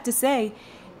 I have to say,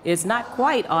 It's not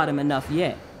quite autumn enough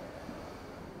yet.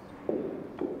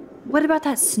 What about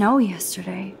that snow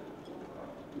yesterday?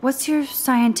 What's your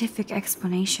scientific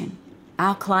explanation?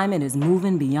 Our climate is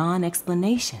moving beyond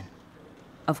explanation.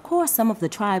 Of course, some of the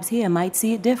tribes here might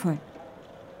see it different.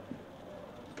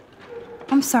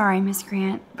 I'm sorry, Miss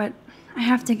Grant, but I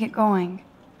have to get going.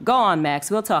 Go on, Max.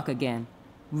 We'll talk again.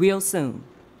 Real soon.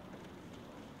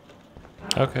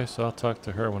 Okay, so I'll talk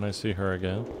to her when I see her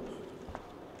again.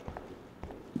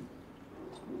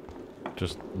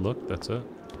 Just look, that's it.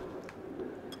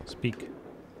 Speak.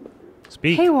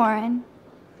 Speak. Hey, Warren.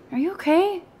 Are you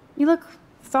okay? You look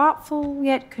thoughtful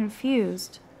yet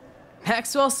confused.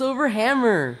 Maxwell Silver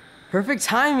Hammer. Perfect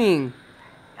timing.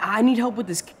 I need help with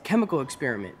this chemical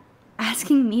experiment.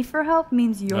 Asking me for help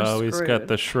means you're screwed. Oh, he's got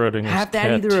the Schrodinger's Have to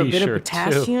cat add either a bit of t-shirt,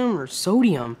 potassium or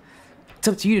sodium. It's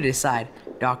up to you to decide,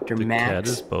 Dr. The Max. cat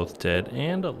is both dead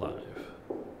and alive.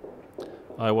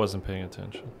 I wasn't paying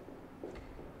attention.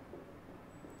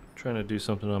 Trying to do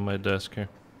something on my desk here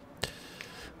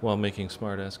while making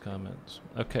smart-ass comments.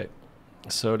 Okay.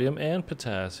 Sodium and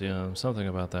potassium. Something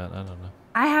about that. I don't know.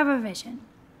 I have a vision.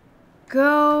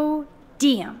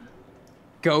 Go-dium.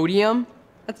 Godium?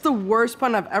 That's the worst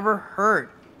pun I've ever heard.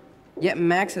 Yet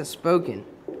Max has spoken.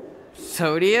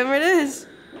 Sodium it is.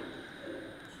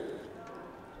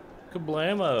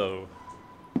 Kablamo.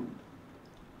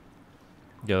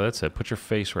 Yeah, that's it. Put your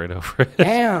face right over it.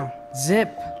 Damn.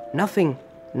 Zip. Nothing.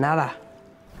 Nada.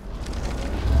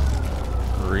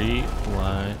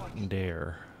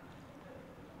 Rewinder.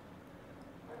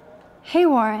 Hey,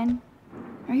 Warren.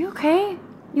 Are you okay?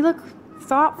 You look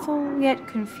thoughtful yet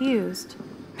confused.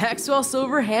 Maxwell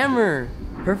Silver Hammer.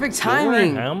 Perfect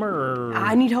timing. Hammer.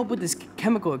 I need help with this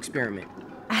chemical experiment.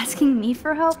 Asking me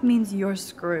for help means you're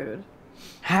screwed.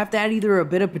 Have to add either a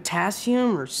bit of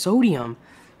potassium or sodium.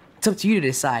 It's up to you to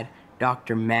decide,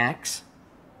 Dr. Max.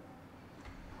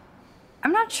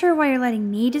 I'm not sure why you're letting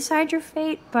me decide your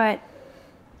fate, but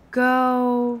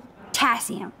go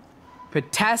potassium.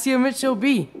 Potassium it shall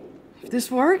be. If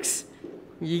this works,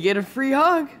 you get a free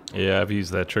hug. Yeah, I've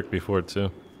used that trick before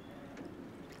too.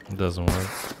 It doesn't work.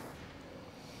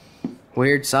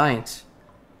 Weird science.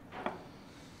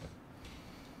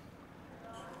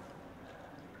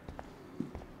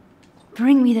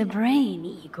 Bring me the brain,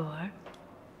 Igor.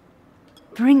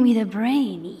 Bring me the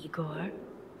brain, Igor.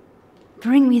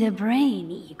 Bring me the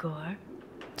brain, Igor.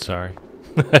 Sorry.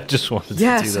 I just wanted to do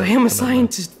that. Yes, I am a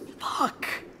scientist. Fuck.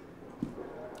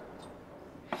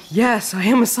 Yes, I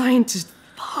am a scientist.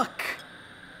 Fuck.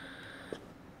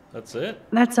 That's it?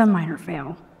 That's a minor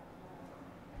fail.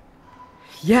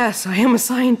 Yes, I am a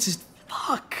scientist.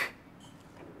 Fuck.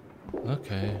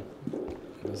 Okay.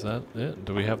 Is that it?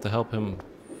 Do we have to help him?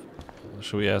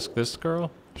 Should we ask this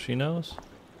girl? She knows?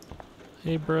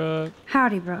 Hey, Brooke.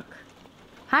 Howdy, Brooke.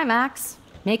 Hi, Max.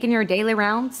 Making your daily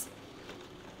rounds?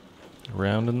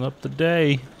 Rounding up the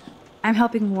day. I'm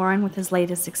helping Warren with his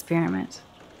latest experiment.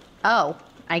 Oh,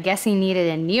 I guess he needed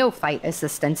a neophyte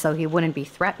assistant so he wouldn't be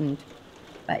threatened.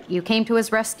 But you came to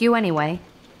his rescue anyway.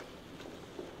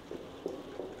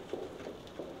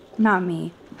 Not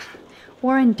me.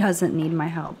 Warren doesn't need my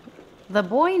help. The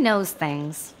boy knows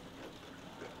things.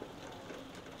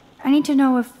 I need to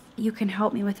know if you can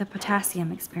help me with the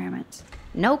potassium experiment.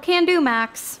 No can do,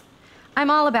 Max. I'm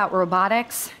all about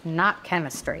robotics, not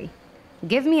chemistry.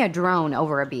 Give me a drone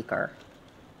over a beaker.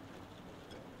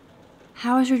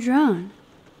 How is your drone?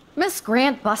 Miss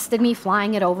Grant busted me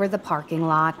flying it over the parking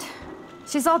lot.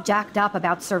 She's all jacked up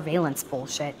about surveillance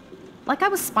bullshit. Like I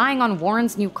was spying on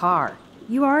Warren's new car.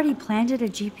 You already planted a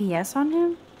GPS on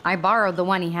him? I borrowed the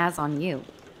one he has on you.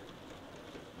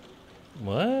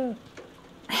 What?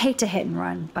 I hate to hit and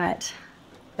run, but...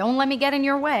 Don't let me get in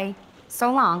your way.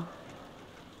 So long.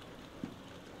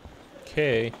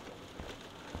 Okay.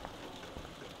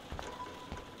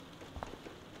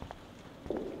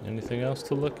 Anything else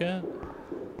to look at?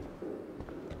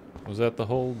 Was that the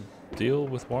whole deal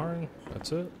with Warren?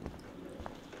 That's it?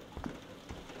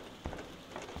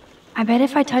 I bet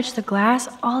if I touch the glass,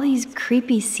 all these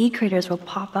creepy sea critters will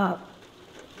pop up.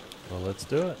 Well, let's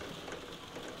do it.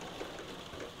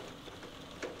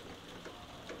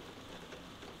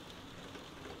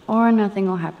 Or nothing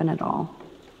will happen at all.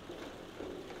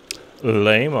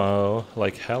 Lame-o,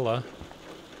 like hella.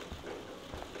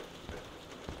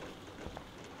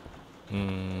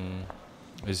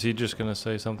 Is he just gonna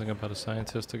say something about a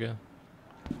scientist again?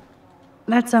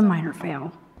 That's a minor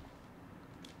fail.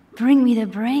 Bring me the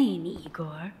brain,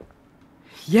 Igor.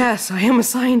 Yes, I am a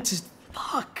scientist.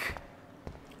 Fuck.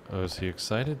 Oh, is he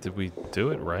excited? Did we do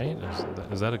it right?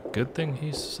 Is that a good thing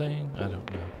he's saying? I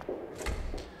don't know.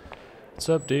 What's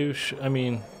up, douche? I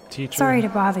mean, teacher. Sorry to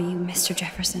bother you, Mr.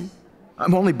 Jefferson.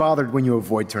 I'm only bothered when you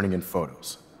avoid turning in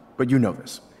photos. But you know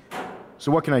this.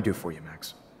 So what can I do for you,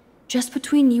 Max? Just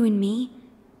between you and me,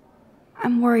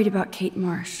 I'm worried about Kate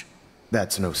Marsh.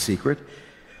 That's no secret.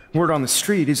 Word on the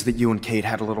street is that you and Kate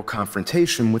had a little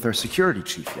confrontation with our security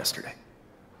chief yesterday.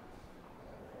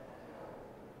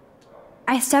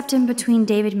 I stepped in between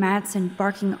David Madsen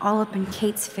barking all up in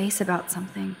Kate's face about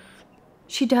something.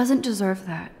 She doesn't deserve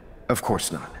that. Of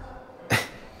course not.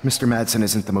 Mr. Madsen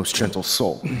isn't the most gentle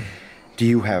soul. Do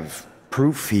you have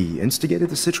proof he instigated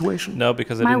the situation? No,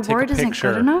 because I My didn't take a word picture. isn't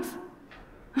good enough?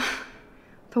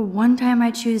 The one time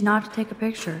I choose not to take a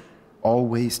picture.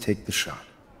 Always take the shot.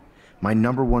 My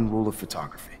 #1 rule of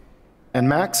photography. And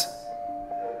Max,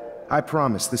 I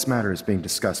promise this matter is being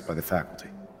discussed by the faculty.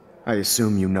 I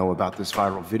assume you know about this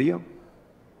viral video?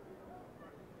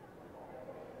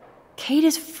 Kate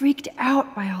is freaked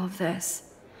out by all of this.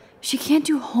 She can't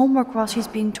do homework while she's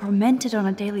being tormented on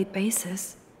a daily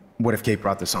basis. What if Kate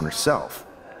brought this on herself?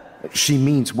 She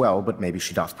means well, but maybe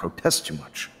she doth protest too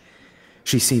much.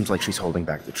 She seems like she's holding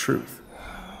back the truth.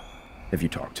 Have you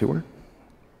talked to her?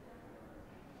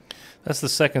 That's the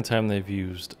second time they've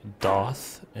used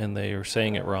doth, and they are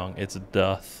saying it wrong. It's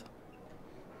doth.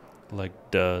 Like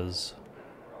does.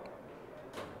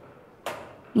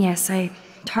 Yes, I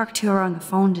talked to her on the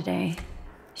phone today.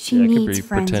 She Yeah, it could needs be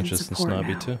friends and pretentious and support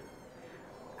snobby now. too.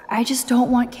 I just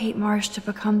don't want Kate Marsh to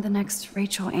become the next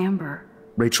Rachel Amber.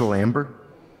 Rachel Amber?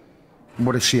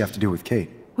 What does she have to do with Kate?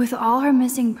 With all her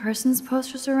missing persons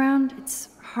posters around, it's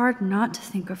hard not to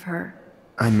think of her.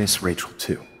 I miss Rachel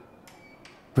too.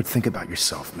 But think about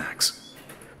yourself, Max.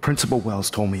 Principal Wells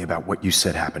told me about what you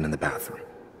said happened in the bathroom.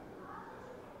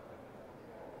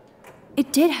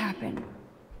 It did happen.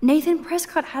 Nathan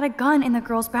Prescott had a gun in the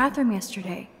girls' bathroom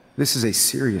yesterday. This is a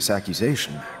serious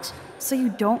accusation, Max. So you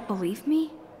don't believe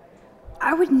me?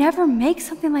 I would never make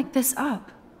something like this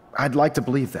up. I'd like to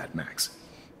believe that, Max.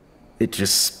 It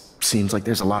just seems like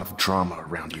there's a lot of drama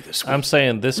around you this week. I'm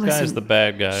saying this guy's Listen, the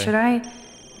bad guy. Should I?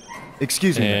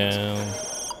 Excuse me, And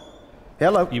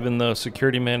hello. Even though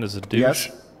security man is a douche,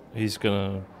 Yes? he's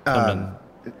gonna come in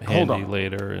hold handy on.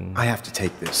 later, and I have to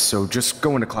take this, so just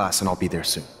go into class and I'll be there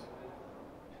soon.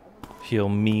 he'll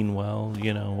mean well,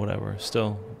 you know, whatever.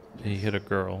 Still, he hit a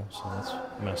girl, so that's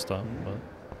messed up. But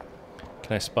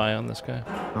can I spy on this guy?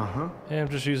 Uh-huh. Hey, I'm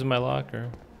just using my locker.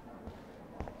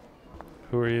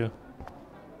 Who are you?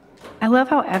 I love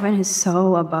how Evan is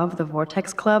so above the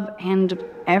Vortex Club and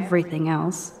everything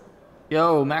else.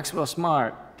 Yo, Maxwell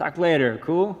Smart. Talk later,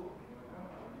 cool?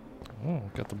 Oh,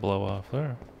 got the blow off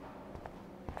there.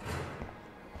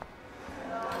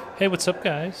 Hey, what's up,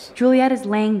 guys? Juliet is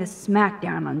laying the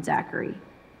smackdown on Zachary.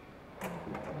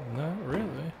 Not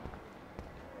really.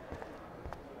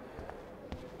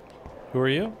 Who are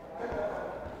you?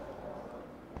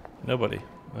 Nobody.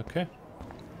 Okay.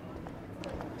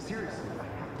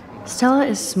 Stella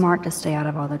is smart to stay out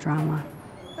of all the drama.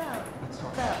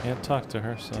 Can't talk to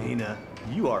her, so. Dana,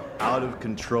 you are out of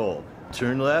control.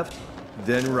 Turn left,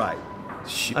 then right.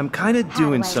 I'm kind of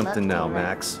doing something now,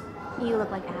 Max. You look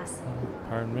like ass.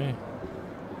 Pardon me.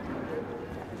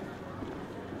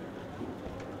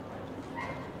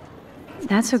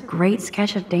 That's a great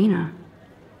sketch of Dana.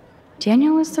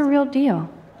 Daniel is the real deal.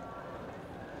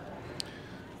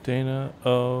 Dana,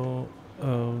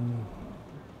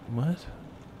 what?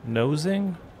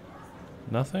 Nosing?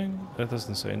 Nothing? That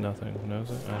doesn't say nothing.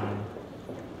 Nosing? I don't know.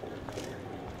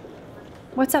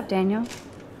 What's up, Daniel?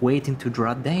 Waiting to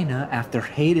draw Dana after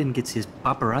Hayden gets his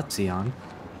paparazzi on.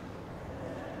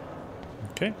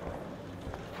 Okay.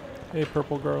 Hey,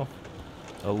 purple girl.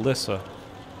 Alyssa.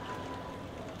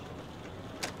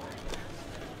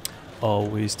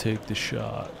 Always take the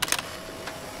shot.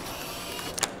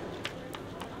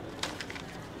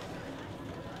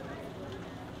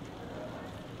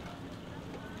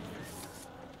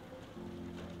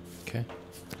 Okay.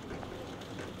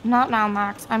 Not now,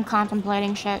 Max. I'm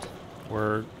contemplating shit.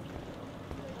 Word.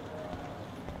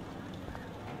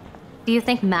 Do you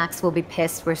think Max will be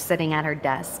pissed we're sitting at her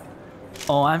desk?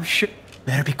 Oh, I'm sure.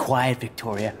 Better be quiet,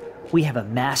 Victoria. We have a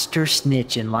master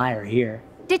snitch and liar here.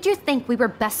 Did you think we were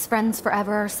best friends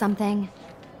forever or something?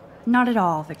 Not at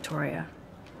all, Victoria.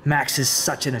 Max is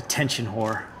such an attention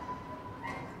whore.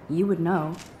 You would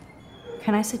know.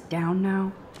 Can I sit down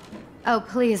now? Oh,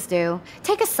 please do.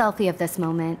 Take a selfie of this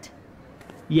moment.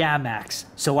 Yeah, Max,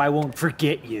 so I won't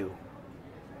forget you.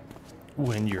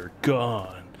 When you're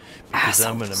gone. Because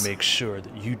I'm gonna make sure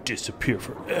that you disappear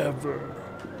forever.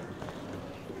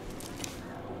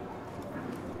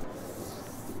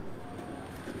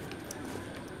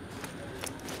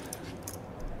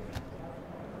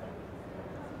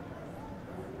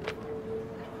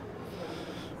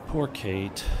 Poor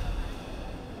Kate.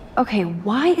 Okay,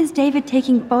 why is David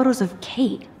taking photos of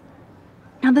Kate?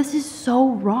 Now this is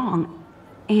so wrong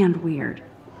and weird.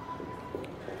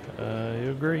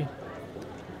 You agree?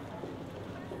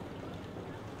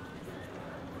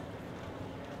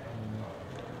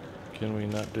 Can we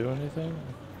not do anything?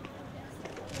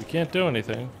 We can't do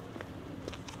anything.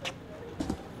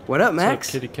 What up, Max? What's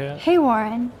up, kitty cat? Hey,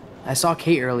 Warren. I saw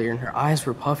Kate earlier and her eyes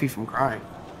were puffy from crying.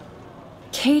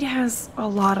 Kate has a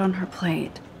lot on her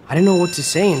plate. I didn't know what to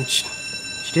say and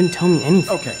she didn't tell me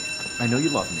anything. Okay, I know you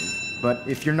love me, but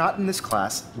if you're not in this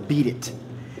class, beat it.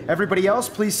 Everybody else,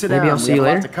 please sit down. Maybe I'll see you We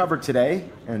have a later. lot to cover today,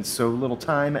 and so little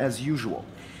time as usual.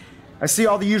 I see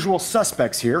all the usual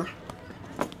suspects here.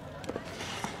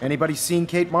 Anybody seen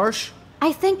Kate Marsh?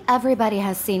 I think everybody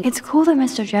has seen. It's cool that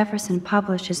Mr. Jefferson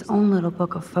published his own little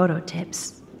book of photo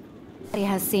tips. Everybody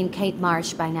has seen Kate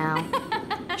Marsh by now.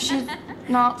 She's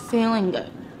not feeling good.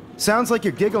 Sounds like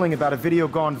you're giggling about a video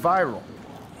gone viral.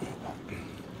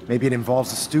 Maybe it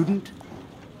involves a student?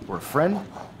 Or a friend?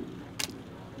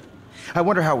 I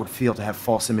wonder how it would feel to have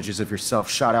false images of yourself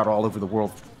shot out all over the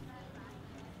world.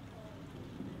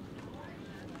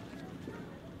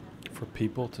 For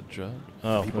people to judge?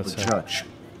 Oh, people to what's that? judge.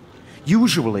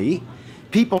 Usually,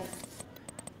 people...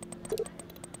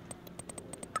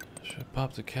 Should have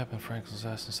popped a cap in Franklin's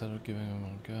ass instead of giving him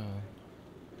a gun.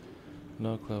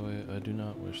 No, Chloe, I do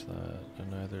not wish that, and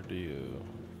neither do you.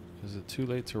 Is it too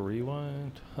late to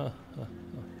rewind?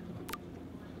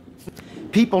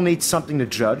 People need something to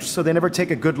judge, so they never take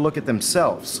a good look at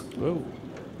themselves. Whoa.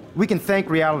 We can thank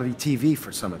reality TV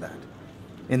for some of that.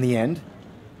 In the end,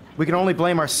 we can only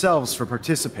blame ourselves for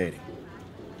participating.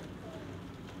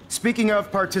 Speaking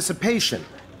of participation,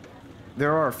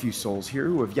 there are a few souls here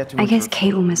who have yet to... I guess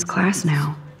Kate will miss class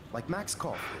now. Like Max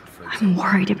Caulfield, for I'm example.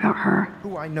 worried about her.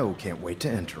 Who I know can't wait to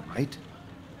enter, right?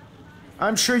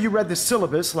 I'm sure you read the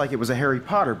syllabus like it was a Harry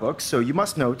Potter book, so you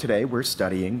must know today we're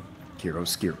studying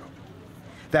chiaroscuro.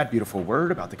 That beautiful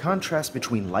word about the contrast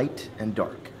between light and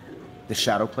dark. The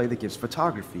shadow play that gives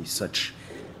photography such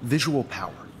visual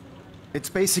power. It's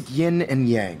basic yin and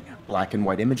yang. Black and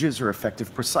white images are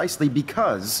effective precisely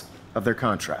because of their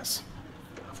contrast.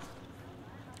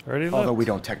 Although we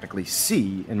don't technically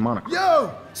see in monochrome.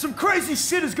 Yo! Some crazy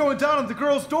shit is going down in the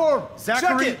girls' dorm!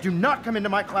 Zachary, Check it! do not come into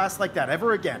my class like that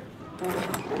ever again.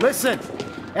 Listen,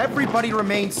 everybody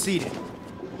remain seated.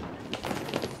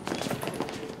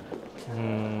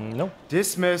 Nope.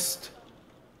 Dismissed.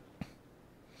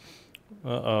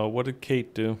 Uh-oh, what did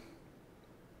Kate do?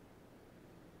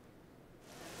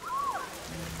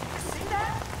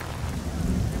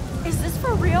 Is this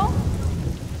for real?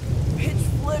 Pitch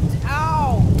flipped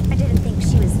out! I didn't think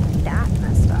she was that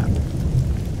messed up.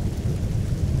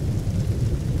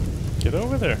 Get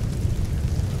over there.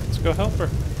 Let's go help her.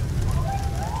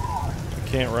 I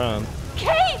can't run.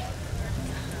 Kate!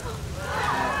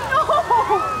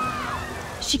 No!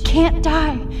 She can't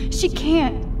die. She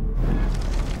can't.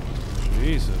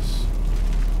 Jesus.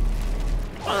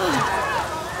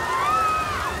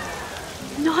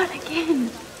 Not again.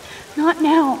 Not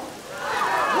now.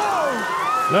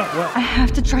 No, what? I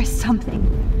have to try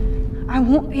something. I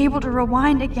won't be able to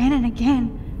rewind again and again.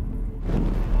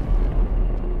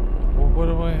 Well, what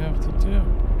do I have to do?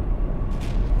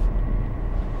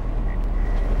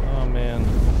 Oh, man.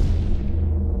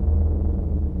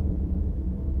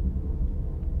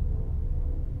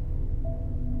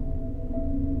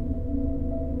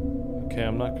 Okay,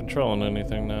 I'm not controlling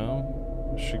anything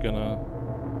now. Is she gonna...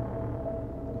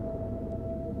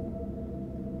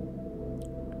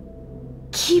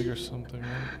 Keep figure something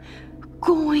out?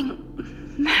 going,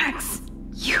 Max.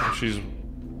 You She's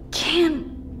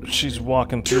can. she's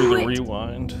walking through Do the it.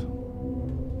 rewind.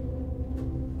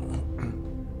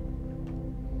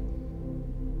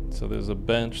 So there's a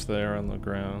bench there on the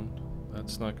ground.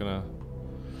 That's not gonna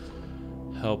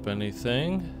help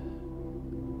anything.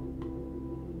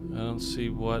 I don't see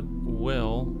what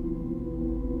will.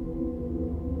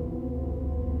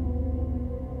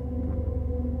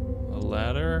 A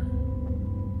ladder?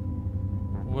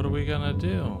 What are we gonna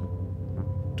do?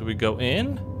 Do we go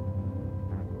in?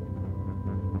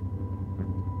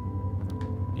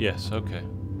 Yes, okay.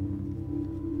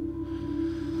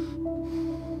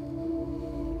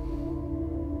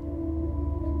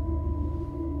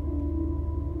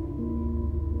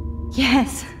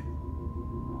 Yes.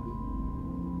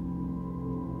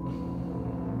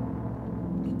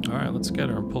 Alright, let's get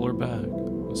her and pull her back.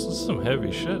 This is some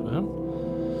heavy shit, man.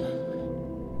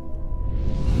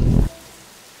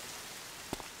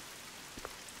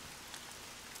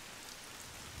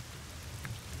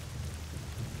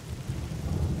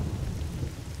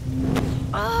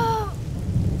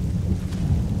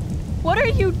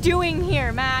 you doing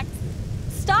here, Max?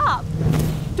 Stop!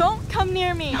 Don't come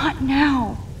near me! Not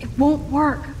now. It won't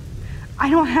work. I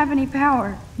don't have any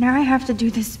power. Now I have to do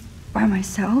this by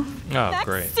myself. Oh, Max,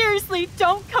 great. seriously,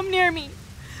 don't come near me.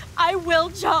 I will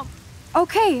jump.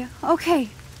 Okay.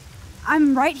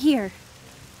 I'm right here.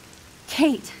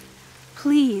 Kate,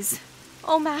 please.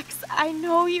 Oh, Max, I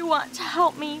know you want to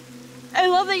help me. I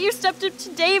love that you stepped up to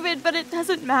David, but it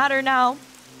doesn't matter now.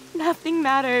 Nothing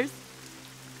matters.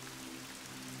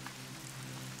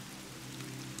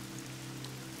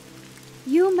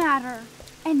 You matter,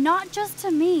 and not just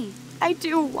to me. I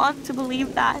do want to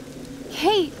believe that.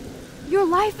 Kate, your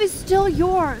life is still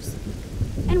yours,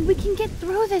 and we can get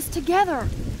through this together.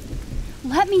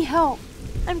 Let me help.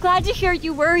 I'm glad to hear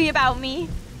you worry about me.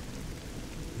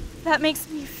 That makes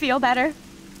me feel better.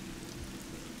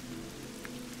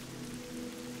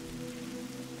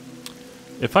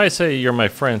 If I say you're my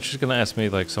friend, she's gonna ask me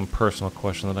like some personal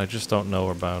question that I just don't know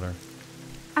about her.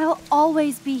 I'll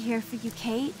always be here for you,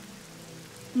 Kate.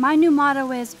 My new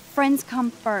motto is, friends come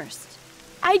first.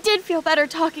 I did feel better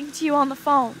talking to you on the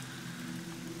phone.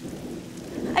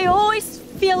 I always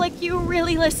feel like you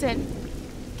really listen.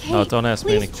 Kate, Oh, don't ask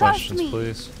me any please trust questions, me.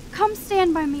 please. Come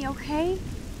stand by me, okay?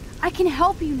 I can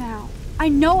help you now. I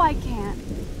know I can.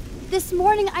 This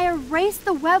morning I erased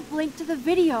the web link to the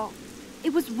video.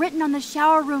 It was written on the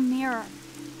shower room mirror.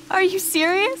 Are you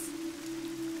serious?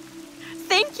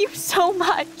 Thank you so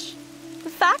much. The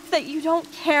fact that you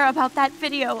don't care about that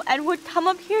video and would come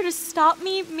up here to stop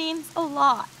me means a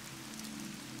lot.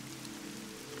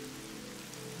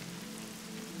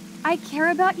 I care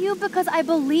about you because I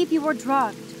believe you were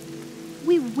drugged.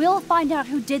 We will find out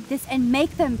who did this and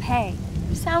make them pay.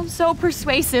 Sounds so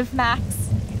persuasive, Max.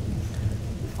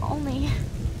 If only.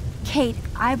 Kate,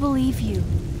 I believe you.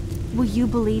 Will you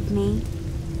believe me?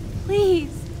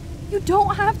 Please, you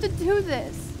don't have to do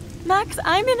this. Max,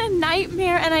 I'm in a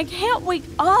nightmare and I can't wake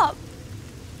up.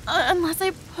 Unless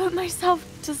I put myself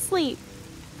to sleep.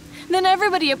 Then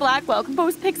everybody at Blackwell can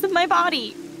post pics of my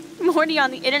body. I'm already on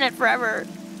the internet forever.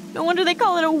 No wonder they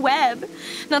call it a web.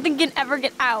 Nothing can ever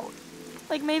get out.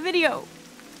 Like my video.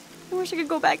 I wish I could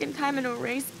go back in time and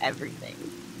erase everything.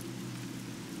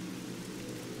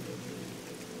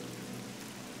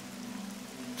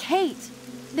 Kate,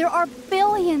 there are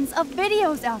billions of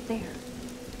videos out there.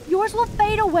 Yours will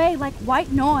fade away like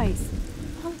white noise.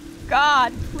 Oh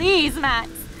God, please, Max.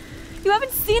 You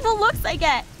haven't seen the looks I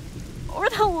get. Or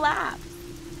the laughs.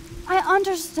 I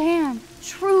understand,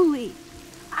 truly.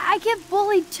 I get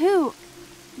bullied too.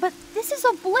 But this is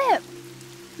a blip.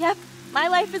 Yep, my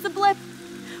life is a blip.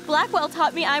 Blackwell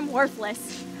taught me I'm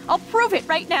worthless. I'll prove it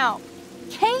right now.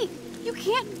 Kate, you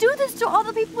can't do this to all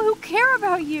the people who care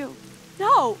about you.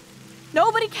 No,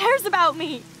 nobody cares about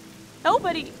me.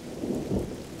 Nobody.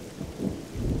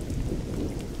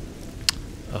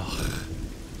 Ugh.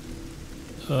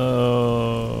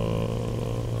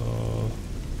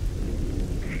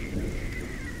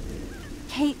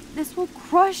 Kate, this will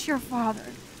crush your father.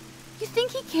 You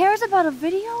think he cares about a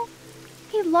video?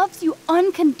 He loves you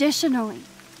unconditionally.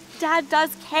 Dad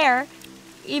does care,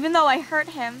 even though I hurt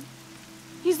him.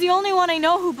 He's the only one I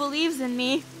know who believes in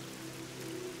me.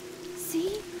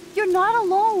 See? You're not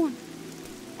alone.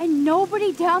 And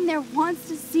nobody down there wants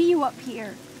to see you up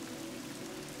here.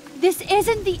 This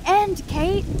isn't the end,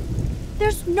 Kate.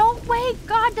 There's no way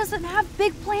God doesn't have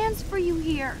big plans for you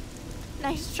here.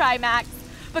 Nice try, Max.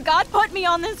 But God put me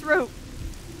on this route.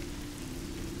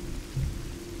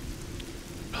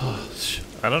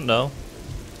 I don't know.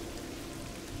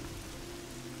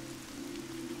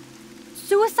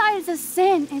 Suicide is a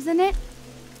sin, isn't it?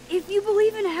 If you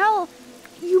believe in hell,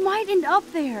 you might end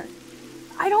up there.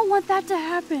 I don't want that to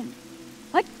happen.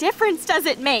 What difference does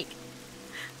it make?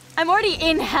 I'm already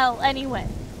in hell anyway.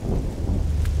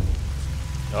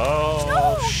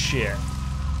 Oh, no! Shit.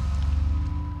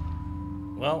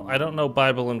 Well, I don't know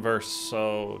Bible and verse,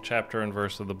 so chapter and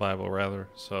verse of the Bible, rather.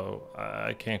 So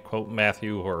I can't quote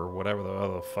Matthew or whatever the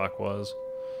other fuck was.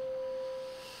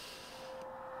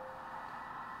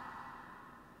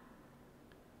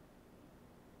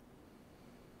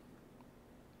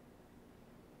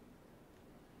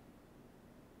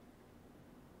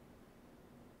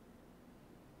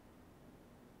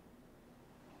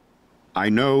 I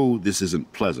know this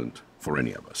isn't pleasant for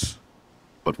any of us,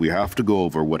 but we have to go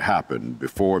over what happened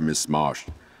before Miss Marsh,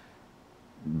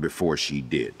 before she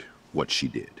did what she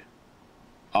did.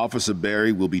 Officer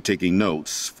Barry will be taking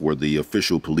notes for the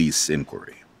official police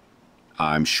inquiry.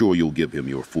 I'm sure you'll give him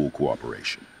your full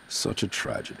cooperation. Such a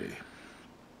tragedy.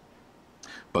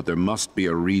 But there must be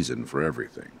a reason for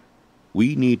everything.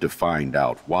 We need to find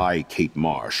out why Kate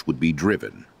Marsh would be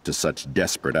driven to such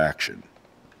desperate action.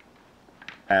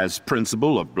 As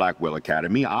principal of Blackwell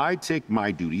Academy, I take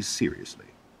my duties seriously.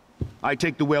 I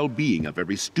take the well-being of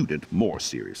every student more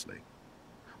seriously.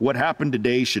 What happened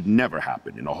today should never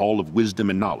happen in a hall of wisdom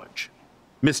and knowledge.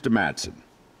 Mr. Madsen,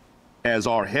 as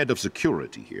our head of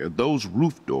security here, those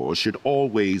roof doors should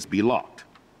always be locked.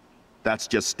 That's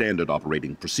just standard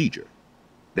operating procedure.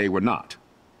 They were not,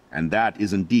 and that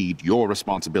is indeed your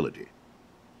responsibility.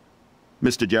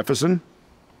 Mr. Jefferson,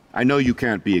 I know you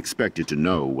can't be expected to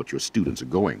know what your students are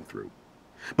going through,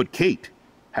 but Kate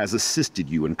has assisted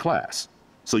you in class,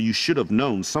 so you should have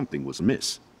known something was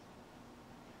amiss.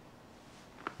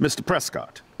 Mr.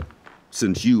 Prescott,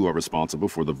 since you are responsible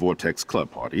for the Vortex Club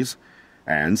parties,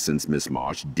 and since Miss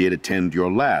Marsh did attend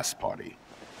your last party,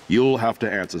 you'll have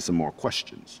to answer some more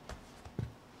questions.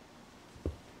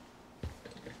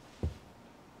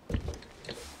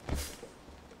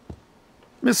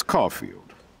 Miss Caulfield,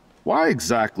 why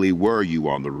exactly were you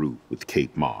on the roof with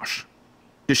Kate Marsh?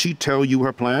 Did she tell you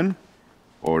her plan?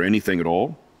 Or anything at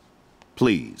all?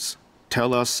 Please,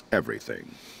 tell us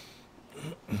everything.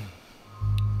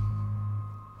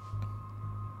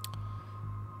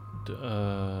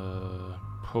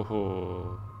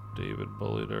 David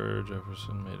bullied her,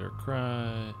 Jefferson made her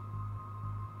cry.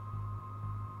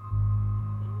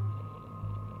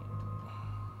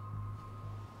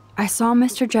 I saw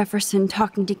Mr. Jefferson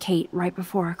talking to Kate right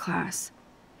before our class.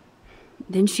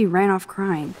 Then she ran off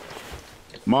crying.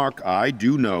 Mark, I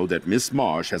do know that Miss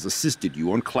Marsh has assisted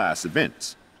you on class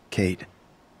events. Kate,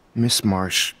 Miss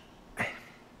Marsh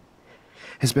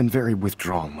has been very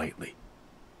withdrawn lately.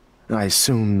 I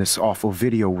assume this awful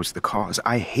video was the cause.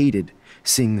 I hated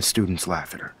seeing the students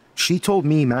laugh at her. She told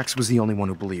me Max was the only one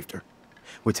who believed her,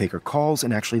 would take her calls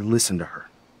and actually listen to her.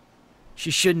 She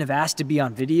shouldn't have asked to be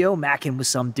on video, macking with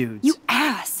some dudes. You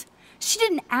ass! She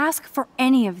didn't ask for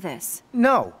any of this.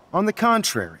 No, on the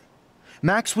contrary.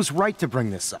 Max was right to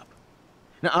bring this up.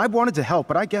 Now, I wanted to help,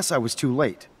 but I guess I was too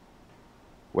late.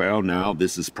 Well, now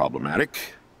this is problematic.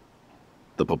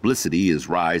 The publicity is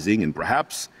rising, and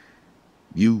perhaps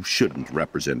you shouldn't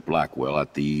represent Blackwell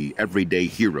at the Everyday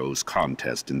Heroes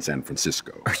contest in San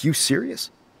Francisco. Are you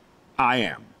serious? I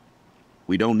am.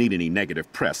 We don't need any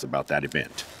negative press about that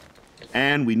event.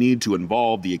 And we need to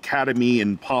involve the Academy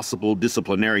in possible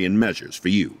disciplinarian measures for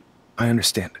you. I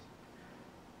understand.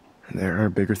 There are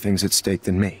bigger things at stake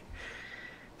than me.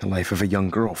 The life of a young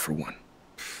girl, for one.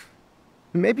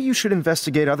 Maybe you should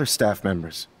investigate other staff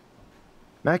members.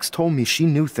 Max told me she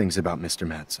knew things about Mr.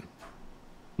 Madsen.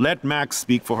 Let Max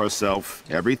speak for herself.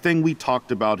 Everything we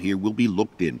talked about here will be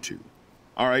looked into.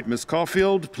 All right, Miss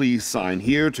Caulfield, please sign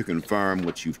here to confirm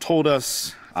what you've told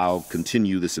us. I'll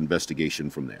continue this investigation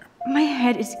from there. My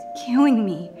head is killing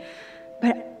me,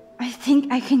 but I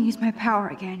think I can use my power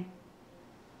again.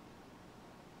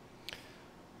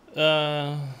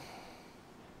 I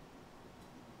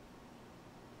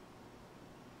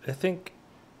think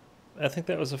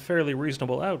that was a fairly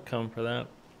reasonable outcome for that.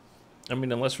 I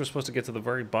mean, unless we're supposed to get to the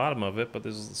very bottom of it, but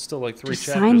there's still like 3 Just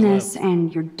chapters sign this left.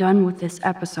 and you're done with this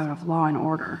episode of Law and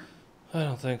Order. I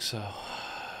don't think so.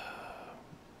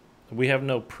 We have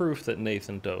no proof that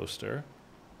Nathan dosed her.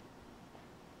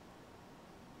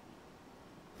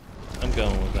 I'm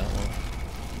going with that one.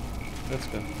 Let's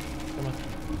go. Come on.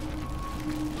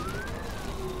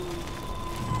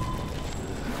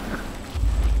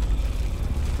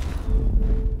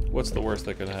 What's the worst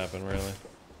that could happen, really?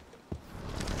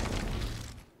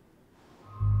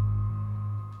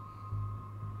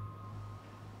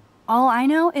 All I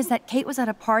know is that Kate was at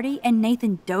a party and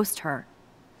Nathan dosed her.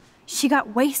 She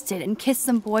got wasted and kissed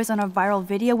some boys on a viral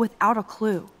video without a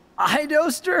clue. I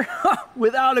dosed her?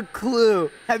 Without a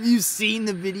clue. Have you seen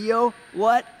the video?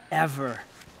 Whatever.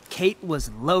 Kate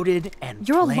was loaded and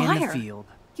You're a playing liar. the field.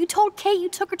 You told Kate you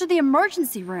took her to the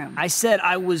emergency room. I said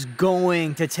I was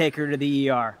going to take her to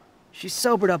the ER. She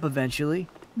sobered up eventually.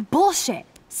 Bullshit.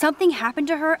 Something happened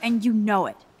to her and you know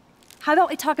it. How about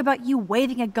we talk about you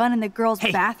waving a gun in the girls'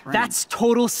 bathroom? That's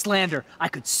total slander. I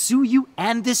could sue you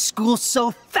and this school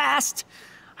so fast.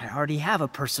 I already have a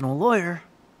personal lawyer.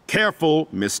 Careful,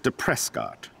 Mr.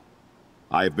 Prescott.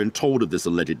 I have been told of this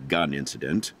alleged gun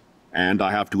incident, and I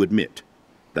have to admit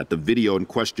that the video in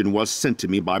question was sent to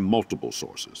me by multiple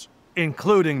sources.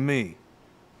 Including me.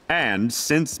 And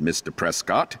since Mr.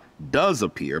 Prescott does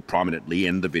appear prominently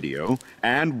in the video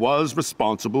and was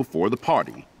responsible for the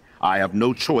party, I have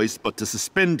no choice but to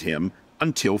suspend him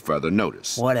until further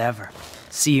notice. Whatever.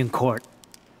 See you in court.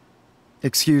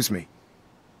 Excuse me.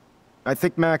 I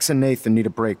think Max and Nathan need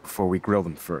a break before we grill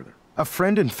them further. A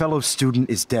friend and fellow student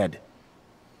is dead.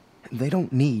 They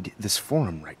don't need this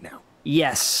forum right now.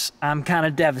 Yes, I'm kind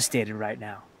of devastated right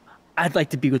now. I'd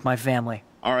like to be with my family.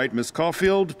 All right, Miss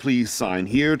Caulfield, please sign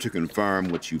here to confirm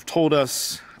what you've told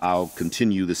us. I'll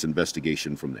continue this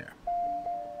investigation from there.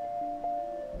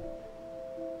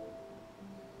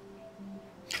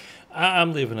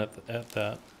 I'm leaving it at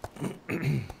that.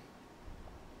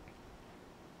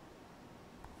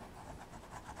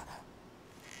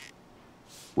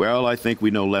 Well, I think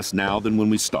we know less now than when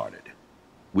we started.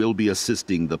 We'll be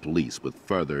assisting the police with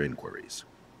further inquiries.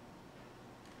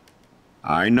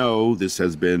 I know this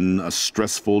has been a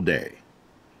stressful day.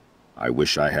 I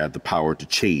wish I had the power to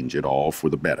change it all for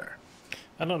the better.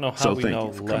 I don't know how So we thank know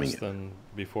you for coming less in. than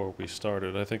before we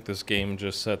started. I think this game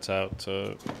just sets out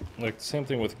to, like, same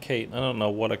thing with Kate. I don't know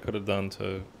what I could have done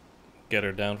to get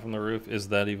her down from the roof. Is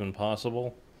that even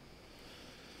possible?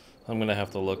 I'm gonna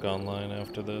have to look online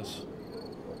after this.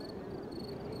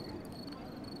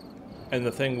 And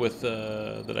the thing with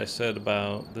that I said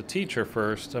about the teacher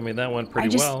first, I mean, that went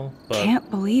pretty well. But Can't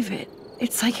believe it.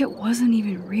 It's like it wasn't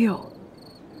even real.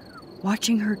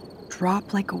 Watching her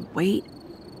drop like a weight,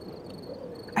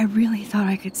 I really thought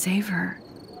I could save her.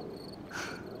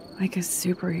 Like a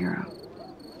superhero.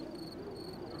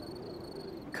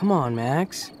 Come on,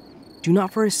 Max. Do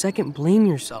not for a second blame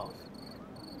yourself.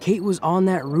 Kate was on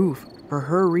that roof for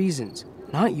her reasons,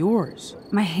 not yours.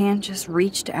 My hand just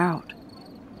reached out.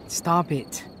 Stop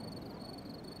it.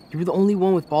 You were the only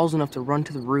one with balls enough to run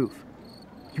to the roof.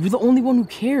 You were the only one who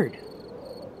cared.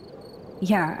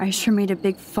 Yeah, I sure made a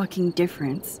big fucking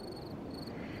difference.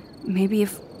 Maybe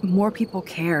if more people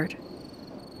cared.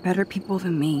 Better people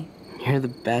than me. You're the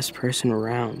best person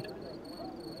around.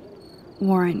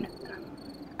 Warren,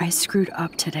 I screwed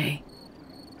up today.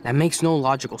 That makes no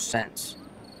logical sense.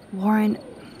 Warren,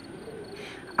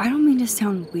 I don't mean to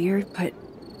sound weird, but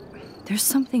there's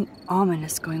something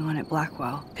ominous going on at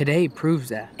Blackwell. Today proves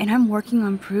that. And I'm working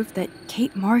on proof that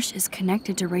Kate Marsh is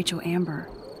connected to Rachel Amber.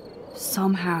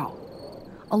 Somehow.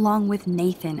 Along with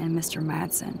Nathan and Mr.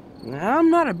 Madsen. I'm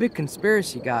not a big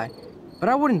conspiracy guy, but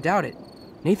I wouldn't doubt it.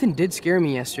 Nathan did scare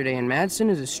me yesterday, and Madsen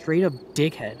is a straight-up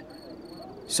dickhead.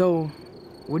 So,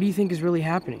 what do you think is really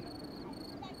happening?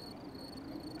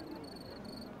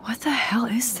 What the hell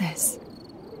is this?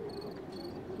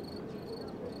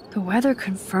 The weather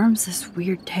confirms this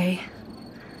weird day.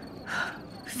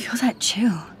 Feel that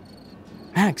chill.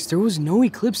 Max, there was no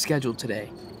eclipse scheduled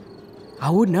today.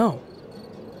 I would know.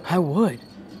 I would.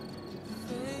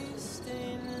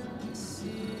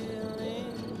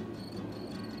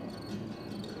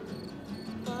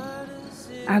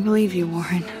 I believe you,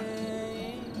 Warren.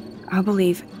 I'll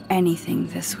believe anything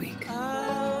this week.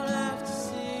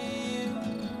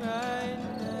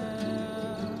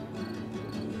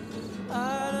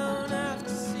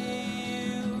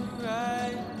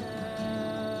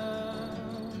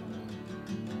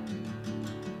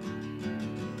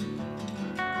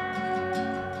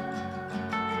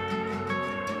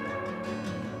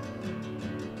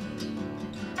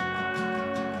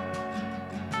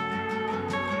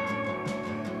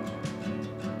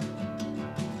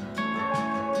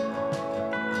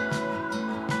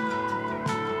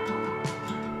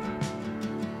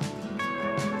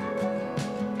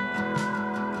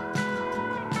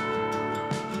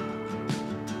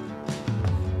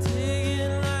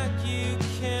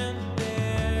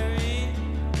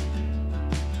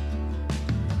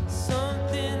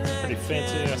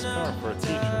 Fancy ass car for a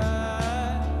teacher.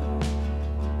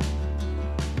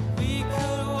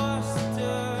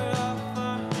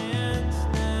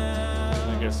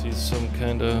 I guess he's some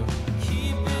kind of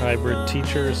hybrid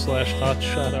teacher slash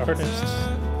hotshot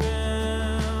artist.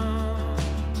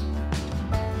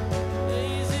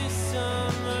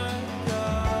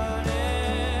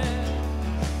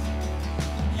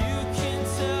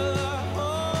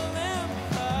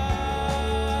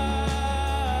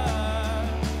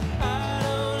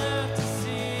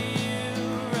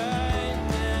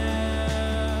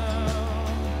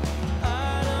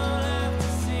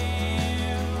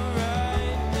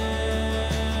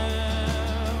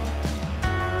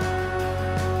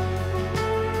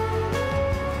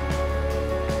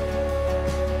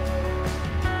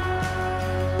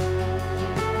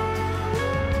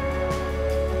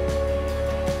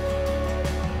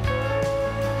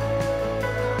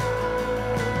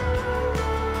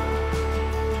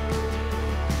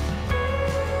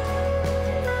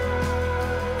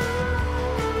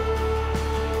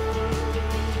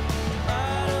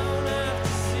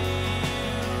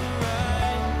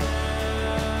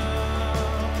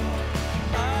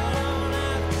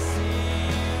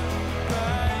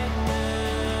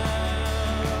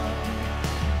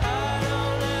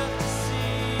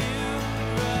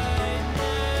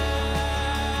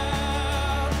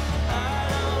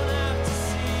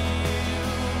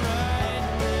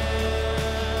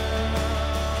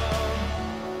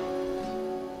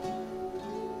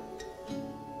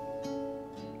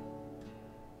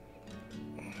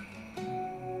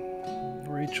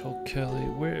 Rachel Kelly.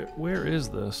 Where is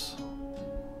this?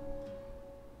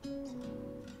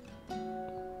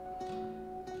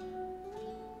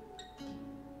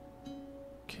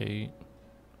 Kate.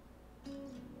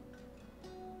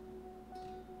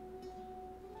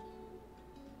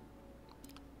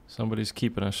 Somebody's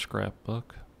keeping a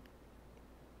scrapbook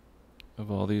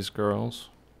of all these girls.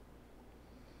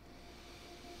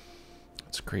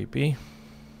 It's creepy.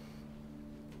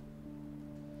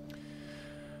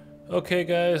 Okay,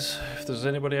 guys, if there's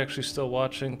anybody actually still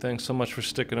watching, thanks so much for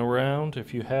sticking around.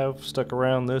 If you have stuck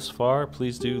around this far,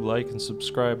 please do like and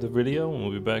subscribe the video, and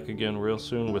we'll be back again real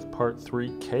soon with part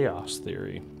 3, Chaos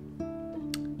Theory.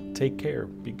 Take care.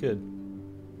 Be good.